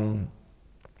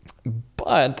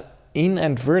 But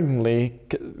inadvertently,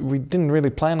 we didn't really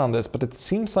plan on this, but it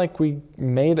seems like we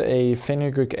made a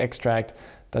Fenugreek extract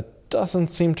that doesn't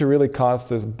seem to really cause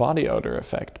this body odor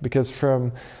effect, because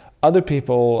from other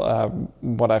people,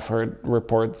 what I've heard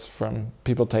reports from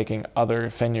people taking other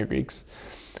Fenugreeks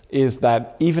is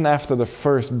that even after the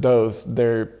first dose,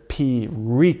 their pee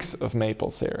reeks of maple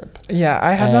syrup. Yeah,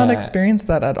 I have not experienced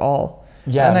that at all.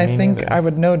 Yeah, and I think neither. I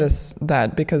would notice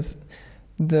that because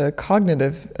the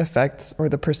cognitive effects or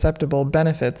the perceptible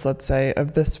benefits, let's say,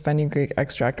 of this Fenugreek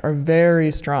extract are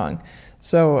very strong.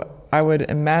 So I would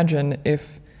imagine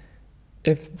if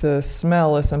the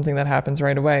smell is something that happens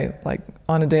right away, like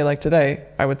on a day like today,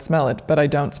 I would smell it, but I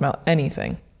don't smell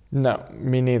anything. No,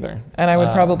 me neither. And I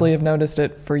would probably have noticed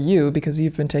it for you because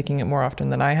you've been taking it more often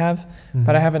than I have,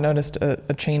 but I haven't noticed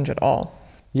a change at all.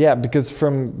 Yeah, because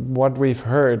from what we've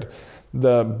heard,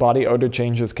 the body odor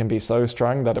changes can be so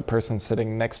strong that a person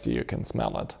sitting next to you can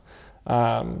smell it.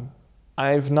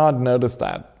 I've not noticed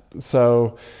that.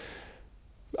 So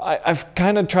I've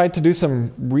kind of tried to do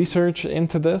some research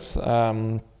into this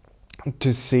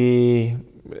to see,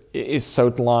 is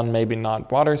sotalon maybe not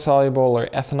water soluble or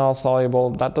ethanol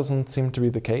soluble? That doesn't seem to be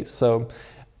the case. So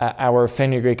our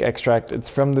Fenugreek extract, it's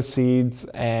from the seeds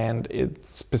and it's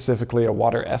specifically a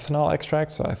water ethanol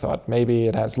extract. So I thought maybe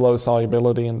it has low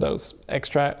solubility in those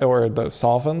extract or those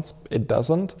solvents. It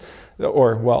doesn't.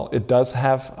 or well, it does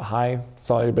have high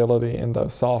solubility in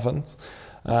those solvents.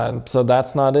 So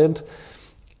that's not it.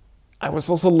 I was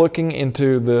also looking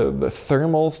into the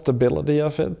thermal stability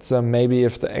of it. So maybe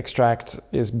if the extract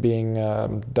is being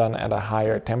done at a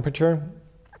higher temperature,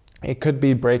 it could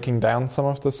be breaking down some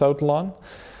of the sotalon.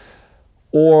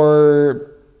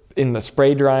 Or in the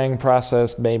spray drying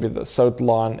process, maybe the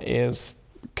sotalon is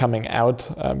coming out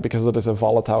because it is a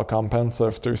volatile compound. So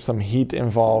if there's some heat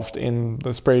involved in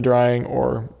the spray drying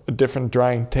or a different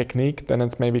drying technique, then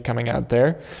it's maybe coming out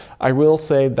there. I will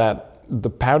say that the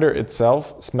powder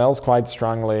itself smells quite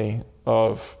strongly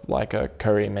of like a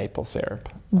curry maple syrup.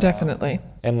 Definitely.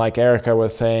 And like Erica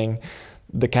was saying,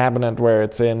 the cabinet where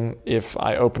it's in, if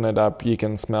I open it up, you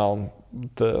can smell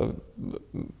the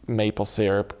maple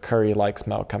syrup curry-like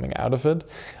smell coming out of it.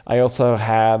 I also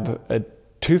had a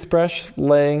toothbrush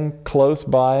laying close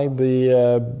by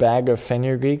the bag of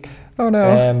Fenugreek. Oh no.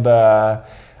 And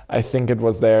I think it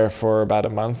was there for about a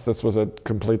month. This was a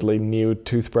completely new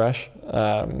toothbrush.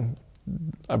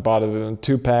 I bought it in a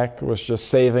 2-pack, was just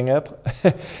saving it.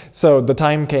 So the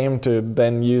time came to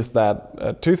then use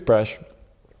that toothbrush.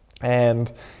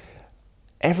 And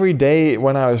every day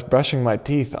when I was brushing my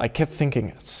teeth, I kept thinking,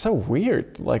 it's so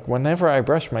weird. Like whenever I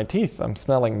brush my teeth, I'm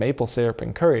smelling maple syrup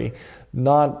and curry,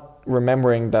 not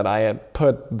remembering that I had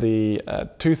put the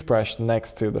toothbrush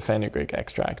next to the fenugreek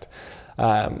extract.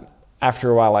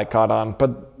 After a while I caught on,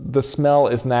 but the smell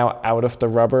is now out of the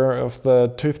rubber of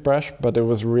the toothbrush, but it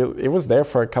was there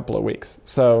for a couple of weeks.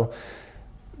 So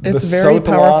it's very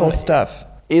powerful stuff.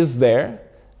 Is there.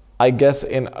 I guess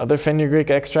in other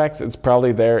fenugreek extracts, it's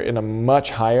probably there in a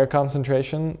much higher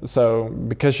concentration. So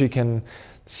because you can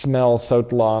smell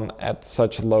sotalon at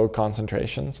such low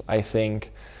concentrations, I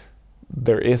think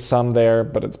there is some there,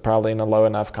 but it's probably in a low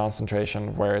enough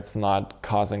concentration where it's not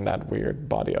causing that weird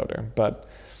body odor. But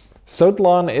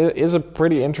sotalon is a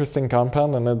pretty interesting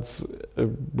compound, and it's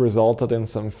resulted in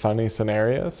some funny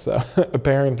scenarios. So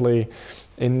apparently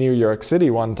in New York City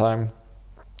one time,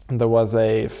 there was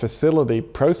a facility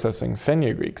processing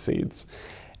fenugreek seeds,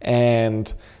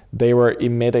 and they were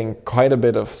emitting quite a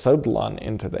bit of sotalon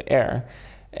into the air,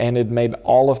 and it made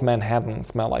all of Manhattan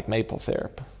smell like maple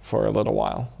syrup for a little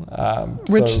while.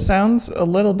 Which sounds a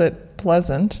little bit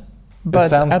pleasant. But it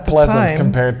sounds at the pleasant time,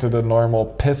 compared to the normal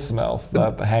piss smells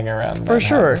that hang around. For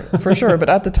sure. But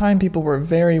at the time, people were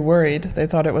very worried. They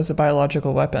thought it was a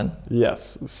biological weapon.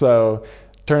 Yes. So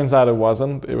turns out it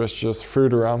wasn't. It was just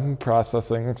Fruiterum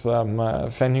processing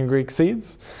some fenugreek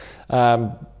seeds.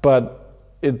 But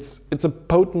it's a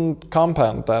potent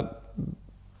compound that,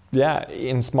 yeah,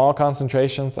 in small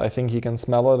concentrations, I think you can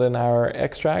smell it in our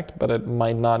extract, but it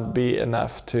might not be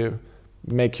enough to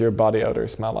make your body odor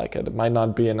smell like it. It might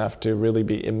not be enough to really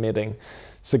be emitting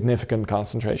significant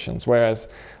concentrations. Whereas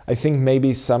I think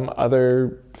maybe some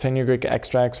other fenugreek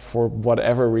extracts, for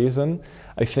whatever reason,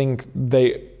 I think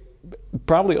they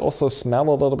probably also smell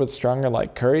a little bit stronger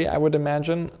like curry, I would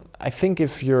imagine. I think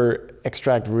if your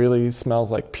extract really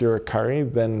smells like pure curry,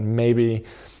 then maybe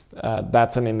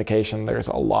that's an indication there's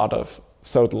a lot of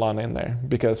sotalon in there,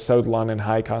 because sotalon in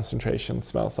high concentration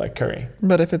smells like curry.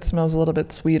 But if it smells a little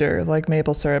bit sweeter, like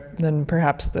maple syrup, then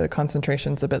perhaps the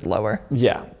concentration's a bit lower.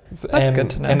 Yeah. That's good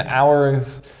to know. And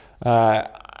ours,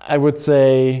 I would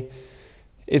say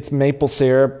it's maple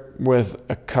syrup with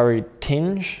a curry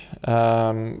tinge.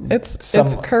 It's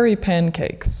curry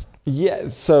pancakes. Yeah,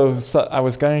 so I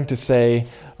was going to say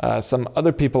some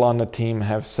other people on the team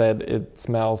have said it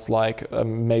smells like a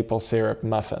maple syrup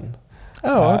muffin.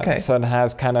 Oh, okay. So it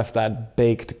has kind of that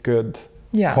baked good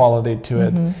quality to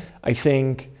it. I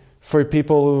think for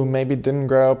people who maybe didn't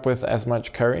grow up with as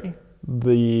much curry,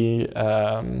 the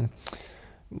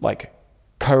like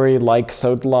curry-like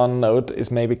sotalon note is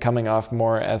maybe coming off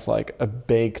more as like a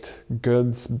baked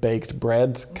goods, baked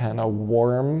bread, kind of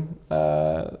warm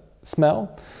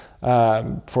smell.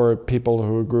 For people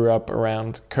who grew up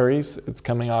around curries, it's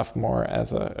coming off more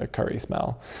as a curry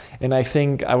smell. And I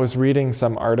think I was reading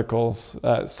some articles.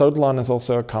 Sotalon is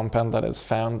also a compound that is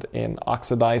found in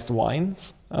oxidized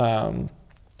wines.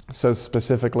 So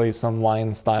specifically some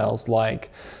wine styles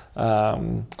like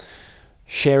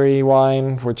sherry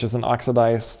wine, which is an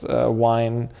oxidized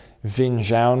wine, Vin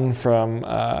Jaune from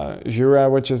Jura,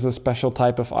 which is a special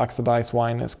type of oxidized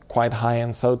wine, is quite high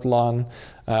in sotalon.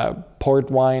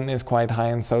 Port wine is quite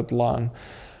high in sotalon.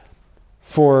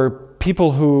 For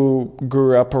people who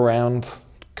grew up around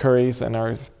curries and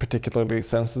are particularly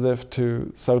sensitive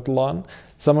to sotalon,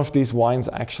 some of these wines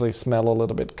actually smell a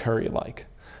little bit curry-like.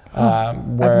 I've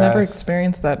never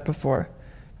experienced that before,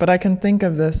 but I can think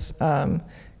of this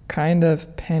kind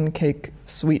of pancake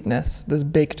sweetness, this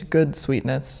baked good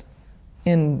sweetness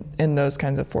in those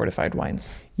kinds of fortified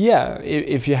wines. Yeah,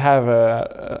 if you have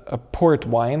a port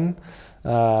wine,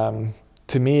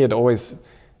 to me it always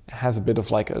has a bit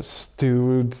of like a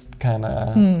stewed kind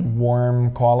of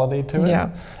warm quality to it.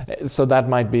 Yeah. So that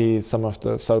might be some of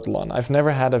the Sauterland. I've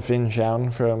never had a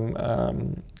Vinjaune from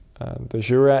the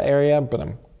Jura area, but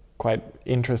I'm quite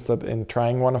interested in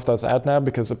trying one of those out now,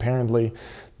 because apparently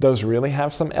those really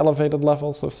have some elevated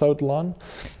levels of Sauterland.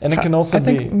 And it can also I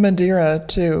think Madeira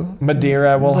too.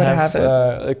 Madeira will would have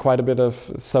it. quite a bit of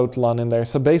Sauterland in there.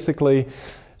 So basically,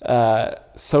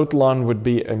 Sauterland would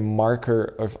be a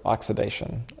marker of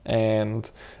oxidation. And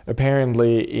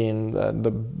apparently in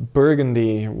the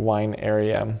Burgundy wine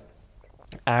area,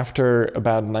 after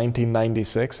about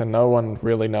 1996, and no one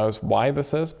really knows why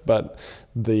this is, but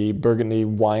the Burgundy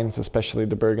wines, especially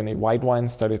the Burgundy white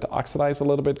wines, started to oxidize a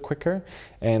little bit quicker,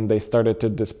 and they started to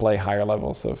display higher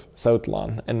levels of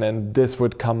Sauterland. And then this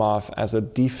would come off as a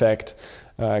defect,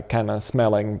 kind of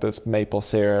smelling this maple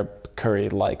syrup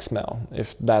curry-like smell.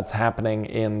 If that's happening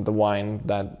in the wine,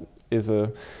 that is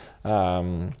a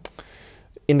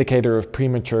indicator of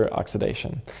premature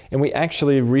oxidation. And we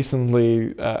actually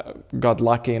recently got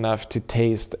lucky enough to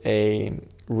taste a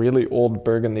really old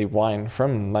Burgundy wine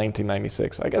from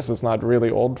 1996. I guess it's not really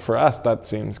old for us. That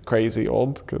seems crazy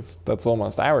old, because that's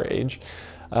almost our age.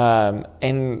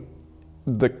 And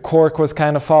the cork was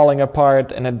kind of falling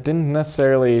apart, and it didn't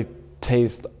necessarily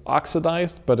taste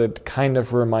oxidized, but it kind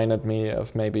of reminded me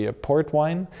of maybe a port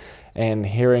wine. And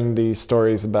hearing these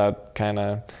stories about kind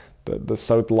of the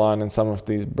Sauterland in some of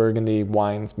these Burgundy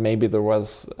wines, maybe there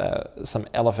was some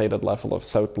elevated level of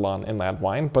Sauterland in that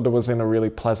wine, but it was in a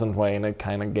really pleasant way, and it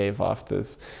kind of gave off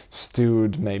this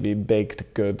stewed, maybe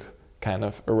baked good kind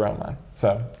of aroma.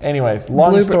 So anyways,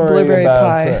 blueberry about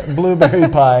pie. Blueberry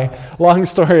pie. Long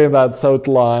story about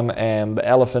Sauterland and the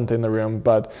elephant in the room,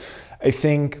 but I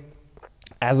think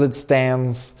as it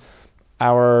stands,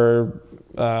 our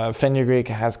Fenugreek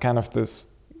has kind of this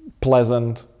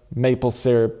pleasant maple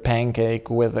syrup pancake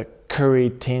with a curry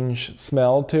tinge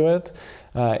smell to it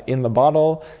in the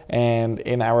bottle, and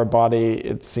in our body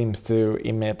it seems to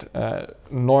emit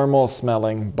normal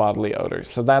smelling bodily odors.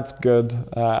 So that's good.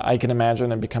 I can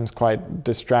imagine it becomes quite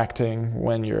distracting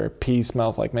when your pee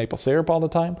smells like maple syrup all the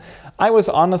time. I was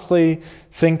honestly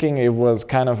thinking it was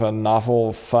kind of a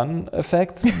novel fun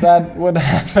effect that would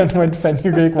happen with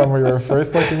Fenugreek when we were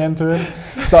first looking into it.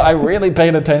 So I really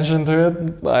paid attention to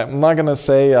it. I'm not going to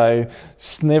say I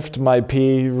sniffed my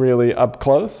pee really up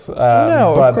close.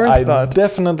 No, but of course I not.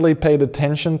 Definitely paid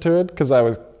attention to it, because I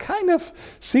was kind of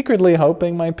secretly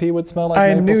hoping my pee would smell like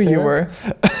maple syrup. I knew you were.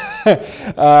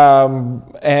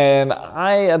 And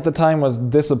I, at the time, was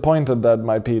disappointed that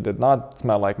my pee did not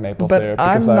smell like maple syrup. But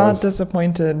I'm not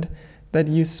disappointed that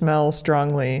you smell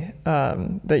strongly,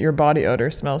 that your body odor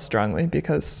smells strongly,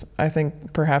 because I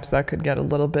think perhaps that could get a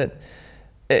little bit...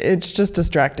 It's just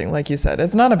distracting, like you said.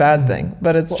 It's not a bad thing,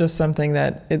 but it's just something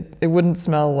that it wouldn't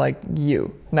smell like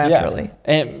you naturally. Yeah.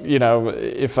 And, you know,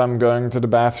 if I'm going to the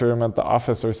bathroom at the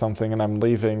office or something and I'm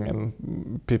leaving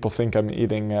and people think I'm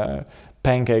eating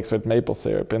pancakes with maple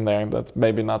syrup in there, that's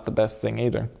maybe not the best thing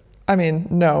either. I mean,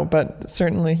 no, but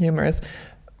certainly humorous.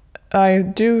 I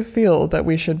do feel that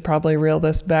we should probably reel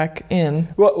this back in.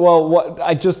 Well,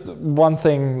 one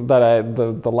thing that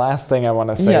the last thing I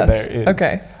want to say there is...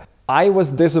 Okay. I was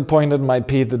disappointed my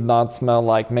pee did not smell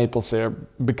like maple syrup,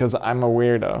 because I'm a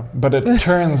weirdo. But it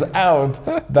turns out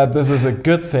that this is a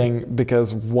good thing,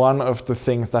 because one of the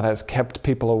things that has kept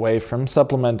people away from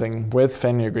supplementing with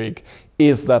Fenugreek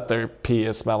is that their pee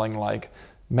is smelling like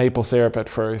maple syrup at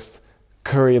first,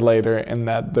 curry later, and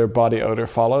that their body odor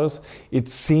follows. It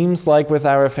seems like with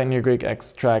our Fenugreek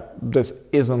extract, this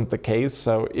isn't the case.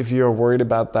 So if you're worried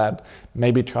about that,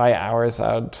 maybe try ours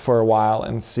out for a while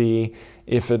and see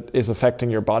if it is affecting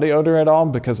your body odor at all,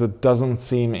 because it doesn't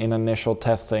seem in initial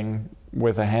testing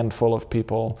with a handful of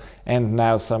people and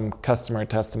now some customer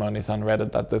testimonies on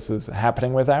Reddit that this is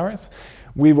happening with ours.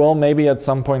 We will maybe at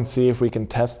some point see if we can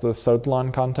test the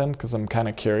Sauterland content, because I'm kind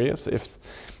of curious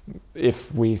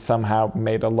if we somehow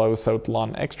made a low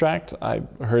Sauterland extract. I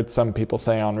heard some people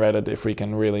say on Reddit, if we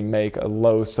can really make a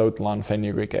low Sauterland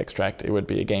Fenugreek extract, it would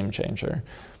be a game changer.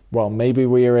 Well, maybe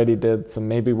we already did, so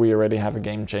maybe we already have a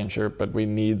game changer, but we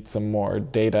need some more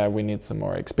data, we need some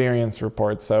more experience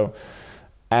reports. So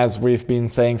as we've been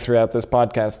saying throughout this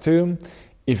podcast too,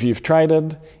 if you've tried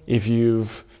it, if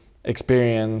you've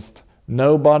experienced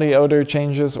no body odor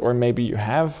changes, or maybe you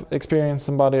have experienced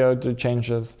some body odor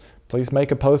changes, please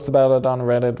make a post about it on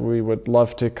Reddit. We would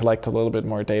love to collect a little bit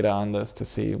more data on this to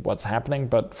see what's happening.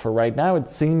 But for right now,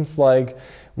 it seems like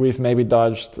we've maybe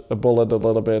dodged a bullet a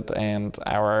little bit, and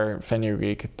our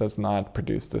fenugreek does not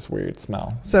produce this weird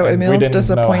smell. So and Emil's we didn't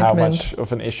disappointment know how much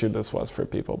of an issue this was for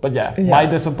people. But my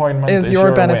disappointment is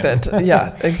your benefit. Win.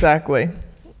 Yeah, exactly.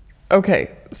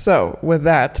 Okay, so with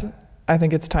that, I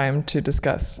think it's time to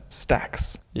discuss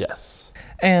stacks. Yes.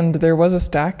 And there was a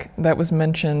stack that was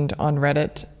mentioned on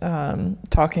Reddit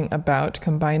talking about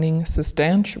combining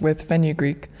Sustanche with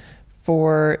fenugreek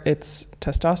for its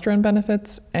testosterone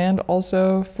benefits and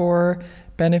also for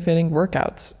benefiting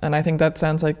workouts. And I think that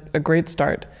sounds like a great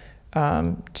start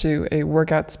to a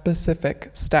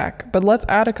workout-specific stack. But let's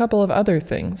add a couple of other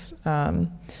things.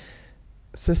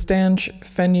 Sustanche,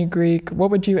 fenugreek,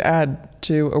 what would you add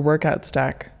to a workout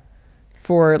stack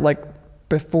for like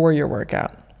before your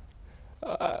workout?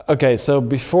 Okay, so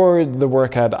before the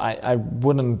workout, I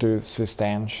wouldn't do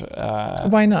Sustanche.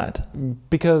 Why not?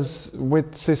 Because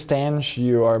with Sustanche,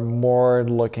 you are more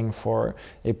looking for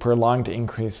a prolonged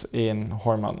increase in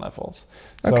hormone levels.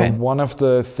 So one of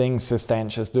the things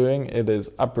Sustanche is doing, it is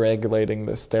upregulating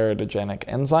the steroidogenic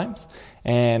enzymes.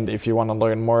 And if you want to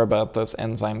learn more about those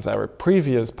enzymes, our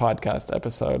previous podcast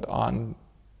episode on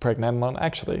pregnenolone,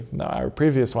 actually, no, our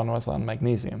previous one was on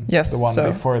magnesium. Yes. The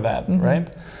one before that, right?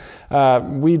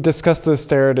 We discussed the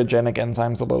steroidogenic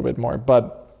enzymes a little bit more,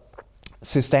 but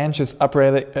Sustanche is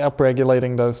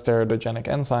upregulating those steroidogenic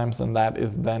enzymes, and that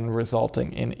is then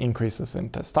resulting in increases in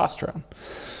testosterone.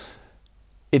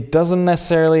 It doesn't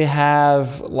necessarily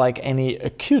have like any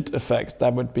acute effects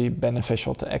that would be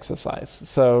beneficial to exercise.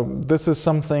 So this is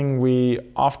something we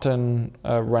often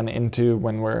run into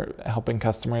when we're helping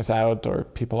customers out or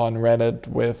people on Reddit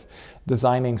with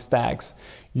designing stacks.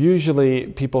 Usually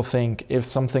people think if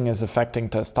something is affecting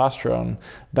testosterone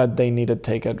that they need to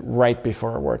take it right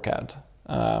before a workout.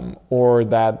 Or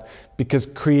that because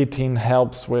creatine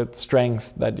helps with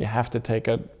strength that you have to take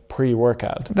it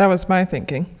pre-workout. That was my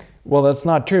thinking. Well, that's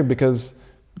not true because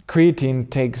creatine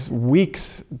takes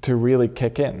weeks to really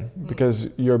kick in because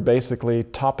you're basically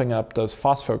topping up those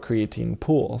phosphocreatine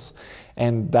pools,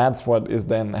 and that's what is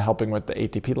then helping with the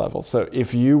ATP levels. So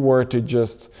if you were to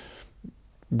just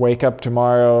wake up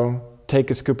tomorrow, take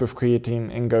a scoop of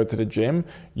creatine and go to the gym,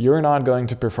 you're not going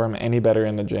to perform any better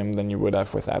in the gym than you would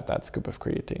have without that scoop of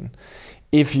creatine.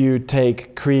 If you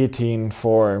take creatine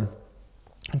for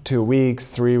 2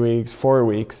 weeks, 3 weeks, 4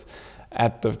 weeks,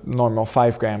 at the normal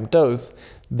 5-gram dose,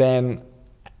 then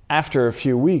after a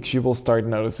few weeks, you will start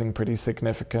noticing pretty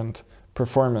significant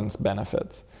performance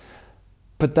benefits.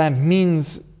 But that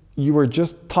means you are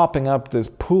just topping up this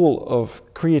pool of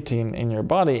creatine in your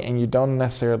body, and you don't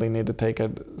necessarily need to take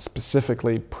it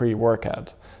specifically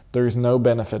pre-workout. There's no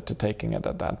benefit to taking it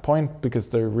at that point because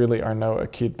there really are no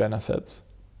acute benefits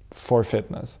for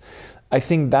fitness. I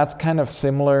think that's kind of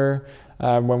similar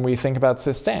when we think about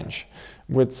Sustanche.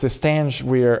 With Sustanche,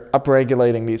 we are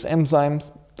upregulating these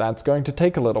enzymes. That's going to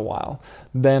take a little while.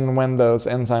 Then when those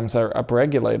enzymes are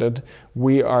upregulated,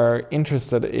 we are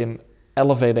interested in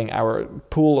elevating our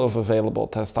pool of available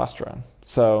testosterone.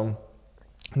 So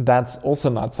that's also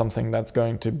not something that's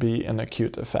going to be an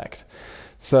acute effect.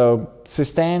 So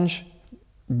Sustanche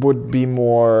would be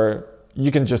more,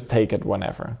 you can just take it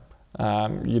whenever.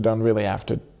 You don't really have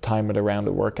to time it around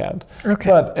a workout. Okay.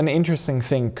 But an interesting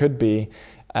thing could be,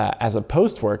 as a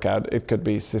post-workout, it could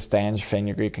be Sustanche,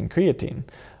 fenugreek, and creatine,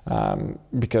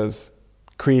 because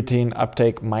creatine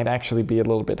uptake might actually be a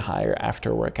little bit higher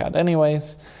after a workout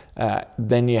anyways.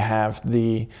 Then you have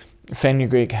the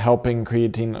fenugreek helping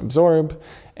creatine absorb,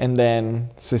 and then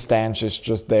Sustanche is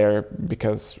just there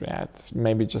because it's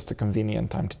maybe just a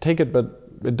convenient time to take it, but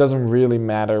it doesn't really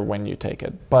matter when you take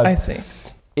it. But I see.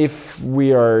 If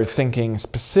we are thinking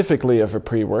specifically of a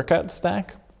pre-workout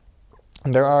stack,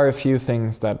 there are a few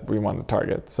things that we want to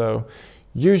target. So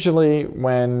usually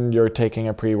when you're taking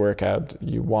a pre-workout,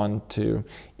 you want to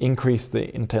increase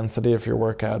the intensity of your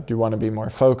workout. You want to be more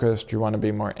focused. You want to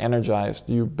be more energized.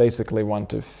 You basically want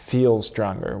to feel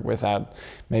stronger without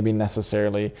maybe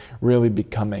necessarily really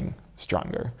becoming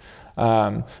stronger.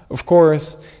 Of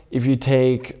course, if you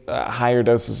take higher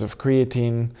doses of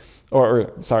creatine,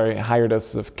 higher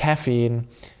doses of caffeine,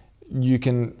 you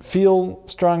can feel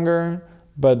stronger,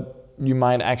 but you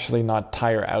might actually not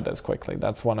tire out as quickly.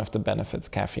 That's one of the benefits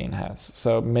caffeine has.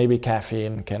 So maybe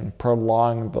caffeine can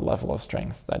prolong the level of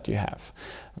strength that you have,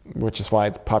 which is why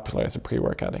it's popular as a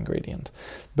pre-workout ingredient.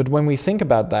 But when we think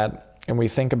about that, and we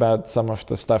think about some of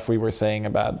the stuff we were saying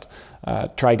about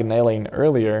trigonelline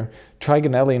earlier,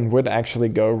 trigonelline would actually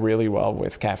go really well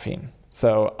with caffeine.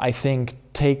 So I think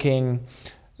taking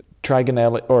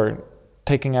trigonelline or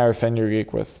taking our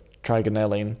fenugreek with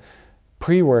trigonelline,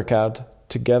 pre-workout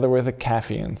together with a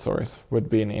caffeine source would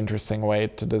be an interesting way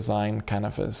to design kind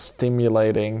of a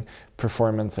stimulating,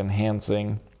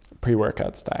 performance-enhancing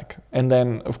pre-workout stack. And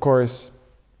then, of course,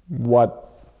 what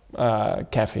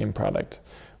caffeine product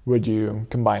would you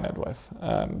combine it with?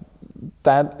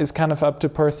 That is kind of up to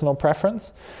personal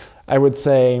preference. I would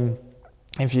say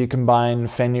if you combine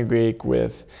fenugreek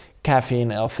with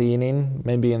caffeine L-theanine,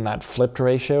 maybe in that flipped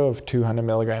ratio of 200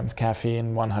 milligrams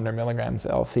caffeine, 100 milligrams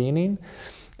L-theanine,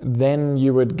 then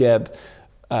you would get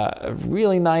a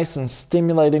really nice and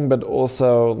stimulating, but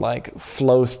also like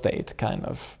flow state kind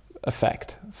of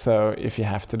effect. So if you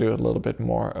have to do a little bit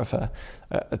more of a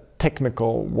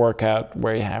technical workout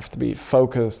where you have to be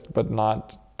focused but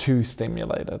not too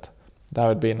stimulated, that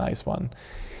would be a nice one.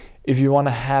 If you want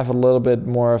to have a little bit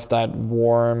more of that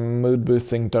warm,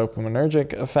 mood-boosting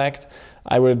dopaminergic effect,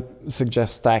 I would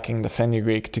suggest stacking the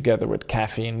fenugreek together with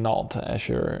caffeine malt as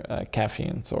your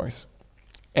caffeine source.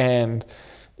 And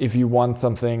if you want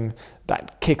something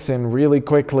that kicks in really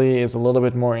quickly, is a little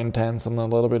bit more intense and a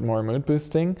little bit more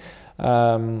mood-boosting,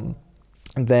 then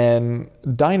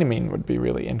dynamine would be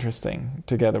really interesting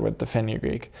together with the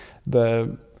fenugreek.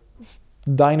 The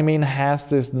dynamine has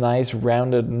this nice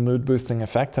rounded mood boosting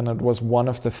effect, and it was one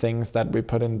of the things that we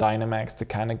put in Dynamax to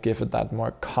kind of give it that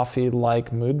more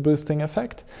coffee-like mood boosting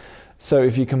effect. So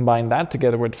if you combine that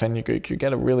together with fenugreek, you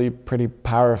get a really pretty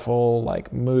powerful,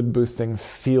 like mood boosting,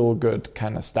 feel good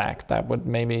kind of stack that would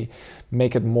maybe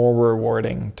make it more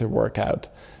rewarding to work out.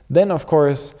 Then of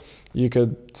course you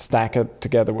could stack it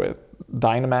together with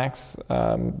Dynamax.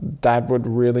 That would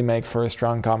really make for a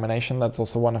strong combination. That's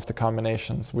also one of the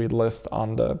combinations we list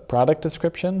on the product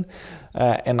description.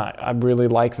 And I really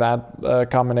like that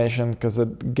combination because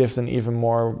it gives an even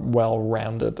more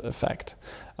well-rounded effect.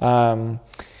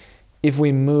 If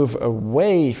we move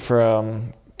away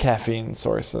from caffeine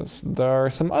sources, there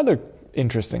are some other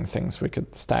interesting things we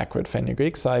could stack with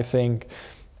fenugreek. So I think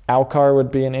Alcar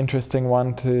would be an interesting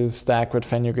one to stack with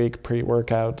fenugreek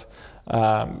pre-workout.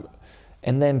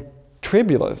 And then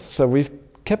tribulus. So we've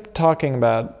kept talking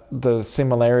about the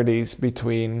similarities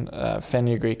between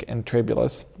fenugreek and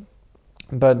tribulus.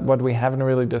 But what we haven't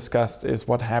really discussed is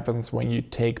what happens when you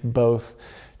take both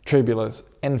tribulus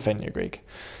and fenugreek.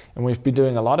 And we've been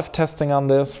doing a lot of testing on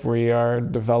this. We are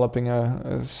developing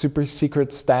a super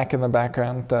secret stack in the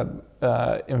background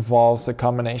that involves a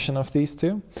combination of these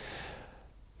two.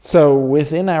 So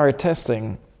within our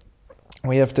testing,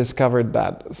 we have discovered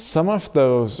that some of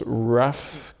those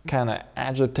rough, kind of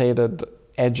agitated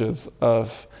edges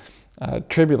of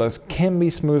tribulus can be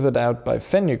smoothed out by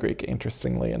fenugreek,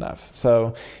 interestingly enough.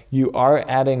 So you are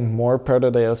adding more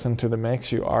protodiosine to the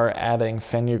mix. You are adding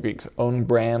fenugreek's own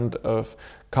brand of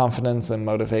confidence and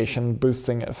motivation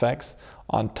boosting effects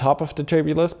on top of the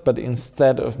tribulus, but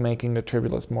instead of making the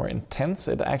tribulus more intense,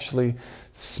 it actually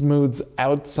smooths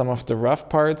out some of the rough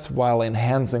parts while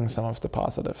enhancing some of the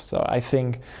positive. So I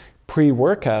think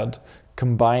pre-workout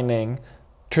combining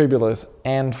tribulus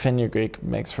and fenugreek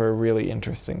makes for a really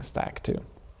interesting stack too.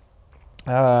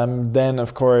 Then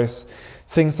of course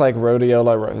things like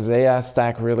rhodiola rosea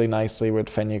stack really nicely with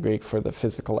fenugreek for the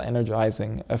physical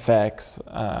energizing effects.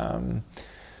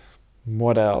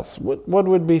 What else? What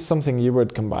would be something you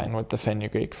would combine with the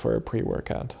fenugreek for a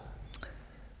pre-workout?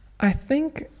 I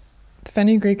think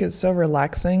fenugreek is so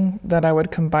relaxing that I would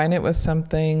combine it with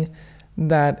something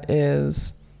that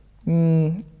is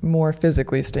more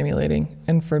physically stimulating.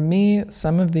 And for me,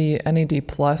 some of the NAD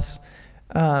plus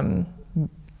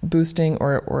boosting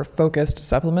or focused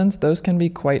supplements, those can be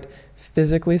quite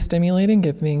physically stimulating,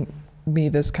 giving me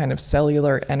this kind of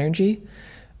cellular energy.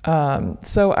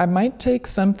 So I might take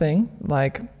something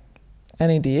like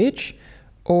NADH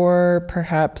or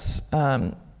perhaps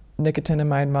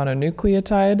nicotinamide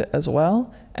mononucleotide as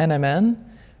well, NMN,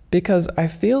 because I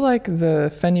feel like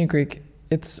the fenugreek,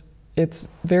 it's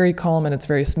very calm and it's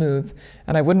very smooth,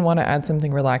 and I wouldn't want to add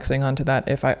something relaxing onto that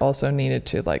if I also needed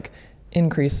to like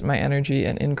increase my energy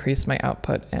and increase my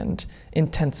output and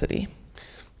intensity.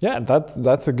 Yeah,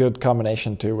 that's a good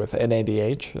combination too with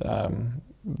NADH.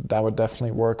 That would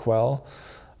definitely work well.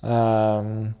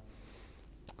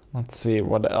 Let's see,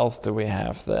 what else do we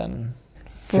have then?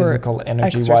 Physical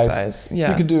energy-wise,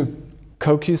 yeah. You could do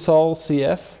CoQ-Sol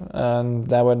CF, and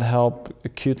that would help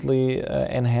acutely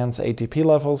enhance ATP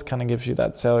levels, kind of gives you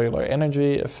that cellular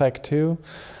energy effect too.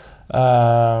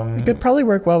 It could probably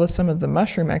work well with some of the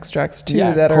mushroom extracts too,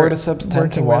 that cordyceps are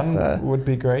working 10-to-1 with would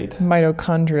be great.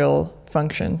 Mitochondrial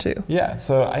function too. Yeah,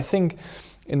 so I think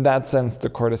in that sense, the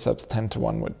cordyceps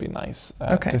 10-to-1 would be nice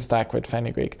to stack with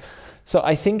fenugreek. So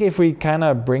I think if we kind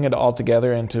of bring it all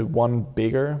together into one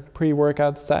bigger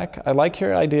pre-workout stack, I like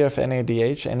your idea of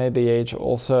NADH. NADH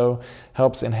also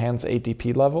helps enhance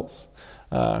ATP levels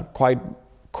quite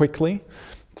quickly.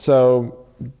 So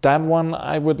that one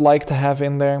I would like to have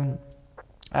in there.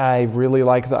 I really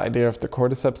like the idea of the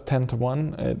cordyceps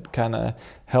 10-to-1. It kind of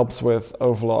helps with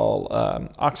overall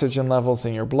oxygen levels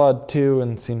in your blood too,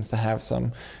 and seems to have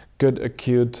some good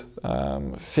acute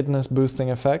fitness boosting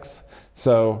effects.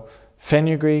 So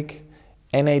fenugreek,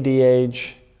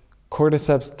 NADH,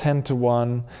 cordyceps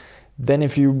 10-to-1. Then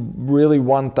if you really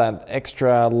want that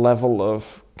extra level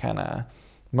of kind of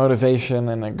motivation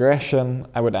and aggression,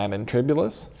 I would add in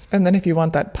tribulus. And then if you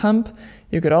want that pump,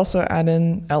 you could also add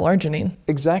in L-arginine.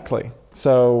 Exactly.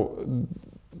 So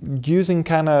using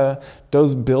kind of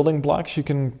those building blocks, you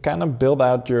can kind of build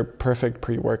out your perfect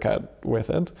pre-workout with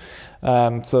it.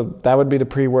 So that would be the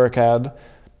pre-workout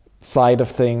side of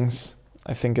things.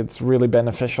 I think it's really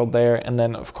beneficial there. And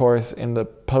then, of course, in the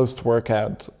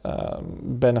post-workout,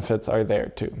 benefits are there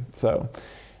too. So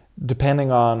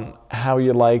depending on how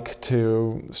you like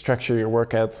to structure your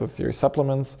workouts with your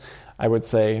supplements, I would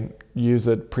say use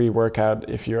it pre-workout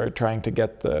if you're trying to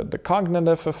get the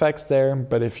cognitive effects there,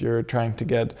 but if you're trying to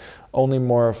get only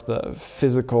more of the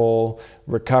physical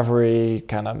recovery,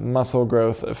 kind of muscle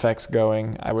growth effects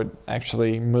going, I would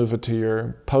actually move it to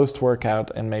your post-workout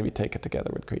and maybe take it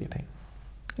together with creatine.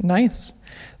 Nice.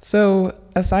 So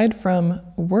aside from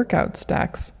workout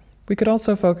stacks, we could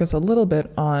also focus a little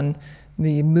bit on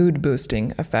the mood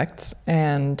boosting effects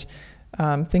and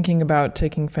thinking about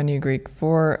taking fenugreek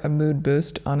for a mood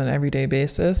boost on an everyday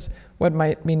basis, what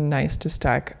might be nice to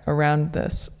stack around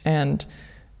this. And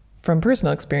from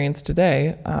personal experience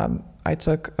today, I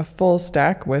took a full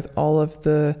stack with all of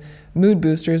the mood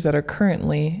boosters that are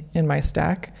currently in my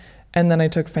stack. And then I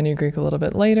took fenugreek a little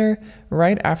bit later,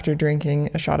 right after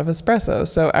drinking a shot of espresso.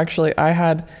 So actually I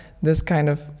had this kind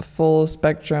of full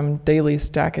spectrum daily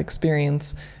stack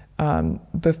experience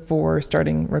before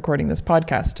starting recording this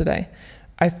podcast today.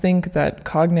 I think that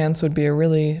cognance would be a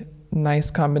really nice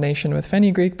combination with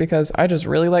fenugreek because I just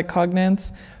really like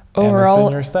cognance overall. And it's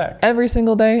in your stack. Every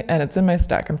single day, and it's in my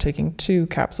stack. I'm taking 2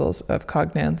 capsules of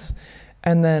cognance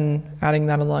and then adding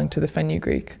that along to the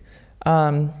fenugreek.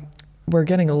 We're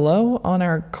getting low on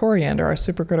our coriander, our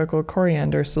supercritical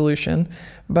coriander solution,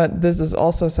 but this is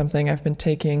also something I've been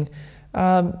taking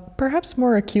perhaps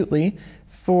more acutely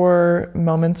for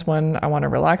moments when I want to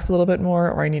relax a little bit more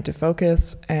or I need to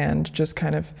focus and just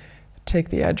kind of take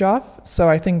the edge off. So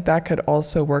I think that could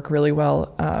also work really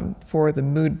well for the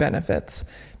mood benefits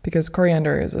because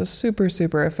coriander is a super,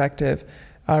 super effective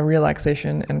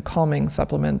relaxation and calming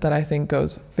supplement that I think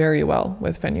goes very well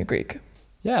with fenugreek.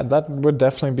 Yeah, that would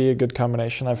definitely be a good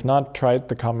combination. I've not tried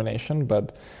the combination,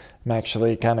 but I'm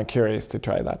actually kind of curious to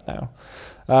try that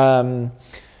now.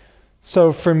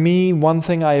 So for me, one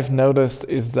thing I've noticed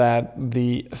is that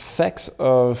the effects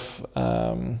of...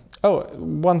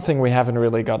 one thing we haven't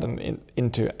really gotten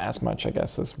into as much, I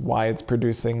guess, is why it's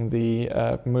producing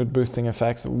the mood-boosting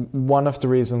effects. One of the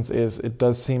reasons is it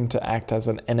does seem to act as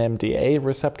an NMDA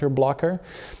receptor blocker.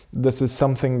 This is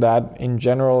something that, in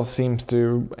general, seems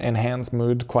to enhance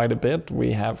mood quite a bit.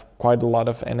 We have quite a lot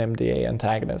of NMDA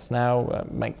antagonists now,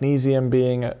 magnesium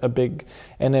being a big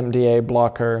NMDA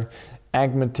blocker,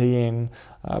 agmatine,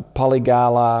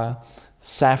 polygala,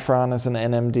 saffron is an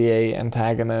NMDA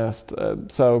antagonist.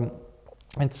 So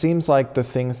it seems like the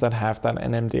things that have that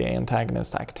NMDA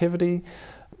antagonist activity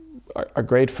are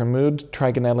great for mood.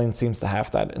 Trigonelline seems to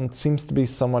have that and seems to be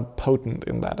somewhat potent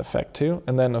in that effect too.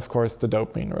 And then, of course, the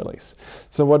dopamine release.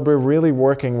 So what we're really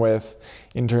working with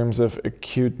in terms of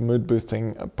acute mood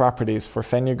boosting properties for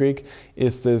fenugreek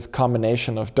is this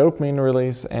combination of dopamine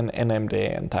release and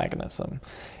NMDA antagonism.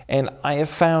 And I have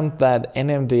found that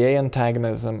NMDA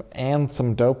antagonism and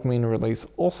some dopamine release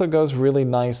also goes really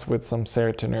nice with some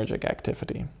serotonergic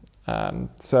activity.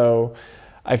 So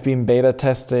I've been beta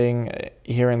testing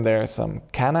here and there some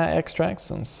canna extracts,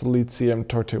 some Silicium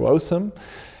tortuosum.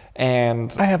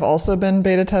 And I have also been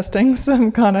beta testing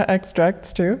some canna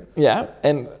extracts too. Yeah,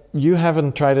 and you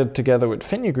haven't tried it together with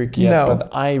fenugreek yet, No. But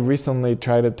I recently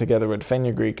tried it together with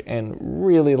fenugreek and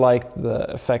really liked the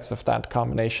effects of that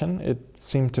combination. It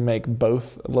seemed to make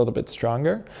both a little bit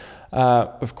stronger.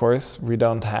 Of course, we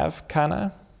don't have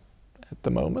canna at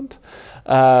the moment.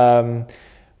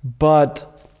 But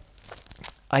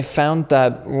I found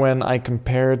that when I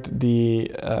compared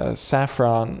the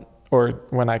saffron or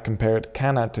when I compared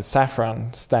canna to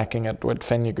saffron, stacking it with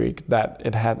fenugreek, that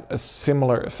it had a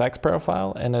similar effects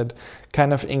profile, and it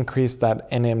kind of increased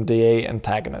that NMDA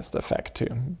antagonist effect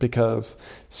too, because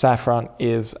saffron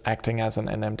is acting as an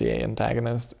NMDA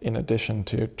antagonist in addition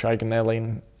to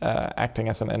trigonelline acting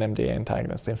as an NMDA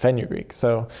antagonist in fenugreek.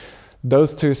 So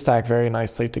those two stack very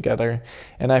nicely together,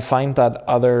 and I find that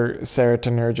other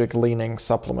serotonergic leaning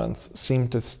supplements seem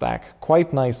to stack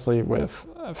quite nicely with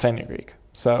fenugreek.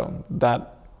 So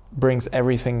that brings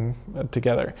everything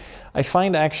together. I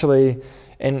find actually,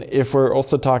 and if we're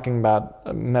also talking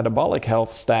about metabolic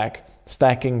health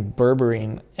stacking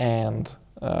berberine and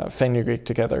fenugreek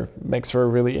together makes for a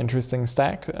really interesting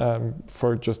stack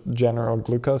for just general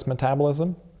glucose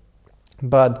metabolism.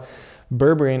 But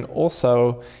berberine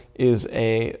also is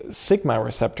a sigma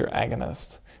receptor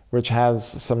agonist, which has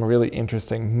some really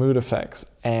interesting mood effects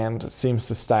and seems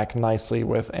to stack nicely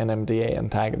with NMDA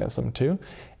antagonism too.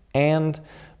 And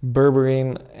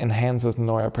berberine enhances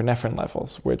norepinephrine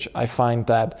levels, which I find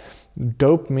that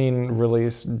dopamine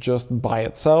release just by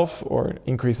itself, or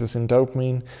increases in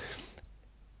dopamine,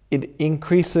 it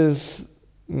increases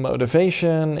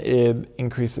motivation, it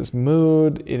increases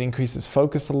mood, it increases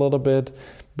focus a little bit,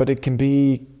 but it can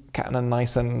be kind of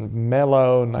nice and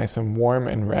mellow, nice and warm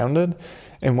and rounded.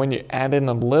 And when you add in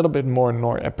a little bit more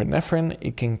norepinephrine,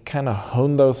 it can kind of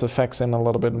hone those effects in a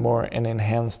little bit more and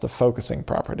enhance the focusing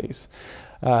properties.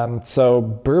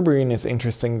 So berberine is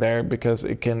interesting there because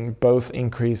it can both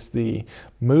increase the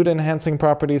mood enhancing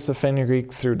properties of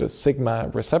fenugreek through the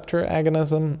sigma receptor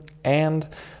agonism, and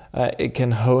it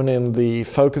can hone in the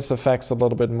focus effects a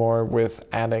little bit more with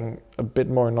adding a bit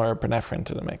more norepinephrine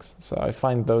to the mix. So I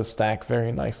find those stack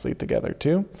very nicely together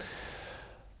too.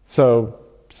 So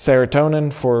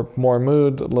serotonin for more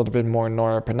mood, a little bit more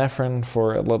norepinephrine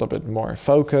for a little bit more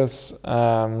focus.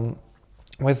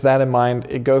 With that in mind,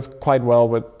 it goes quite well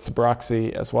with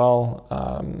Suboxone as well,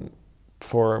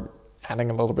 for adding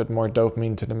a little bit more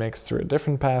dopamine to the mix through a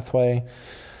different pathway.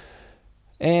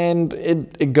 And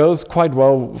it goes quite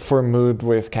well for mood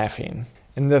with caffeine.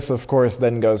 And this, of course,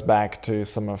 then goes back to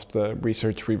some of the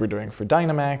research we were doing for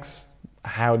Dynamax.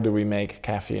 How do we make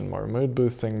caffeine more mood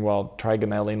boosting? Well,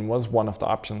 trigonelline was one of the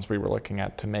options we were looking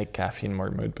at to make caffeine more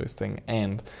mood boosting.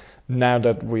 And now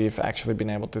that we've actually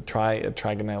been able to try a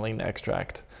trigonelline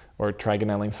extract or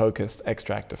trigonelline focused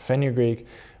extract of fenugreek,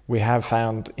 we have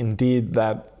found indeed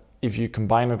that if you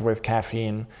combine it with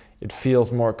caffeine, it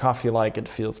feels more coffee-like, it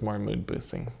feels more mood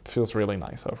boosting. It feels really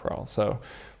nice overall. So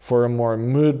for a more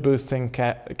mood boosting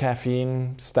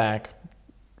caffeine stack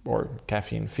or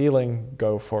caffeine feeling,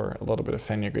 go for a little bit of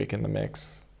fenugreek in the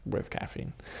mix with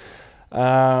caffeine.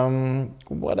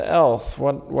 What else?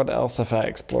 What else have I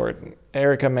explored?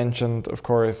 Erica mentioned, of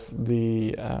course,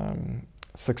 the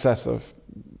success of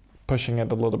pushing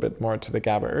it a little bit more to the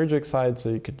GABAergic side, so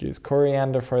you could use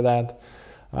coriander for that.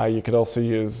 You could also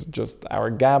use just our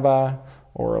GABA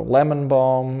or lemon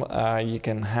balm. You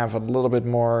can have a little bit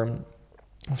more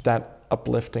of that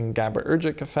uplifting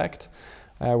GABAergic effect,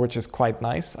 which is quite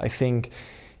nice. I think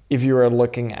if you are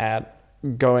looking at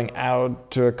going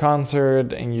out to a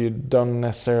concert and you don't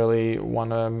necessarily want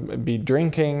to be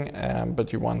drinking,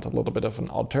 but you want a little bit of an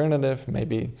alternative,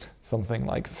 maybe something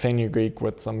like fenugreek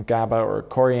with some GABA or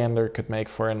coriander could make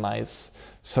for a nice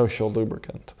social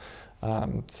lubricant.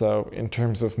 So in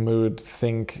terms of mood,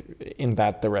 think in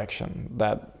that direction,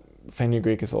 that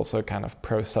fenugreek is also kind of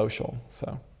pro-social.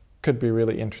 So could be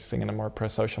really interesting in a more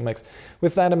pro-social mix.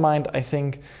 With that in mind, I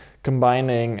think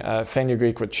combining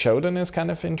fenugreek with shodan is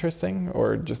kind of interesting,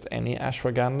 or just any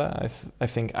ashwagandha. I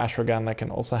think ashwagandha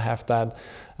can also have that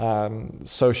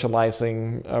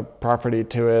socializing property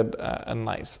to it, a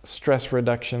nice stress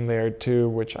reduction there too,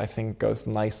 which I think goes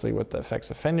nicely with the effects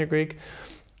of fenugreek,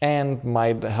 and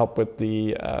might help with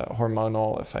the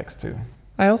hormonal effects too.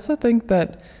 I also think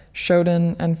that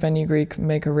shodan and fenugreek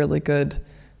make a really good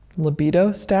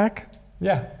libido stack.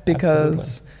 Yeah,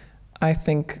 because absolutely. I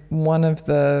think one of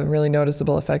the really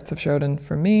noticeable effects of shodan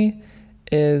for me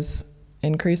is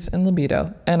increase in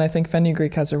libido. And I think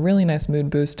fenugreek has a really nice mood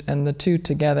boost, and the two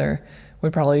together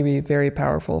would probably be very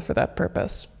powerful for that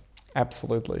purpose.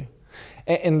 Absolutely.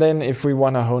 And then if we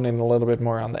want to hone in a little bit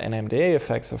more on the NMDA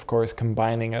effects, of course,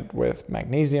 combining it with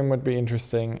magnesium would be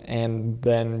interesting. And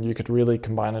then you could really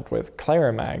combine it with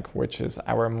Clarimag, which is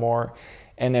our more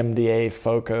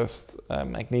NMDA-focused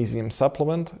magnesium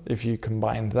supplement. If you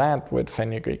combine that with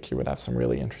fenugreek, you would have some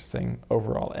really interesting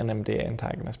overall NMDA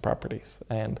antagonist properties.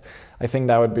 And I think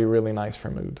that would be really nice for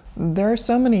mood. There are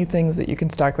so many things that you can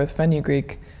stack with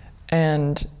fenugreek,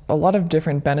 and a lot of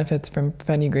different benefits from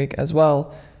fenugreek as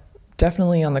well.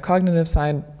 Definitely on the cognitive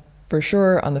side, for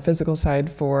sure on the physical side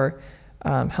for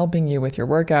helping you with your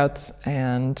workouts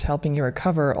and helping you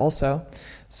recover also.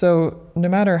 So no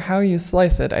matter how you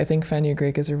slice it, I think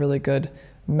Fenugreek is a really good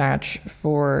match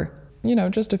for,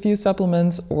 just a few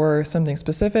supplements or something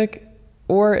specific.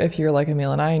 Or if you're like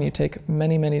Emil and I and you take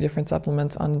many, many different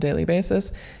supplements on a daily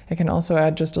basis, it can also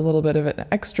add just a little bit of an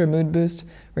extra mood boost,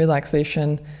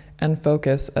 relaxation, and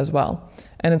focus as well.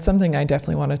 And it's something I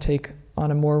definitely want to take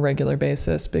on a more regular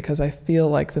basis because I feel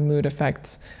like the mood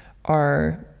effects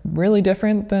are really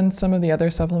different than some of the other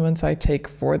supplements I take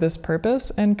for this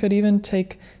purpose and could even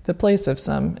take the place of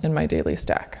some in my daily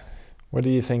stack. What do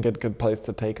you think it could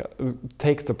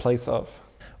take the place of?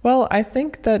 Well, I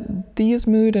think that these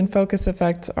mood and focus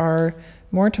effects are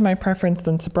more to my preference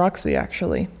than Sabroxy,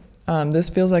 actually. This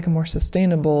feels like a more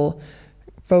sustainable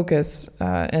focus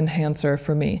enhancer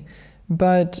for me.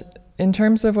 But in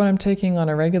terms of what I'm taking on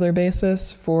a regular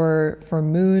basis for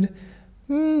mood,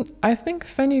 I think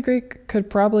Fenugreek could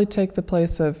probably take the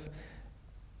place of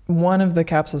one of the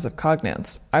capsules of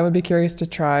Cognance. I would be curious to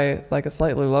try like a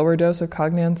slightly lower dose of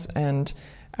Cognance and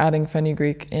adding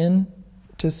Fenugreek in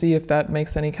to see if that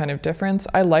makes any kind of difference.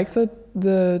 I like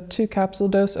the 2 capsule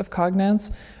dose of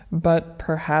Cognance, but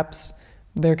perhaps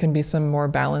there can be some more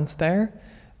balance there.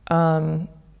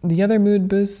 The other mood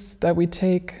boosts that we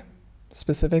take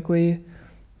specifically,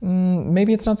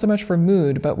 maybe it's not so much for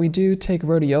mood, but we do take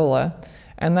rhodiola,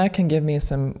 and that can give me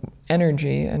some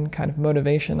energy and kind of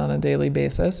motivation on a daily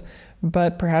basis.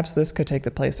 But perhaps this could take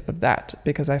the place of that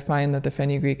because I find that the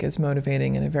Fenugreek is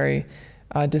motivating in a very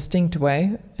distinct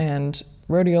way, and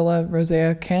rhodiola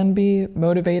rosea can be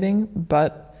motivating,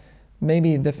 but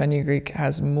maybe the Fenugreek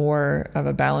has more of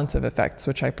a balance of effects,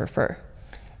 which I prefer.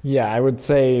 Yeah, I would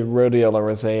say rhodiola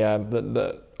rosea,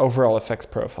 the overall effects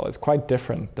profile is quite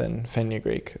different than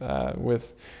Fenugreek,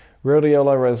 with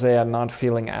rhodiola rosea not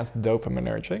feeling as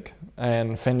dopaminergic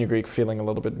and Fenugreek feeling a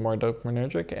little bit more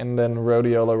dopaminergic, and then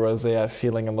rhodiola rosea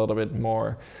feeling a little bit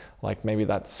more like maybe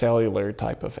that cellular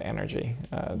type of energy,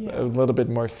 a little bit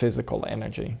more physical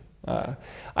energy.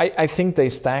 I think they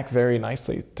stack very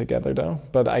nicely together though,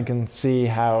 but I can see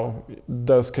how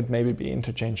those could maybe be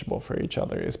interchangeable for each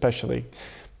other, especially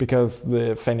because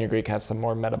the Fenugreek has some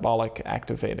more metabolic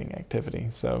activating activity.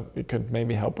 So it could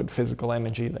maybe help with physical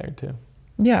energy there too.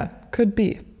 Yeah, could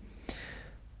be.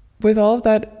 With all of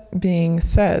that being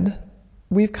said,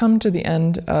 we've come to the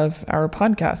end of our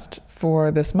podcast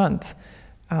for this month.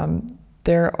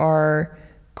 There are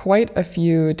quite a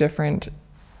few different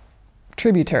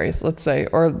tributaries, let's say,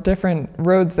 or different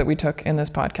roads that we took in this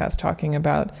podcast, talking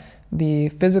about the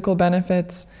physical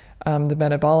benefits, the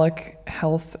metabolic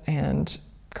health and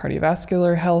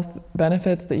cardiovascular health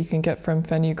benefits that you can get from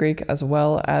Fenugreek, as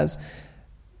well as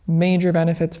major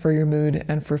benefits for your mood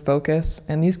and for focus.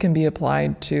 And these can be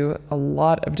applied to a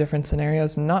lot of different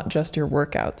scenarios, not just your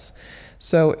workouts.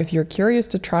 So if you're curious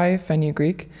to try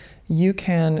Fenugreek, you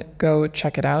can go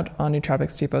check it out on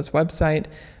Nootropics Depot's website.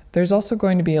 There's also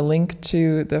going to be a link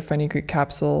to the Fenugreek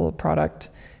capsule product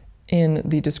in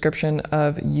the description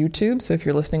of YouTube. So if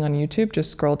you're listening on YouTube,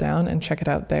 just scroll down and check it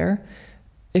out there.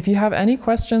 If you have any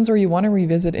questions or you want to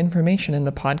revisit information in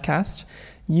the podcast,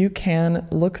 you can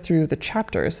look through the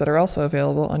chapters that are also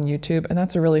available on YouTube. And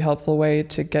that's a really helpful way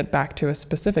to get back to a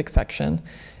specific section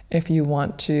if you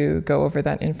want to go over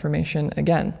that information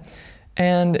again.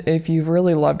 And if you've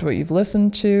really loved what you've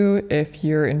listened to, if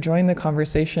you're enjoying the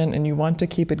conversation and you want to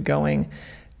keep it going,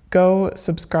 go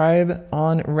subscribe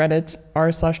on Reddit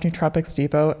r/Nootropics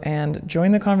Depot and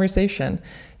join the conversation.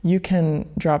 You can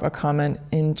drop a comment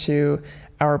into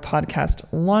our podcast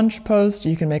launch post.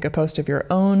 You can make a post of your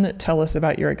own. Tell us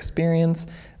about your experience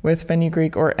with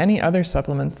Fenugreek or any other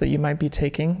supplements that you might be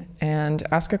taking, and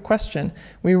ask a question.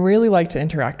 We really like to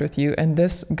interact with you, and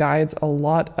this guides a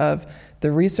lot of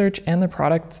the research and the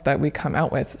products that we come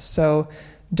out with. So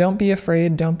don't be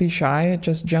afraid, don't be shy,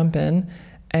 just jump in,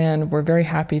 and we're very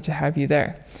happy to have you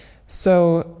there.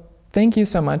 So thank you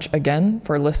so much again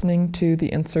for listening to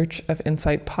the In Search of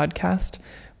Insight podcast.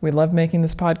 We love making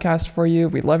this podcast for you.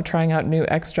 We love trying out new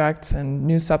extracts and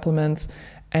new supplements,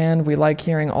 and we like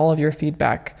hearing all of your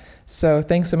feedback. So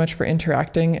thanks so much for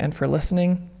interacting and for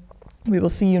listening. We will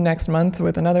see you next month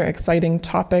with another exciting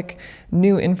topic,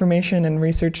 new information and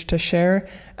research to share.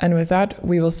 And with that,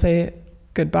 we will say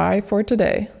goodbye for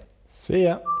today. See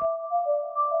ya.